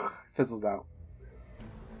goes fizzles out.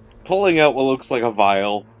 Pulling out what looks like a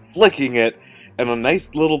vial, flicking it, and a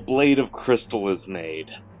nice little blade of crystal is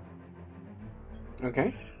made.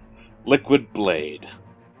 Okay. Liquid blade.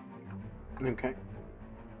 Okay.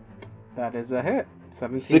 That is a hit.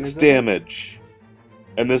 17 6 is a hit. damage.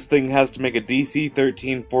 And this thing has to make a DC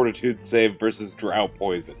 13 Fortitude save versus Drow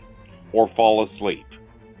Poison. Or fall asleep.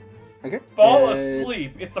 Okay. Fall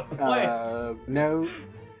asleep. It's a plant. No.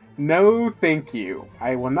 No, thank you.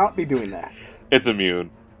 I will not be doing that. It's immune.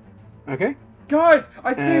 Okay. Guys,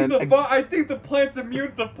 I and think the plant's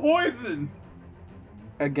immune to poison.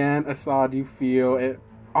 Again, Assad, you feel it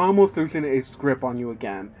almost losing its grip on you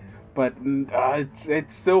again, but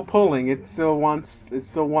it's still pulling. It still wants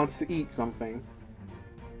to eat something.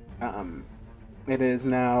 It is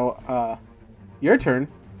now your turn.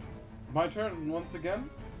 My turn once again.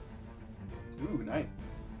 Ooh,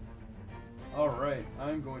 nice. All right,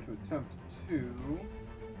 I'm going to attempt to.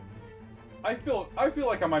 I feel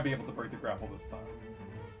like I might be able to break the grapple this time.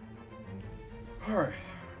 All right.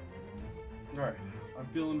 I'm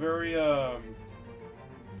feeling very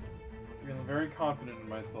confident in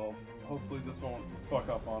myself. Hopefully, this won't fuck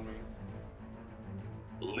up on me.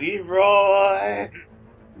 Leroy!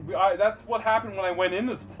 That's what happened when I went in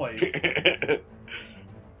this place.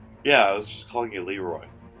 Yeah, I was just calling you Leroy.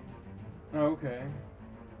 Okay.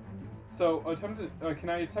 So, can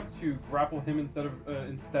I attempt to grapple him instead of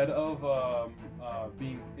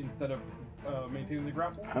maintaining the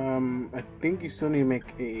grapple? I think you still need to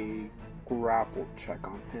make a grapple check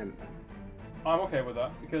on him. I'm okay with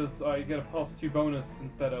that because I get a +2 bonus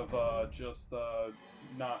instead of I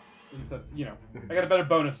get a better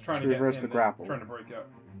bonus trying to reverse get the in grapple. trying to break out.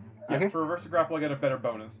 Yeah, Okay. to reverse the grapple, I get a better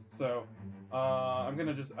bonus. So, I'm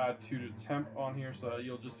gonna just add 2 to temp on here, so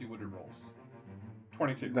you'll just see what it rolls.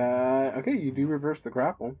 22. Okay, you do reverse the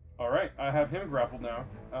grapple. All right, I have him grappled now.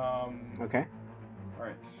 Okay. All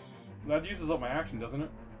right, that uses up my action, doesn't it?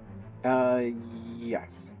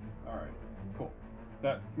 Yes. All right, cool.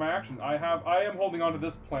 That's my action. I am holding on to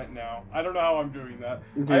this plant now. I don't know how I'm doing that.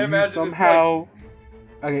 Do I you imagine somehow.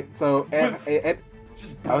 Okay, so With- it it's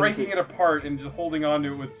just I was breaking gonna it apart and just holding on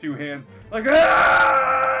to it with 2 hands, like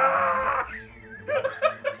ah!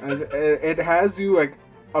 it has you like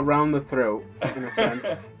around the throat in a sense,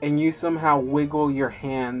 and you somehow wiggle your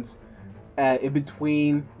hands in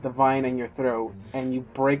between the vine and your throat, and you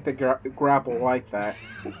break the grapple like that,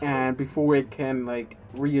 and before it can like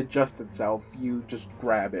readjust itself, you just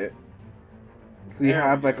grab it. So you There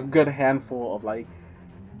have we like go. a good handful of like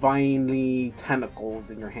viney tentacles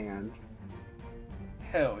in your hand.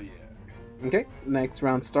 Hell yeah! Okay, next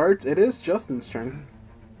round starts. It is Justin's turn.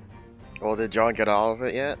 Well, did John get all of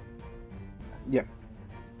it yet? Yeah.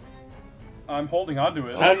 I'm holding on to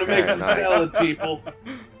it. Time to make Okay, some nice. salad, people.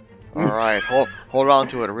 All right, hold on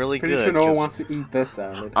to it really Pretty good. sure no one 'cause wants to eat this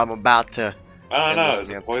salad. I'm about to I end don't know, this is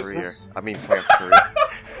it man's poisonous? career. I mean, plant's career.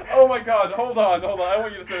 Oh my god, hold on. I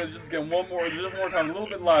want you to say that just again just one more time, a little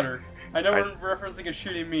bit louder. I know we're referencing a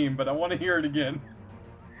shitty meme, but I want to hear it again.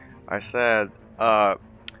 I said,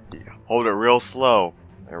 hold it real slow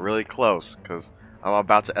and really close, because I'm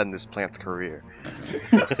about to end this plant's career.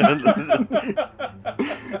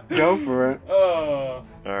 Go for it.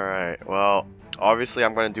 Alright, well, obviously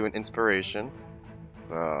I'm going to do an inspiration.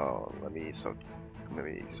 So, let me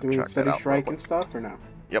Doing subtract that steady out. strike and stuff, or no?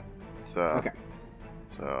 So, Okay.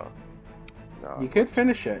 So, no, You could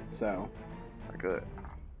finish it, so I could.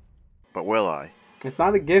 But will I? it's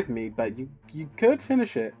not a give me, but you could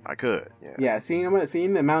finish it. I could, yeah. Yeah, seeing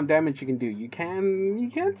the amount of damage you can do, you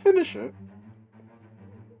can finish it.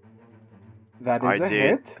 That is I a did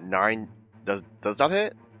hit. 9. Does that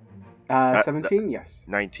hit? 17, yes.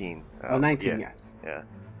 19. 19, yeah. yes.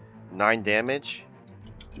 9 damage.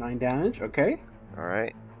 9 damage, okay.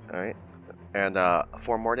 Alright. And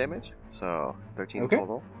 4 more damage. So 13 Okay.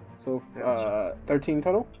 total. So, Damage. 13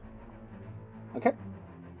 total. Okay.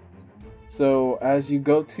 So as you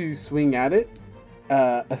go to swing at it,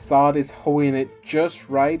 Assad is holding it just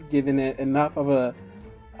right, giving it enough of a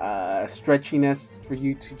stretchiness for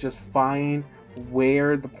you to just find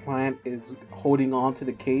where the plant is holding on to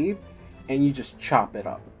the cave, and you just chop it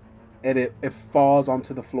up. And it falls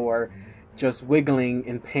onto the floor, just wiggling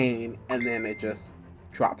in pain, and then it just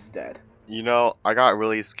drops dead. You know, I got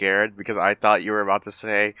really scared because I thought you were about to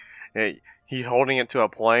say, hey, he's holding it to a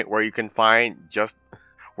point where you can find just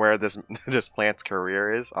where this plant's career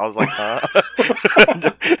is. I was like, huh?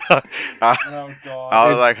 Oh god. I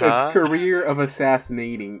was like, huh? Its career of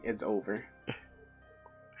assassinating is over.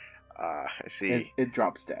 I see. It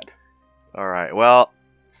drops dead. Alright, well...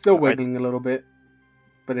 Still wiggling a little bit,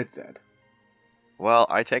 but it's dead. Well,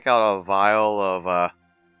 I take out a vial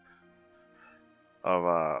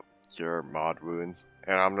of cure mod wounds,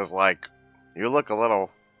 and I'm just like, you look a little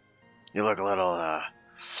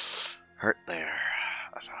hurt there,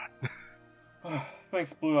 Assad.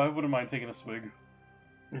 Thanks, Blue. I wouldn't mind taking a swig.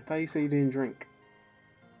 I thought you said you didn't drink.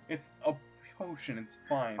 It's a potion. It's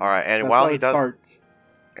fine. All right, and That's while how he it does, starts.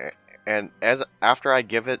 and after I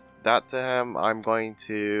give that to him, I'm going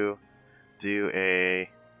to do a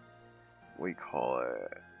I'm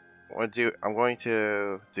going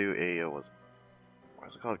to do a what's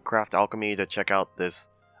it called? Craft alchemy to check out this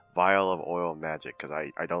vial of oil magic, because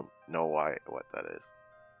I don't know what that is.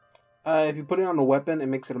 If you put it on a weapon, it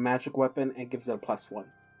makes it a magic weapon and gives it a +1.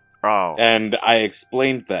 Oh. And I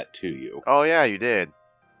explained that to you. Oh yeah, you did.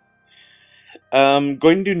 Going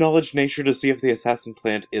to do knowledge nature to see if the assassin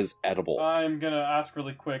plant is edible. I'm gonna ask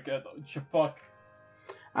really quick. Fuck.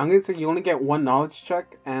 I'm gonna say you only get one knowledge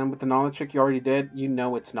check, and with the knowledge check you already did, you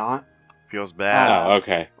know it's not. Feels bad. Oh,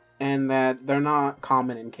 okay. And that they're not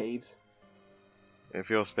common in caves. It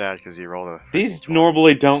feels bad because you rolled a. These 20.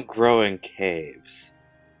 normally don't grow in caves.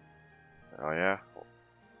 Oh yeah.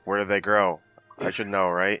 Where do they grow? I should know,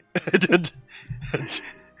 right?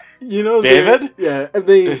 You know, David? Yeah,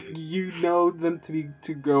 you know them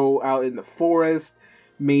to go out in the forest,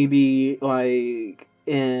 maybe like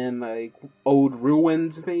in like old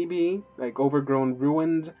ruins, maybe like overgrown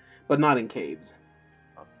ruins, but not in caves.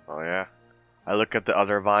 Oh yeah. I look at the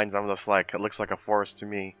other vines. I'm just like, it looks like a forest to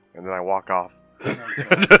me, and then I walk off.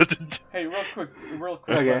 Hey, real quick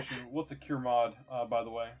Okay. question. What's a cure mod, by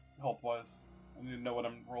the way, health wise? I need to know what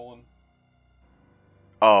I'm rolling.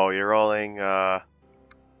 Oh, you're rolling.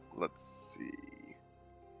 Let's see,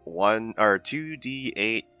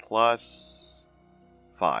 2d8 plus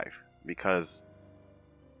 5 because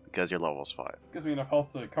your level's 5. Gives me enough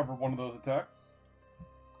health to cover one of those attacks.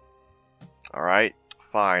 All right,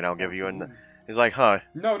 fine. I'll give you an. He's like, huh?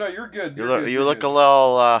 No, you're good. You You're look, good, you you're look good.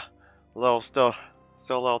 a little still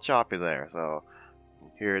a little choppy there. So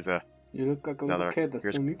here's You look like a little Another- kid that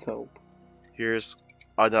here's- still needs help.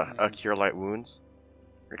 a cure light wounds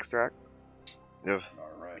extract. Just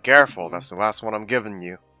Alright. be careful. That's the last one I'm giving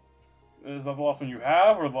you. Is that the last one you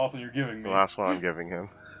have, or the last one you're giving me? The last one I'm giving him.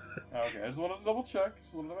 Okay, I just wanted to double check.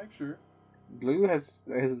 Just wanted to make sure. Blue has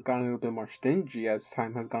gotten a little bit more stingy as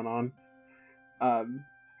time has gone on.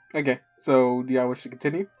 Okay, so do y'all wish to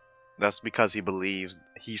continue? That's because he believes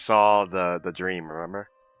he saw the dream. Remember?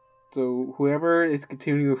 So whoever is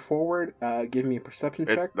continuing forward, give me a perception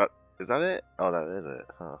check. Is that it? Oh, that is it.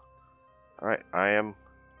 Huh. All right, I am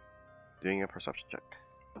doing a perception check.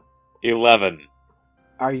 11.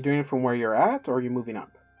 Are you doing it from where you're at, or are you moving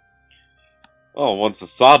up? Oh, once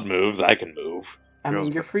Assad moves, I can move. I mean,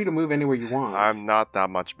 Feels you're free to move anywhere you want. I'm not that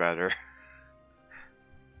much better.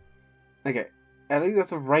 Okay, at least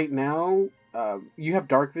as of right now, you have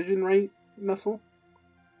dark vision, right, Nestle?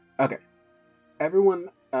 Okay. Everyone,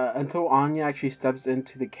 until Anya actually steps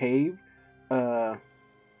into the cave,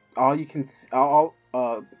 all you can see,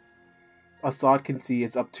 Assad can see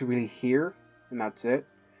is up to really here, and that's it.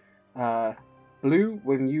 Blue,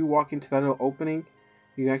 when you walk into that little opening,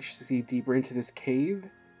 you actually see deeper into this cave,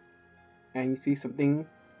 and you see something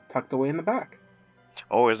tucked away in the back.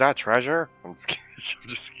 Oh, is that treasure? I'm just kidding. I'm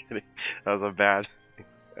just kidding. That was a bad thing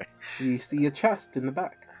to say. You see a chest in the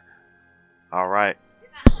back. All right.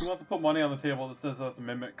 He wants to put money on the table that says that's a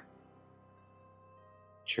mimic.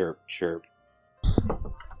 Chirp, chirp.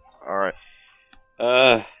 All right.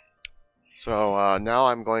 So now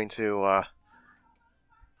I'm going to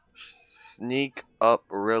sneak up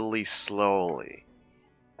really slowly.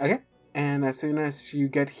 Okay. And as soon as you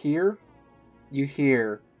get here, you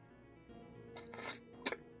hear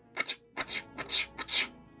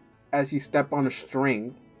as you step on a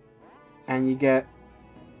string, and you get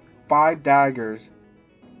 5 daggers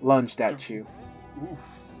lunged at you. Oof.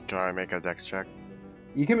 Can I make a dex check?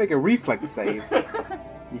 You can make a reflex save.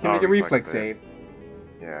 You can make a reflex save.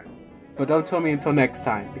 Yeah. But don't tell me until next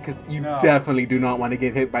time, because you No. definitely do not want to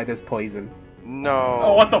get hit by this poison. No.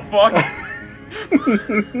 Oh, what the fuck?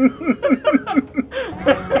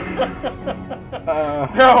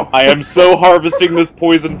 No. I am so harvesting this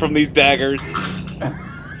poison from these daggers.